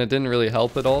 But again, it didn't really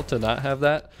help at all to not have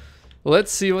that.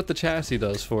 Let's see what the chassis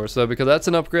does for us, though, because that's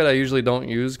an upgrade I usually don't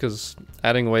use, because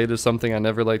adding weight is something I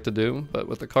never like to do. But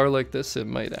with a car like this, it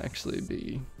might actually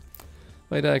be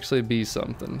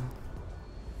something.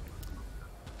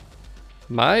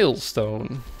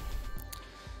 Milestone.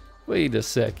 Wait a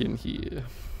second here.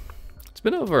 It's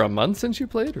been over a month since you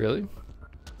played, really?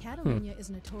 Catalonia is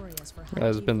notorious for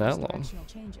Has it been that long?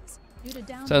 changes.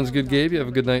 Sounds good, Gabe. You have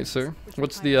a good night, sir.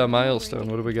 What's the milestone?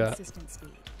 What do we got?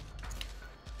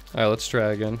 Alright, let's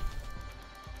try again.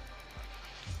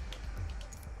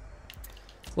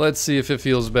 Let's see if it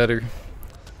feels better.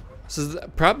 This is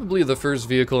probably the first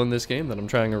vehicle in this game that I'm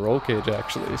trying a roll cage,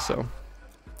 actually, so.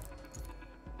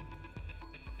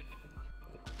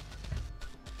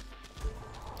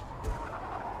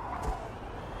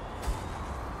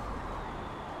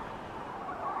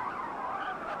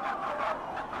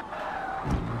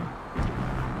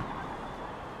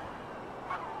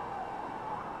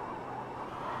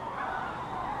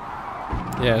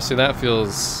 Yeah, see, that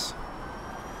feels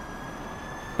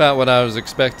about what I was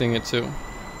expecting it to.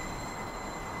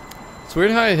 It's weird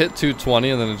how I hit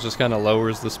 220 and then it just kind of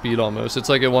lowers the speed almost. It's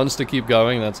like it wants to keep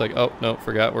going, and that's like, oh, no,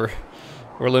 forgot we're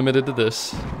limited to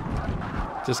this.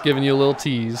 Just giving you a little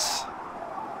tease.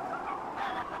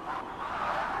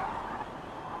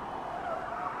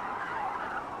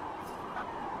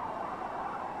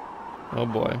 Oh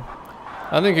boy.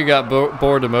 I think you got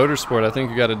bored of motorsport. I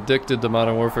think you got addicted to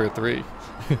Modern Warfare 3.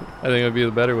 I think it would be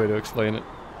the better way to explain it.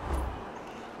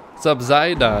 What's up,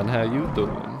 Zidon? How you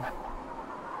doing?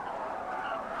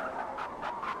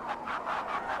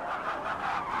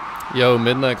 Yo,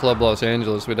 Midnight Club Los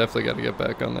Angeles. We definitely got to get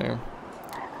back on there.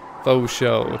 Faux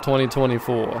show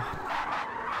 2024.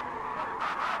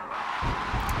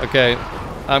 Okay,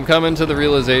 I'm coming to the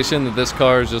realization that this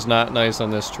car is just not nice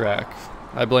on this track.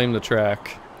 I blame the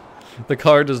track. The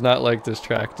car does not like this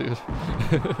track, dude.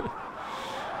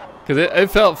 Because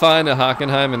it felt fine at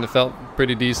Hockenheim, and it felt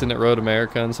pretty decent at Road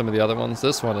America and some of the other ones.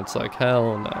 This one, it's like,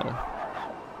 hell no.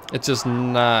 It's just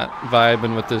not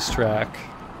vibing with this track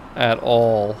at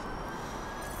all.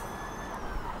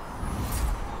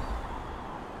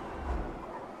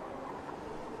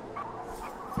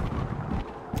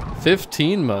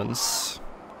 $15 months.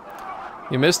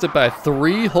 You missed it by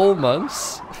 3 whole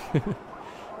months?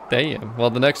 Damn.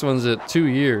 Well, the next one's at 2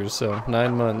 years, so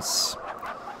 9 months.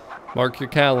 Mark your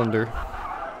calendar.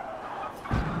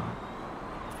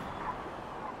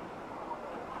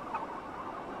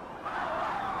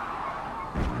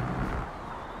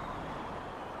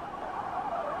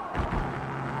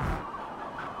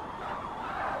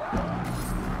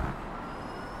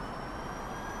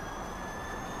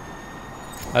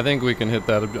 I think we can hit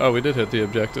that. Oh, we did hit the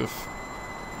objective.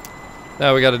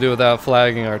 Now we got to do without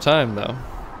flagging our time, though.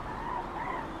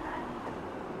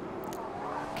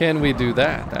 Can we do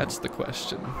that? That's the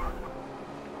question.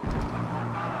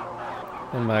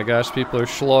 Oh my gosh, people are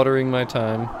slaughtering my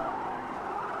time.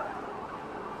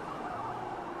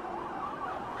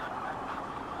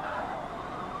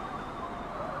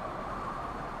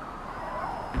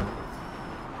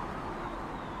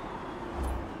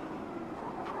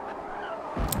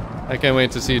 I can't wait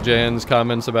to see Jan's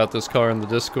comments about this car in the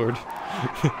Discord.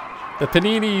 The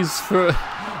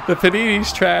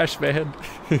Panini's trash, man.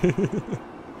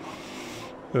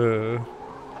 Now,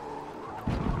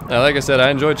 like I said,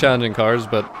 I enjoy challenging cars,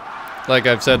 but like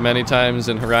I've said many times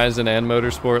in Horizon and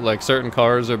Motorsport, like certain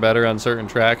cars are better on certain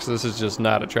tracks. This is just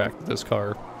not a track that this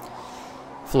car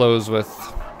flows with.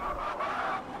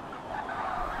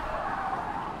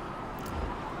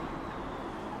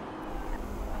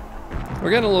 We're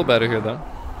getting a little better here, though.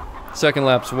 Second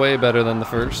lap's way better than the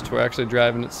first. We're actually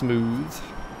driving it smooth.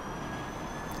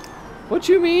 What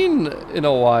you mean in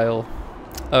a while?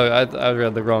 Oh, I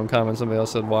read the wrong comment. Somebody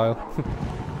else said while.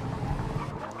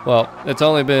 Well, it's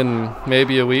only been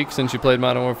maybe a week since you played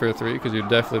Modern Warfare 3, because you've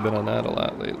definitely been on that a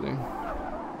lot lately.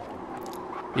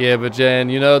 Yeah, but Jan,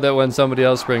 you know that when somebody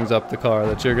else brings up the car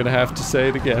that you're going to have to say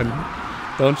it again.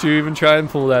 Don't you even try and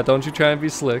pull that. Don't you try and be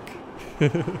slick.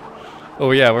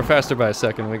 Oh yeah, we're faster by a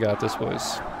second. We got this,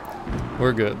 boys.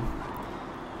 We're good.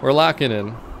 We're locking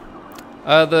in.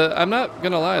 I'm not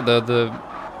gonna lie though, the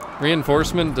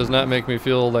reinforcement does not make me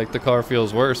feel like the car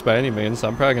feels worse by any means.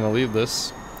 I'm probably gonna leave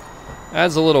this.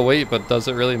 Adds a little weight, but does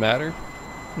it really matter?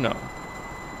 No.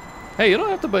 Hey, you don't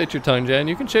have to bite your tongue, Jan.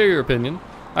 You can share your opinion.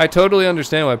 I totally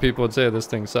understand why people would say this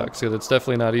thing sucks, because it's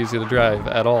definitely not easy to drive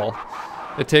at all.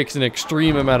 It takes an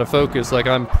extreme amount of focus. Like,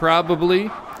 I'm probably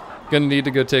gonna need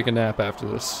to go take a nap after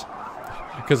this.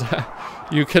 Because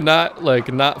you cannot,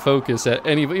 like, not focus at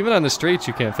any... Even on the straights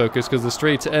you can't focus, because the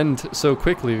straights end so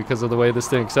quickly because of the way this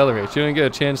thing accelerates. You don't get a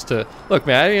chance to... Look,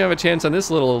 man, I didn't have a chance on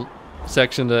this little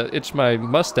section to itch my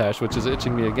mustache, which is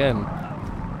itching me again.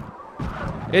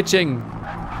 Itching!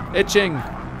 Itching!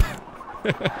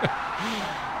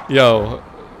 Yo,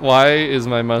 why is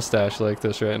my mustache like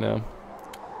this right now?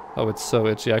 Oh, it's so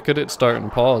itchy. I could hit start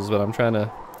and pause, but I'm trying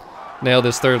to nail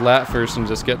this third lap first and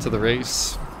just get to the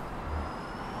race.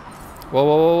 Whoa,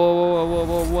 whoa, whoa, whoa, whoa,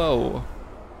 whoa, whoa, whoa.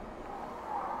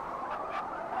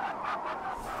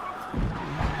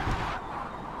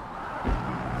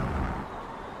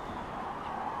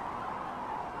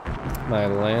 My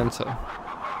Atlanta.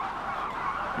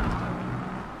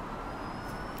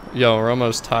 Yo, we're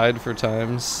almost tied for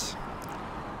times.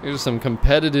 Here's some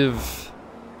competitive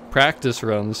practice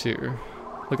runs here.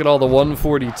 Look at all the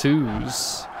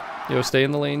 142s. Yo, stay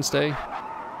in the lane, stay.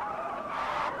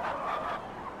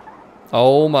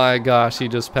 Oh my gosh, he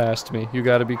just passed me. You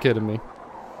gotta be kidding me.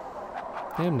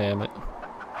 Damn it.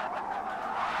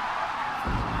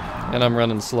 And I'm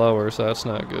running slower, so that's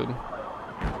not good.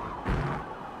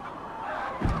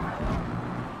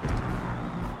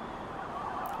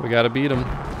 We gotta beat him.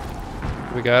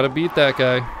 We gotta beat that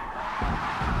guy.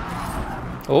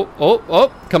 Oh, oh, oh,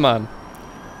 come on.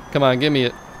 Come on, give me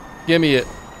it. Give me it.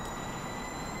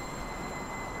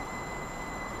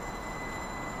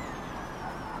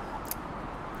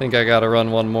 I think I gotta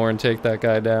run one more and take that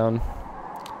guy down.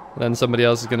 Then somebody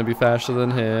else is gonna be faster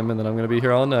than him, and then I'm gonna be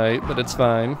here all night, but it's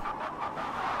fine.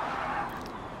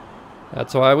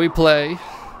 That's why we play.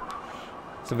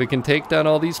 So we can take down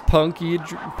all these punk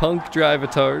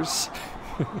drivatars.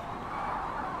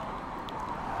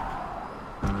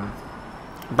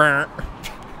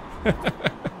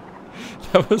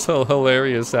 That was a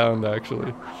hilarious sound,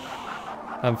 actually.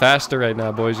 I'm faster right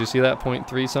now, boys. You see that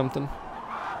 0.3 something?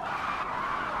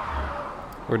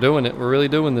 We're doing it. We're really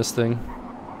doing this thing.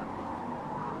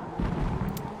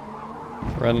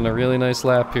 Running a really nice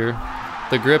lap here.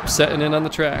 The grip setting in on the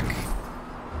track.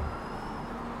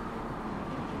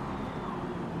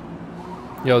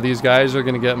 Yo, these guys are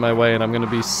gonna get in my way and I'm gonna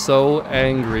be so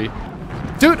angry.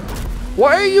 Dude,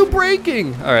 why are you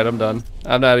braking? Alright, I'm done.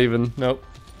 I'm not even, nope.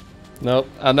 Nope,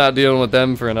 I'm not dealing with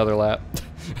them for another lap.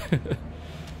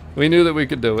 We knew that we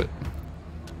could do it.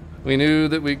 We knew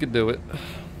that we could do it.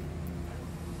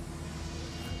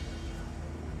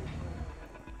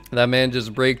 That man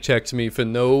just brake checked me for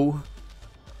no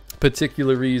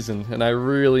particular reason, and I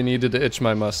really needed to itch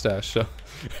my mustache, so.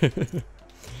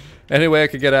 Any way I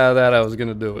could get out of that, I was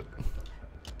gonna do it.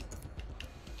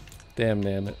 Damn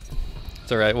it.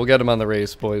 It's alright, we'll get him on the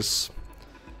race, boys.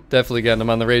 Definitely getting him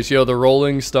on the race. Yo, the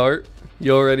rolling start.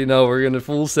 You already know we're gonna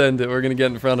full send it. We're gonna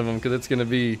get in front of him because it's gonna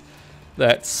be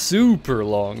that super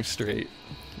long straight.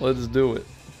 Let's do it.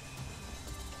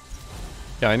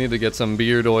 Yeah, I need to get some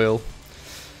beard oil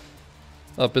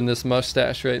up in this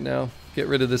mustache right now. Get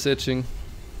rid of this itching.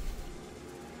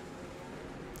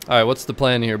 Alright, what's the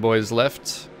plan here, boys?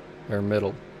 Left or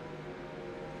middle?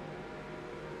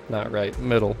 Not right,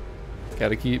 middle.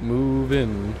 Gotta keep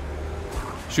moving.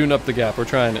 Shooting up the gap, we're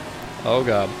trying it. Oh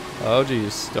god. Oh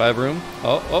jeez. Do I have room?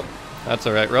 Oh, that's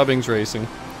alright. Rubbing's racing.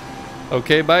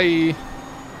 Okay, bye.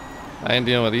 I ain't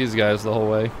dealing with these guys the whole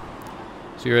way.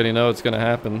 So you already know it's gonna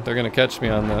happen. They're gonna catch me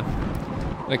on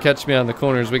the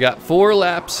corners. We got 4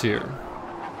 laps here.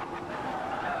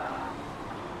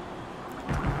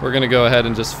 We're gonna go ahead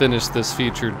and just finish this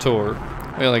featured tour.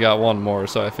 We only got 1 more,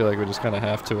 so I feel like we just kind of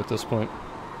have to at this point.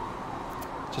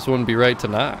 Just wouldn't be right to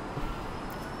not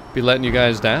be letting you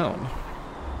guys down.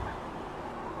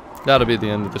 That'll be the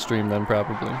end of the stream then,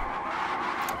 probably.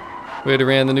 We already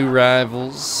ran the new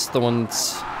rivals, the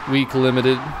ones week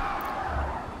limited.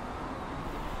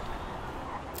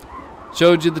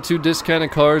 Showed you the 2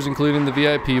 discounted cars, including the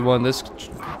VIP one. This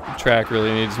track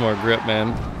really needs more grip, man.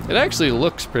 It actually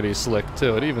looks pretty slick,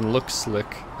 too. It even looks slick.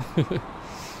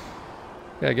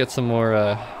 Gotta get some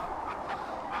more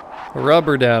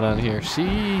rubber down on here.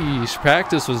 Sheesh,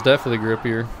 practice was definitely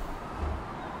grippier.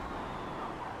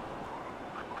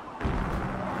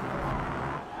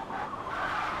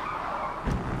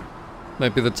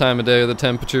 Might be the time of day or the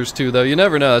temperatures too, though. You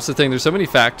never know. That's the thing. There's so many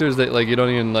factors that like you don't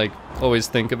even like always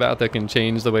think about that can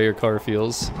change the way your car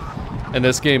feels. And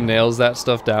this game nails that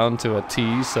stuff down to a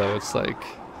T, so it's like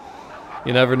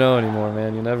you never know anymore,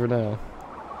 man. You never know.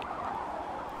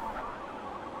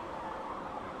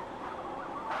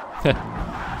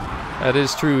 That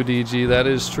is true, DG, that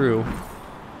is true.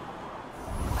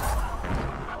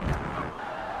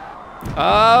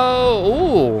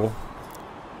 Oh, ooh.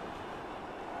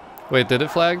 Wait, did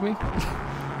it flag me?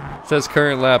 It says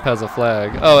current lap has a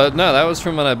flag. Oh, no, that was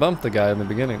from when I bumped the guy in the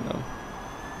beginning, though.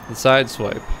 The side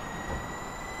swipe.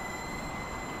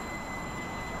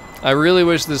 I really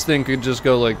wish this thing could just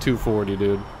go like 240,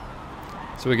 dude.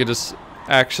 So we could just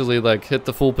actually like hit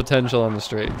the full potential on the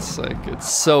straights. Like,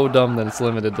 it's so dumb that it's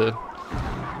limited to,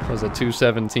 what was it,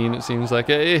 217 it seems like.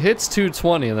 It hits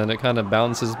 220 and then it kind of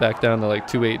bounces back down to like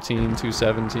 218,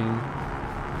 217.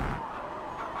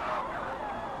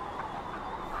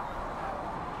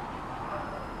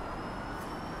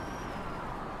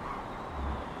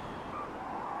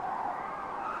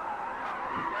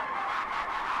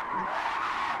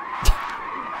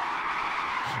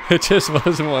 It just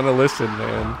doesn't want to listen,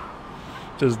 man.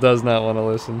 Just does not want to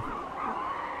listen.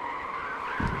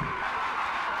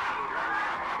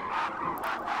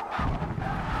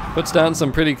 Puts down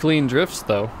some pretty clean drifts,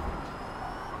 though.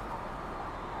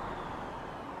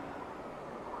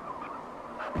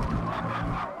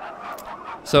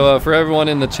 So for everyone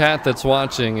in the chat that's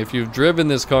watching, if you've driven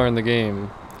this car in the game,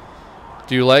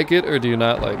 do you like it or do you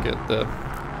not like it? The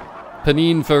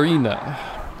Pininfarina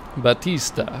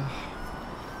Battista.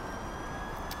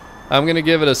 I'm gonna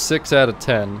give it a 6 out of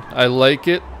 10. I like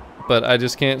it, but I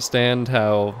just can't stand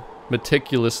how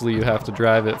meticulously you have to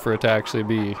drive it for it to actually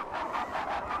be,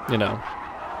 you know,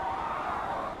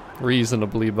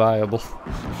 reasonably viable.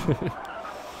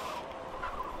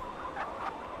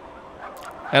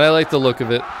 And I like the look of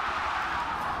it.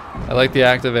 I like the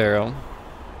active aero.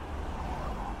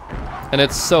 And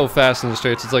it's so fast in the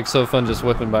straights, it's like so fun just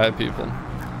whipping by people.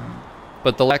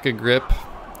 But the lack of grip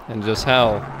and just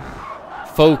how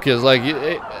focus, like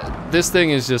this thing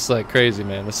is just like crazy,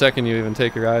 man. The second you even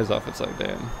take your eyes off, it's like,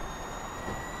 damn.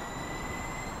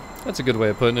 That's a good way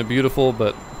of putting it. Beautiful,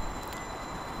 but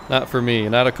not for me.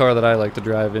 Not a car that I like to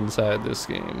drive inside this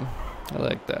game. I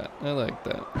like that. I like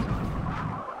that.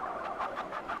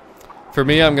 For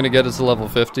me, I'm gonna get it to level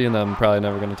 50, and I'm probably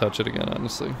never gonna touch it again,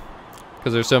 honestly,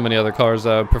 because there's so many other cars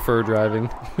that I would prefer driving.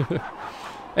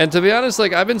 And to be honest,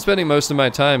 like, I've been spending most of my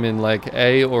time in like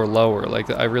A or lower. Like,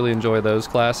 I really enjoy those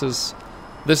classes.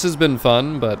 This has been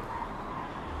fun, but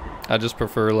I just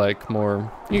prefer like more,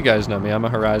 you guys know me, I'm a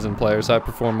Horizon player, so I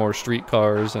prefer more street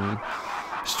cars and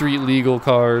street legal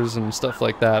cars and stuff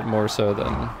like that more so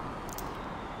than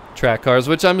track cars,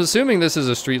 which I'm assuming this is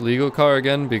a street legal car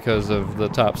again because of the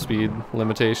top speed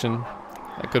limitation.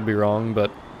 I could be wrong,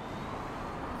 but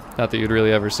not that you'd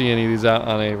really ever see any of these out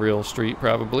on a real street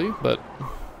probably, but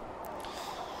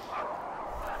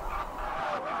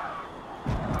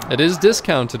it is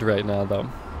discounted right now, though.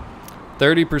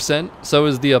 30%. So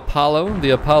is the Apollo.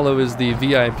 The Apollo is the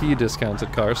VIP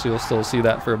discounted car, so you'll still see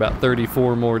that for about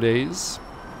 34 more days.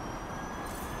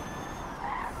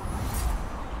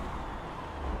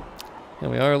 And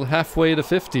we are halfway to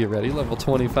 50 already, level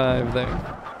 25 there.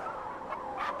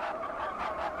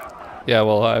 Yeah,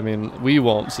 well, I mean, we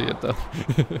won't see it, though.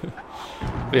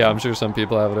 But yeah, I'm sure some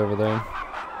people have it over there.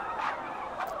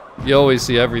 You always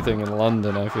see everything in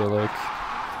London, I feel like.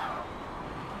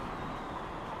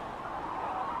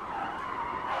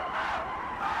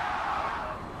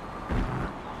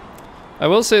 I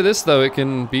will say this, though, it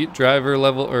can beat driver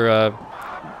level, or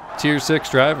tier 6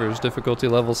 drivers, difficulty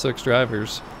level 6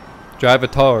 drivers.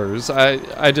 Drivatars.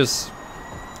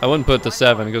 I wouldn't put the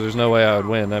 7 because there's no way I would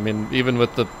win. I mean, even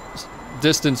with the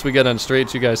distance we get on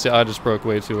straights, you guys see I just broke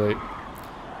way too late.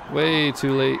 Way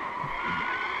too late.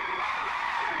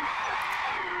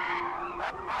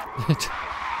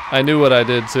 I knew what I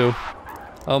did too.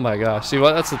 Oh my gosh. See,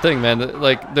 what? That's the thing, man.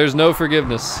 Like, there's no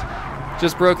forgiveness.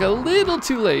 Just broke a little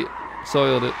too late.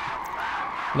 Soiled it.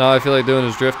 Now I feel like doing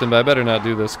is drifting, but I better not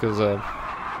do this because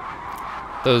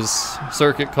those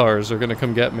circuit cars are gonna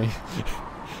come get me.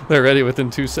 They're ready within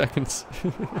 2 seconds.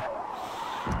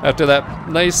 After that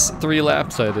nice 3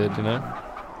 laps I did, you know.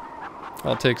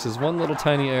 All it takes is one little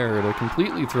tiny error to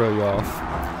completely throw you off.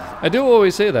 I do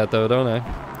always say that, though, don't I?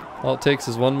 All it takes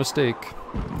is one mistake.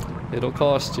 It'll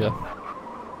cost you.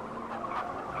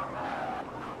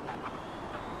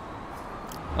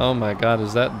 Oh my god,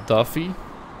 is that Duffy?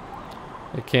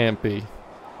 It can't be.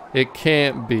 It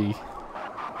can't be.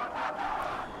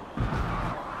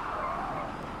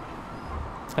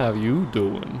 How you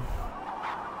doing?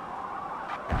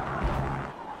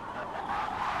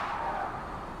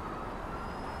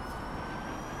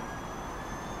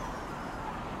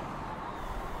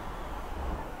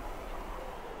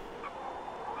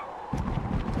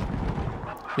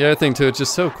 The other thing too, it's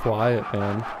just so quiet,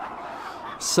 man.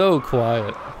 So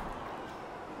quiet.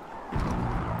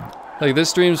 Like,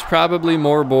 this stream's probably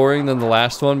more boring than the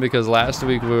last one because last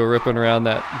week we were ripping around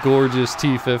that gorgeous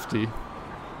T50.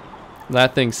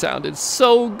 That thing sounded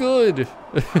so good.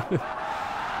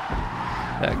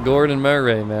 That Gordon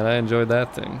Murray, man, I enjoyed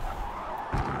that thing.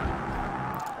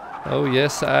 Oh,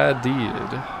 yes, I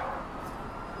did.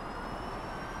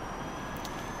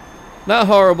 Not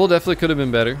horrible, definitely could have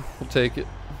been better. We'll take it.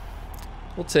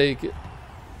 We'll take it.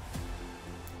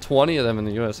 20 of them in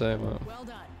the USA. Wow. Well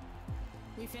done.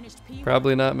 We finished P1.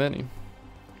 Probably not many.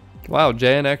 Wow,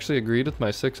 Jan actually agreed with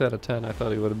my 6 out of 10. I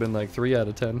thought he would have been like 3 out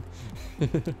of 10.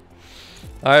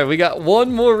 Alright, we got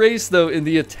one more race though in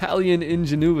the Italian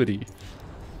Ingenuity.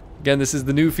 Again, this is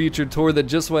the new featured tour that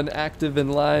just went active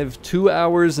and live 2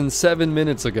 hours and 7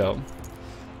 minutes ago.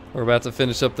 We're about to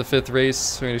finish up the 5th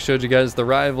race. We already showed you guys the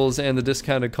rivals and the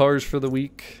discounted cars for the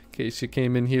week, in case you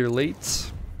came in here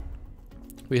late.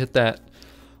 We hit that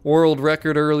world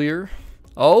record earlier.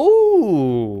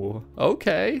 Oh,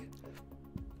 okay.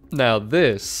 Now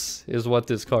this is what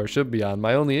this car should be on.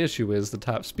 My only issue is the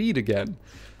top speed again.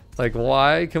 Like,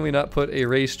 why can we not put a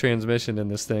race transmission in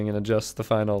this thing and adjust the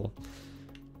final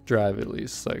drive at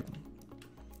least? Like,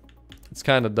 it's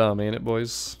kind of dumb, ain't it,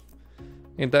 boys?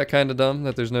 Ain't that kind of dumb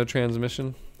that there's no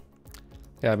transmission?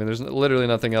 Yeah, I mean, there's literally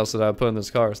nothing else that I'd put in this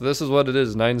car. So this is what it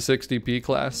is, 960p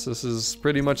class. This is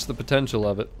pretty much the potential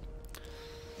of it.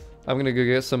 I'm gonna go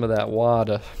get some of that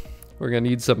water. We're gonna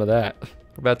need some of that.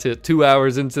 We're about to hit 2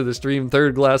 hours into the stream,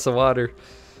 3rd glass of water.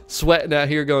 Sweating out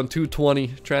here going 220,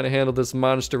 trying to handle this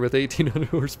monster with 1800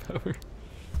 horsepower.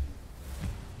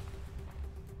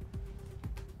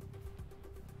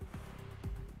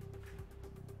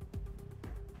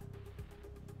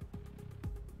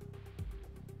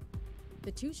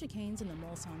 The 2 chicanes in the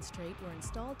Mulsanne straight were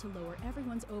installed to lower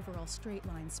everyone's overall straight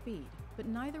line speed, but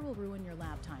neither will ruin your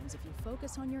lap times if you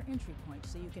focus on your entry point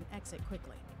so you can exit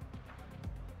quickly.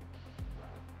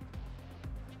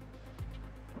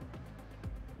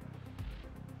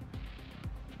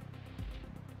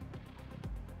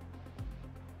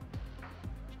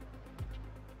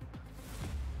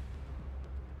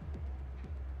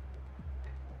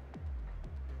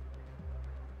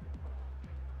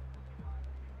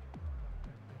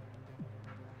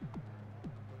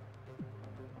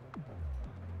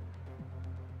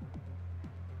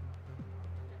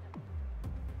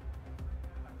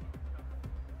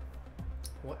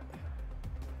 What?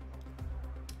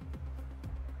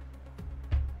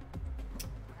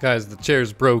 Guys, the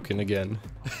chair's broken again.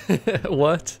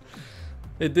 What?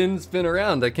 It didn't spin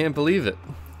around. I can't believe it.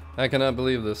 I cannot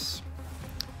believe this.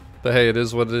 But hey, it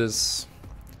is what it is.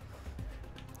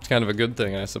 It's kind of a good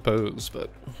thing, I suppose,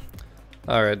 but...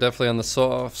 Alright, definitely on the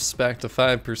softs, back to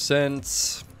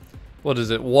 5%. What is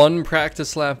it? 1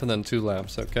 practice lap and then 2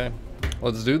 laps, okay?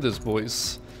 Let's do this,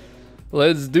 boys.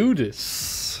 Let's do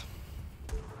this.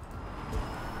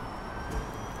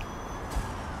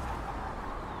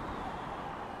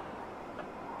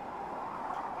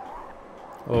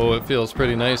 Oh, it feels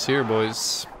pretty nice here,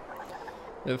 boys.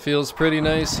 It feels pretty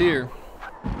nice here.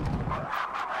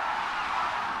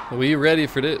 Are we ready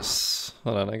for this?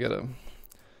 Hold on, I gotta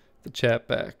the chat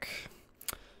back.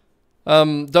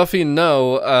 Duffy,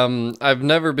 no. I've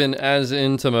never been as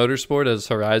into motorsport as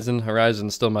Horizon.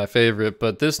 Horizon's still my favorite,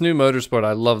 but this new motorsport,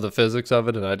 I love the physics of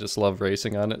it, and I just love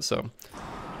racing on it, so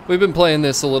we've been playing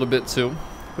this a little bit too.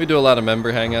 We do a lot of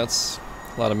member hangouts.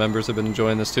 A lot of members have been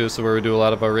enjoying this too, so where we do a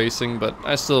lot of our racing, but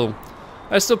I still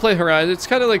play Horizon. It's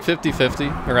kind of like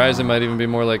 50-50. Horizon might even be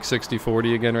more like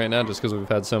 60-40 again right now, just because we've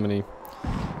had so many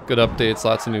good updates,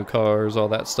 lots of new cars, all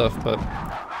that stuff. But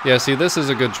yeah, see, this is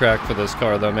a good track for this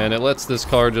car though, man. It lets this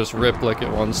car just rip like it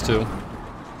wants to.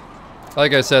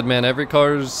 Like I said, man, every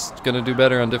car's gonna do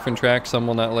better on different tracks. Some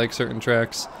will not like certain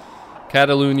tracks.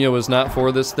 Catalunya was not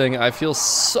for this thing. I feel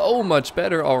so much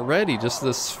better already, just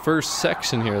this first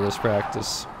section here, this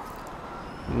practice.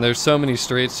 And there's so many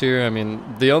straights here. I mean,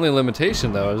 the only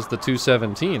limitation though is the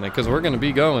 217, because we're going to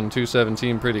be going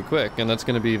 217 pretty quick, and that's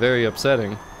going to be very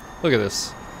upsetting. Look at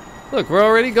this. Look, we're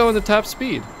already going the top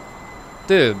speed.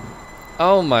 Dude,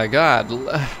 oh my god.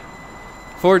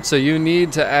 Forza, you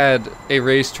need to add a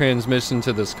race transmission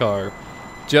to this car,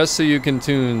 just so you can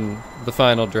tune the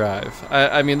final drive.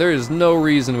 I mean, there is no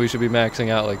reason we should be maxing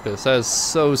out like this. That is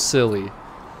so silly.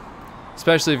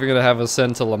 Especially if you're going to have us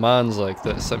send to Le Mans like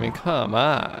this. I mean, come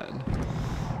on.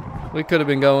 We could have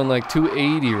been going like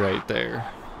 280 right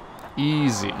there.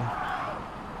 Easy.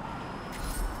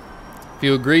 If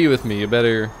you agree with me, you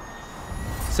better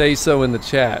say so in the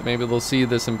chat. Maybe they'll see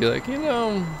this and be like, you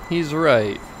know, he's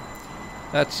right.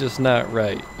 That's just not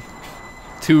right.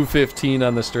 215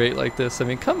 on the straight like this. I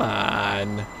mean, come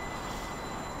on.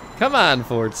 Come on,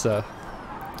 Forza.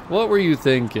 What were you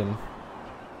thinking?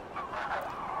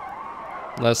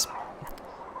 Unless,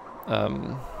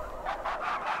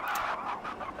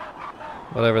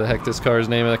 whatever the heck this car's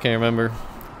name is, I can't remember.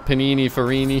 Panini,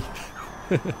 Farini,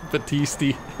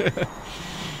 Battisti.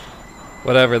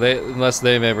 Whatever, unless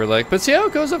they maybe like. But see how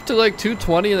it goes up to like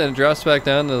 220 and then it drops back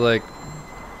down to like,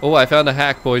 oh, I found a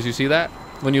hack, boys. You see that?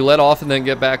 When you let off and then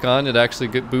get back on, it actually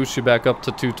boosts you back up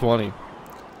to 220.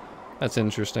 That's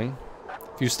interesting.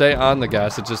 If you stay on the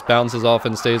gas, it just bounces off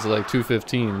and stays at like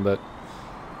 215, but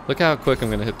look how quick I'm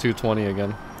gonna hit 220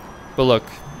 again. But look,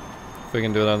 if we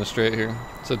can do it on the straight here.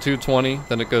 So 220,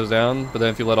 then it goes down, but then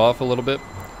if you let off a little bit,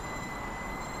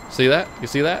 see that? You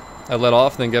see that? I let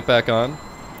off, then get back on.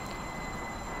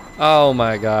 Oh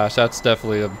my gosh, that's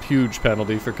definitely a huge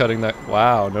penalty for cutting that.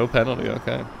 Wow, no penalty,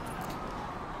 okay.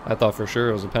 I thought for sure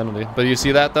it was a penalty. But you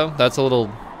see that though? That's a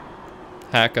little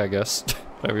hack, I guess.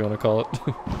 Whatever you want to call it.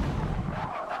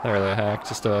 Not really a hack,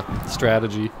 just a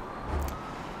strategy.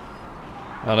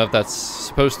 I don't know if that's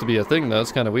supposed to be a thing though.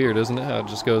 It's kind of weird, isn't it? How it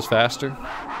just goes faster.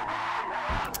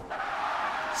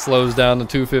 Slows down to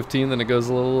 215, then it goes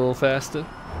a little faster.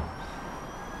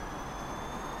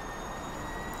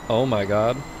 Oh my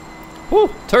god. Woo!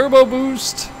 Turbo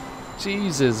boost!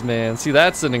 Jesus, man. See,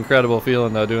 that's an incredible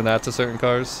feeling though, doing that to certain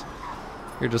cars.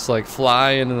 You're just like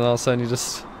flying and then all of a sudden you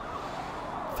just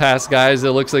pass guys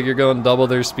that looks like you're going double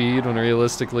their speed when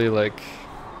realistically, like,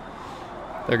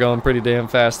 they're going pretty damn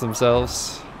fast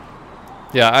themselves.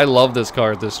 Yeah, I love this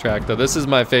car at this track though. This is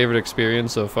my favorite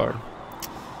experience so far.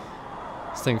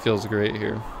 This thing feels great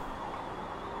here.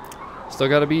 Still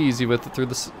gotta be easy with it through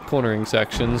the cornering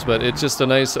sections, but it's just a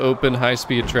nice open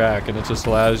high-speed track and it just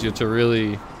allows you to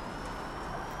really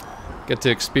get to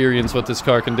experience what this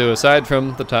car can do aside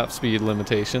from the top speed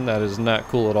limitation. That is not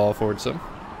cool at all, Forza.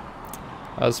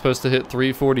 I was supposed to hit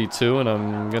 342 and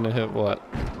I'm gonna hit what?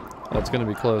 Oh, it's gonna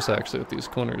be close actually with these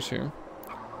corners here.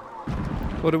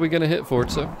 What are we gonna hit,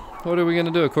 Forza? What are we gonna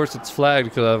do? Of course it's flagged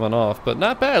because I went off, but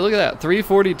not bad. Look at that,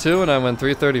 342 and I went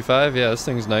 335. Yeah, this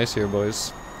thing's nice here,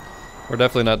 boys. We're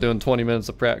definitely not doing 20 minutes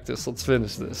of practice. Let's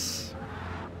finish this.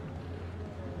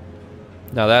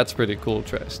 Now that's pretty cool,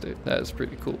 Tri-State. That is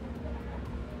pretty cool.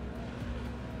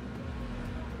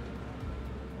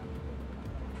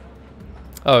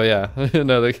 Oh yeah,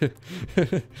 no,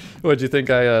 what'd you think,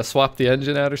 I swapped the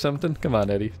engine out or something? Come on,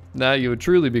 Eddie. Now you would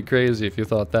truly be crazy if you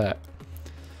thought that.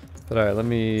 But alright, let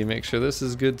me make sure this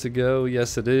is good to go.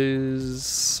 Yes, it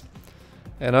is.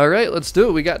 And alright, let's do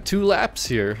it. We got 2 laps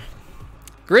here.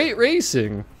 Great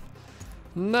racing.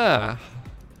 Nah.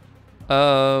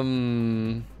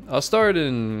 I'll start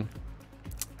in...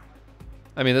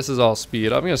 I mean, this is all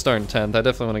speed. I'm gonna start in 10th. I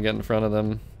definitely want to get in front of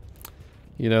them.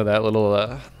 You know, that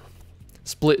little,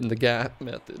 splitting the gap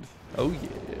method. Oh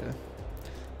yeah.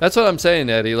 That's what I'm saying,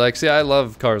 Eddie. Like, see, I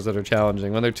love cars that are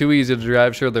challenging. When they're too easy to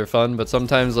drive, sure, they're fun, but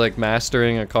sometimes, like,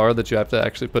 mastering a car that you have to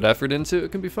actually put effort into,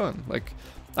 it can be fun. Like,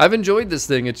 I've enjoyed this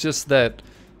thing. It's just that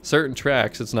certain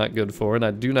tracks it's not good for, and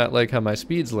I do not like how my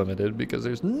speed's limited because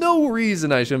there's no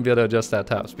reason I shouldn't be able to adjust that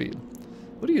top speed.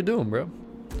 What are you doing, bro?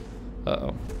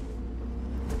 Uh-oh.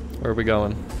 Where are we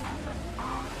going?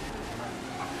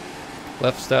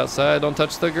 Left's outside, don't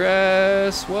touch the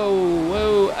grass. Whoa,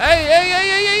 whoa. Hey, hey, hey,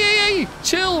 hey, hey, hey, hey.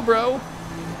 Chill, bro.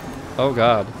 Oh,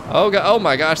 God. Oh, God. Oh,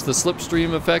 my gosh, the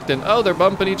slipstream effect. And, oh, they're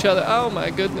bumping each other. Oh,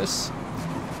 my goodness.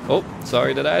 Oh,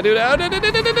 sorry, did I do that?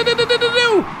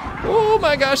 Oh,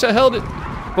 my gosh, I held it.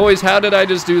 Boys, how did I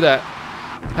just do that?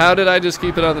 How did I just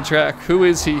keep it on the track? Who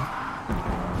is he?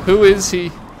 Who is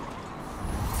he?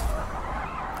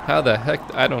 How the heck?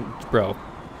 I don't, bro.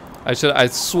 I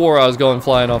swore I was going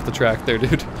flying off the track there,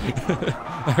 dude.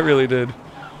 I really did.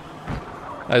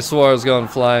 I swore I was going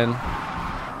flying.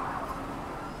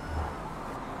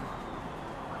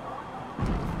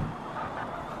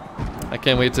 I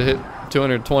can't wait to hit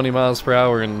 220 miles per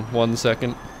hour in 1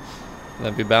 second. And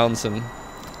I'd be bouncing.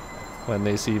 When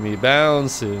they see me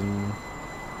bouncing,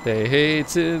 they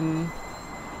hating.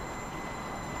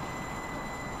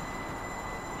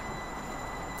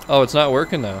 Oh, it's not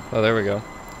working now. Oh, there we go.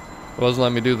 It wasn't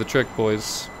letting me do the trick,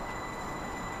 boys.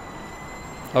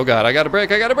 Oh god, I gotta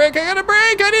brake, I gotta brake, I gotta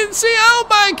brake! I didn't see, oh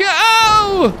my god,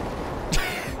 oh!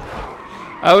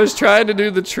 I was trying to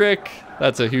do the trick.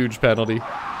 That's a huge penalty.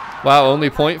 Wow, only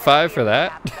 0.5 for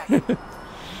that?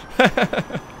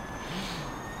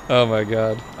 Oh my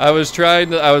god. I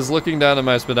was looking down at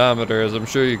my speedometer, as I'm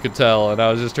sure you could tell, and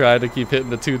I was just trying to keep hitting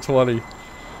the 220.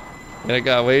 And it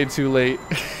got way too late.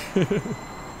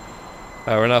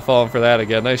 We're not falling for that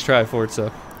again. Nice try,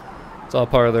 Forza. It's all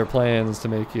part of their plans to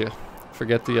make you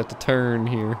forget that you have to turn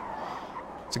here.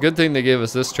 It's a good thing they gave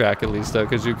us this track at least, though,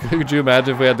 because could you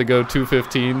imagine if we had to go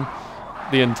 215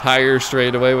 the entire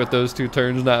straightaway with those 2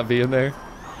 turns not being there?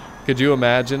 Could you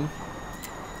imagine?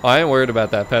 Oh, I ain't worried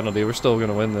about that penalty. We're still going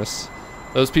to win this.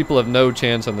 Those people have no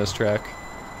chance on this track.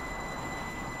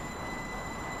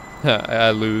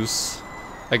 I lose.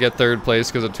 I get 3rd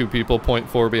place because of 2 people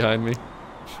 0.4 behind me.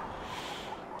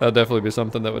 That'd definitely be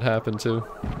something that would happen too.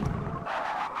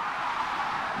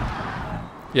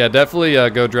 Yeah, definitely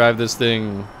go drive this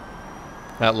thing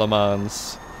at Le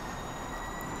Mans.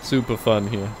 Super fun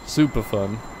here. Super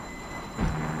fun.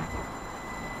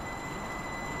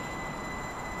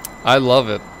 I love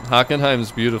it.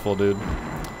 Hockenheim's beautiful, dude.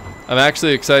 I'm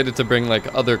actually excited to bring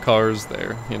like other cars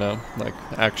there, you know, like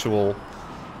actual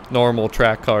normal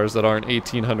track cars that aren't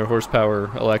 1800 horsepower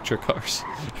electric cars.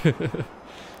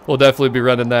 We'll definitely be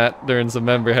running that during some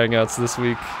member hangouts this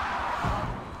week.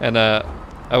 And I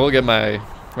will get my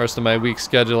rest of my week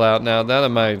schedule out now. Now that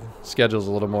my schedule's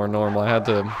a little more normal, I had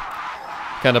to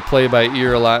kind of play by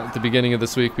ear a lot at the beginning of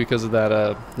this week because of that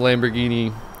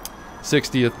Lamborghini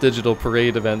 60th digital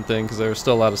parade event thing, because there was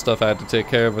still a lot of stuff I had to take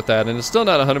care of with that, and it's still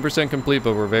not 100% complete,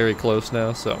 but we're very close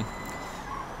now, so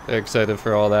very excited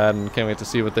for all that, and can't wait to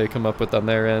see what they come up with on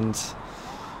their end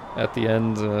at the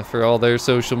end for all their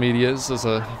social medias. It's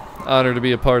an honor to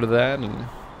be a part of that, and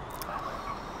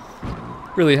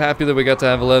really happy that we got to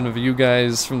have 11 of you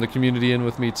guys from the community in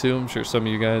with me too. I'm sure some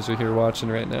of you guys are here watching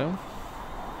right now.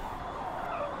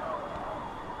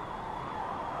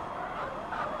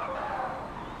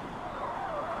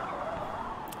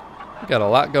 We got a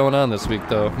lot going on this week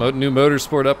though. New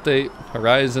motorsport update.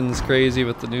 Horizon's crazy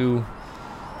with the new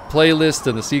playlist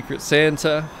and the Secret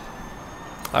Santa.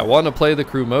 I want to play the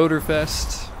Crew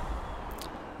Motorfest.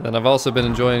 Then I've also been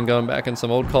enjoying going back in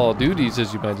some old Call of Duties,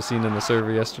 as you might have seen in the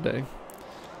server yesterday.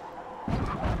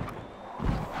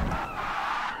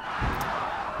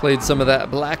 Played some of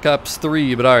that Black Ops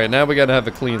 3, but alright, now we gotta have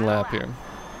a clean lap here.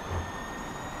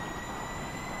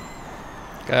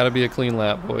 Gotta be a clean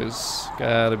lap, boys.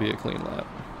 Gotta be a clean lap.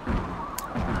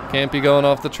 Can't be going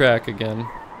off the track again.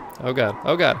 Oh god,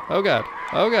 oh god, oh god,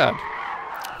 oh god.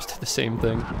 Just did the same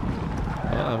thing.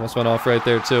 I almost went off right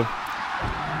there too.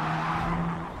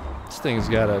 This thing's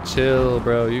gotta chill,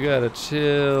 bro. You gotta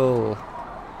chill.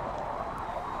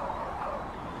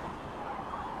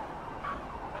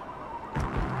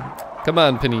 Come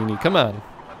on, Panini, come on.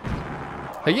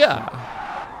 Hey-ya!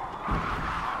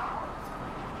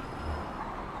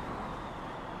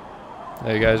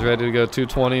 Are you guys ready to go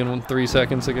 220 in 3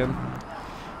 seconds again?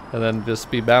 And then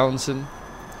just be bouncing.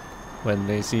 When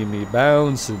they see me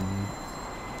bouncing,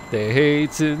 they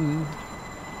hating.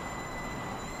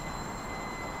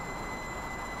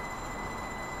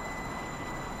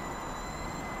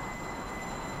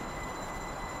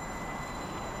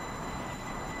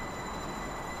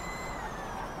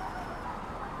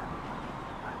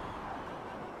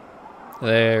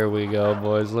 There we go,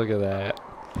 boys. Look at that.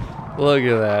 Look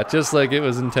at that. Just like it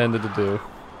was intended to do.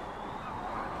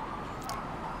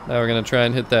 Now we're going to try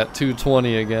and hit that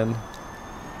 220 again.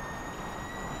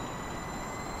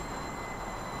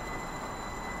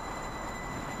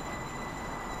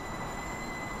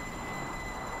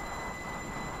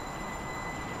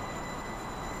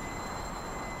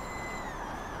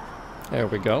 There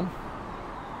we go.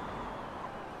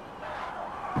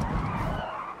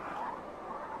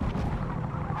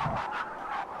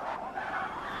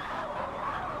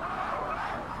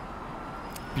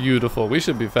 Beautiful. We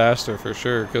should be faster for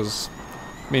sure, because,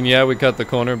 I mean, yeah, we cut the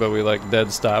corner, but we, like,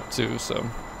 dead stopped too, so.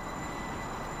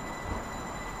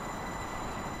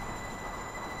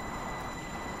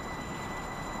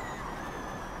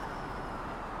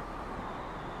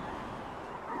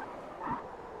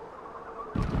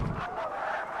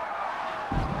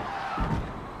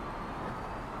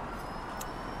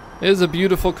 It is a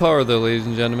beautiful car, though, ladies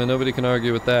and gentlemen. Nobody can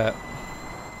argue with that.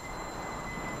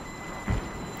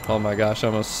 Oh my gosh, I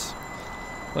almost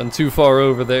went too far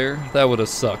over there. That would have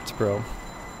sucked, bro.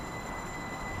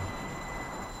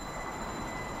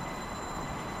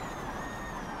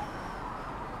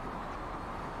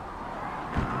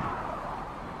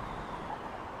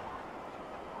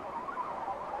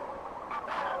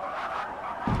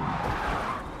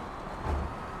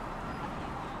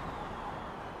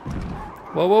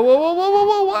 Whoa, whoa, whoa, whoa, whoa, whoa,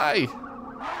 whoa, why?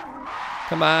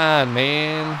 Come on,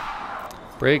 man.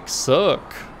 Brakes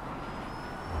suck.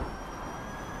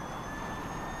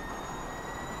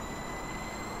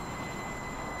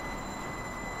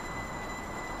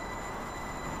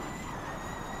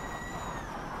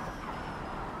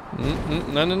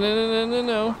 No, no, no, no, no, no,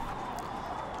 no.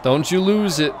 Don't you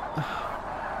lose it.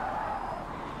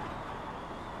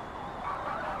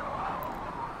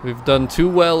 We've done too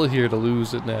well here to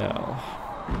lose it now.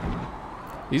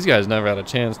 These guys never had a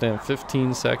chance, damn,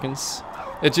 15 seconds.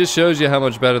 It just shows you how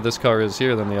much better this car is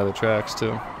here than the other tracks,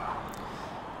 too. In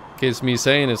case me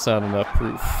saying it's not enough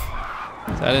proof.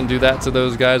 I didn't do that to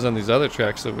those guys on these other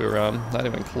tracks that we were on. Not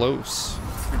even close.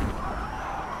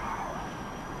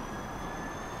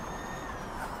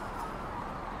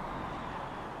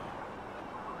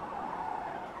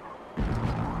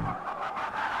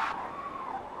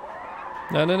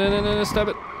 No, stop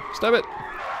it. Stop it.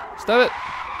 Stop it.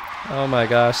 Oh my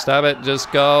gosh, stop it.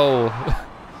 Just go.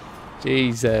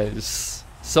 Jesus.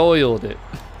 Soiled it.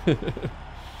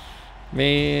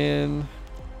 Man.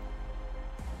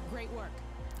 Great work.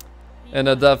 And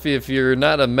Duffy, if you're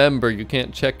not a member, you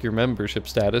can't check your membership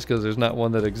status because there's not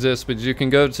one that exists, but you can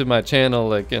go to my channel,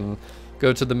 like, and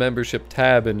go to the membership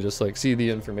tab and just, like, see the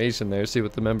information there, see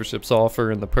what the memberships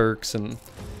offer and the perks, and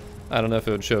I don't know if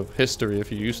it would show history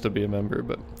if you used to be a member,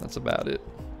 but that's about it.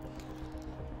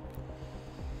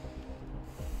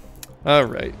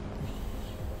 Alright.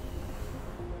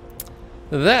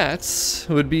 That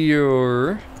would be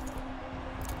your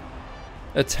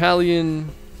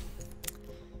Italian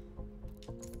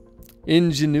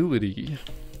Ingenuity.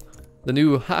 The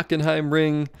new Hockenheim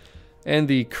ring and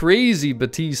the crazy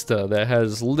Battista that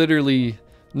has literally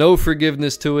no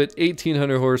forgiveness to it,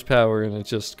 1800 horsepower, and it's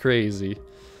just crazy.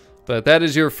 But that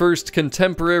is your first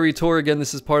contemporary tour. Again,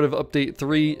 this is part of Update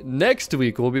 3. Next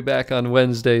week, we'll be back on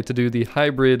Wednesday to do the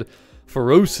hybrid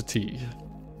Ferocity.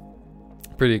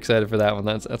 Pretty excited for that one.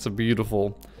 That's a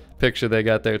beautiful picture they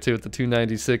got there, too, with the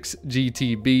 296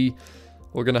 GTB.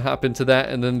 We're going to hop into that.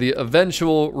 And then the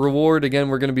eventual reward, again,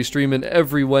 we're going to be streaming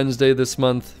every Wednesday this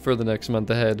month for the next month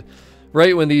ahead.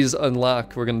 Right when these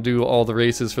unlock, we're going to do all the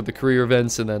races for the career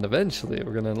events, and then eventually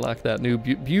we're going to unlock that new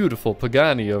beautiful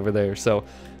Pagani over there. So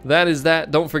that is that.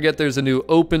 Don't forget there's a new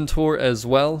open tour as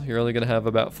well. You're only going to have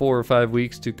about 4 or 5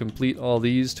 weeks to complete all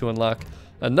these to unlock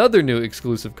another new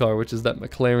exclusive car, which is that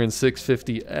McLaren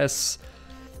 650S.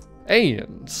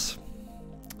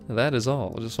 And that is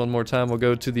all. Just one more time, we'll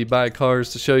go to the buy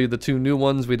cars to show you the 2 new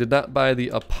ones. We did not buy the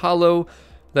Apollo.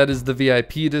 That is the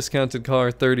VIP discounted car,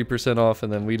 30% off,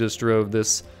 and then we just drove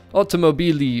this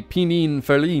Automobili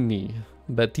Pininfarina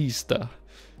Battista.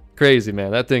 Crazy,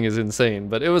 man. That thing is insane,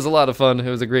 but it was a lot of fun. It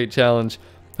was a great challenge.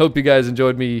 Hope you guys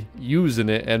enjoyed me using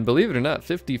it, and believe it or not,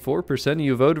 54% of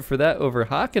you voted for that over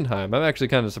Hockenheim. I'm actually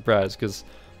kind of surprised because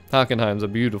Hockenheim's a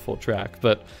beautiful track,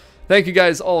 but thank you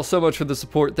guys all so much for the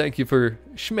support. Thank you for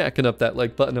smacking up that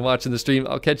like button and watching the stream.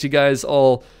 I'll catch you guys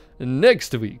all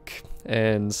next week.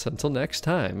 And until next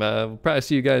time, we'll probably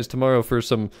see you guys tomorrow for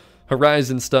some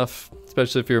Horizon stuff.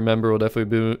 Especially if you're a member, we'll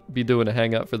definitely be doing a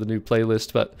hangout for the new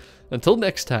playlist. But until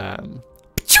next time,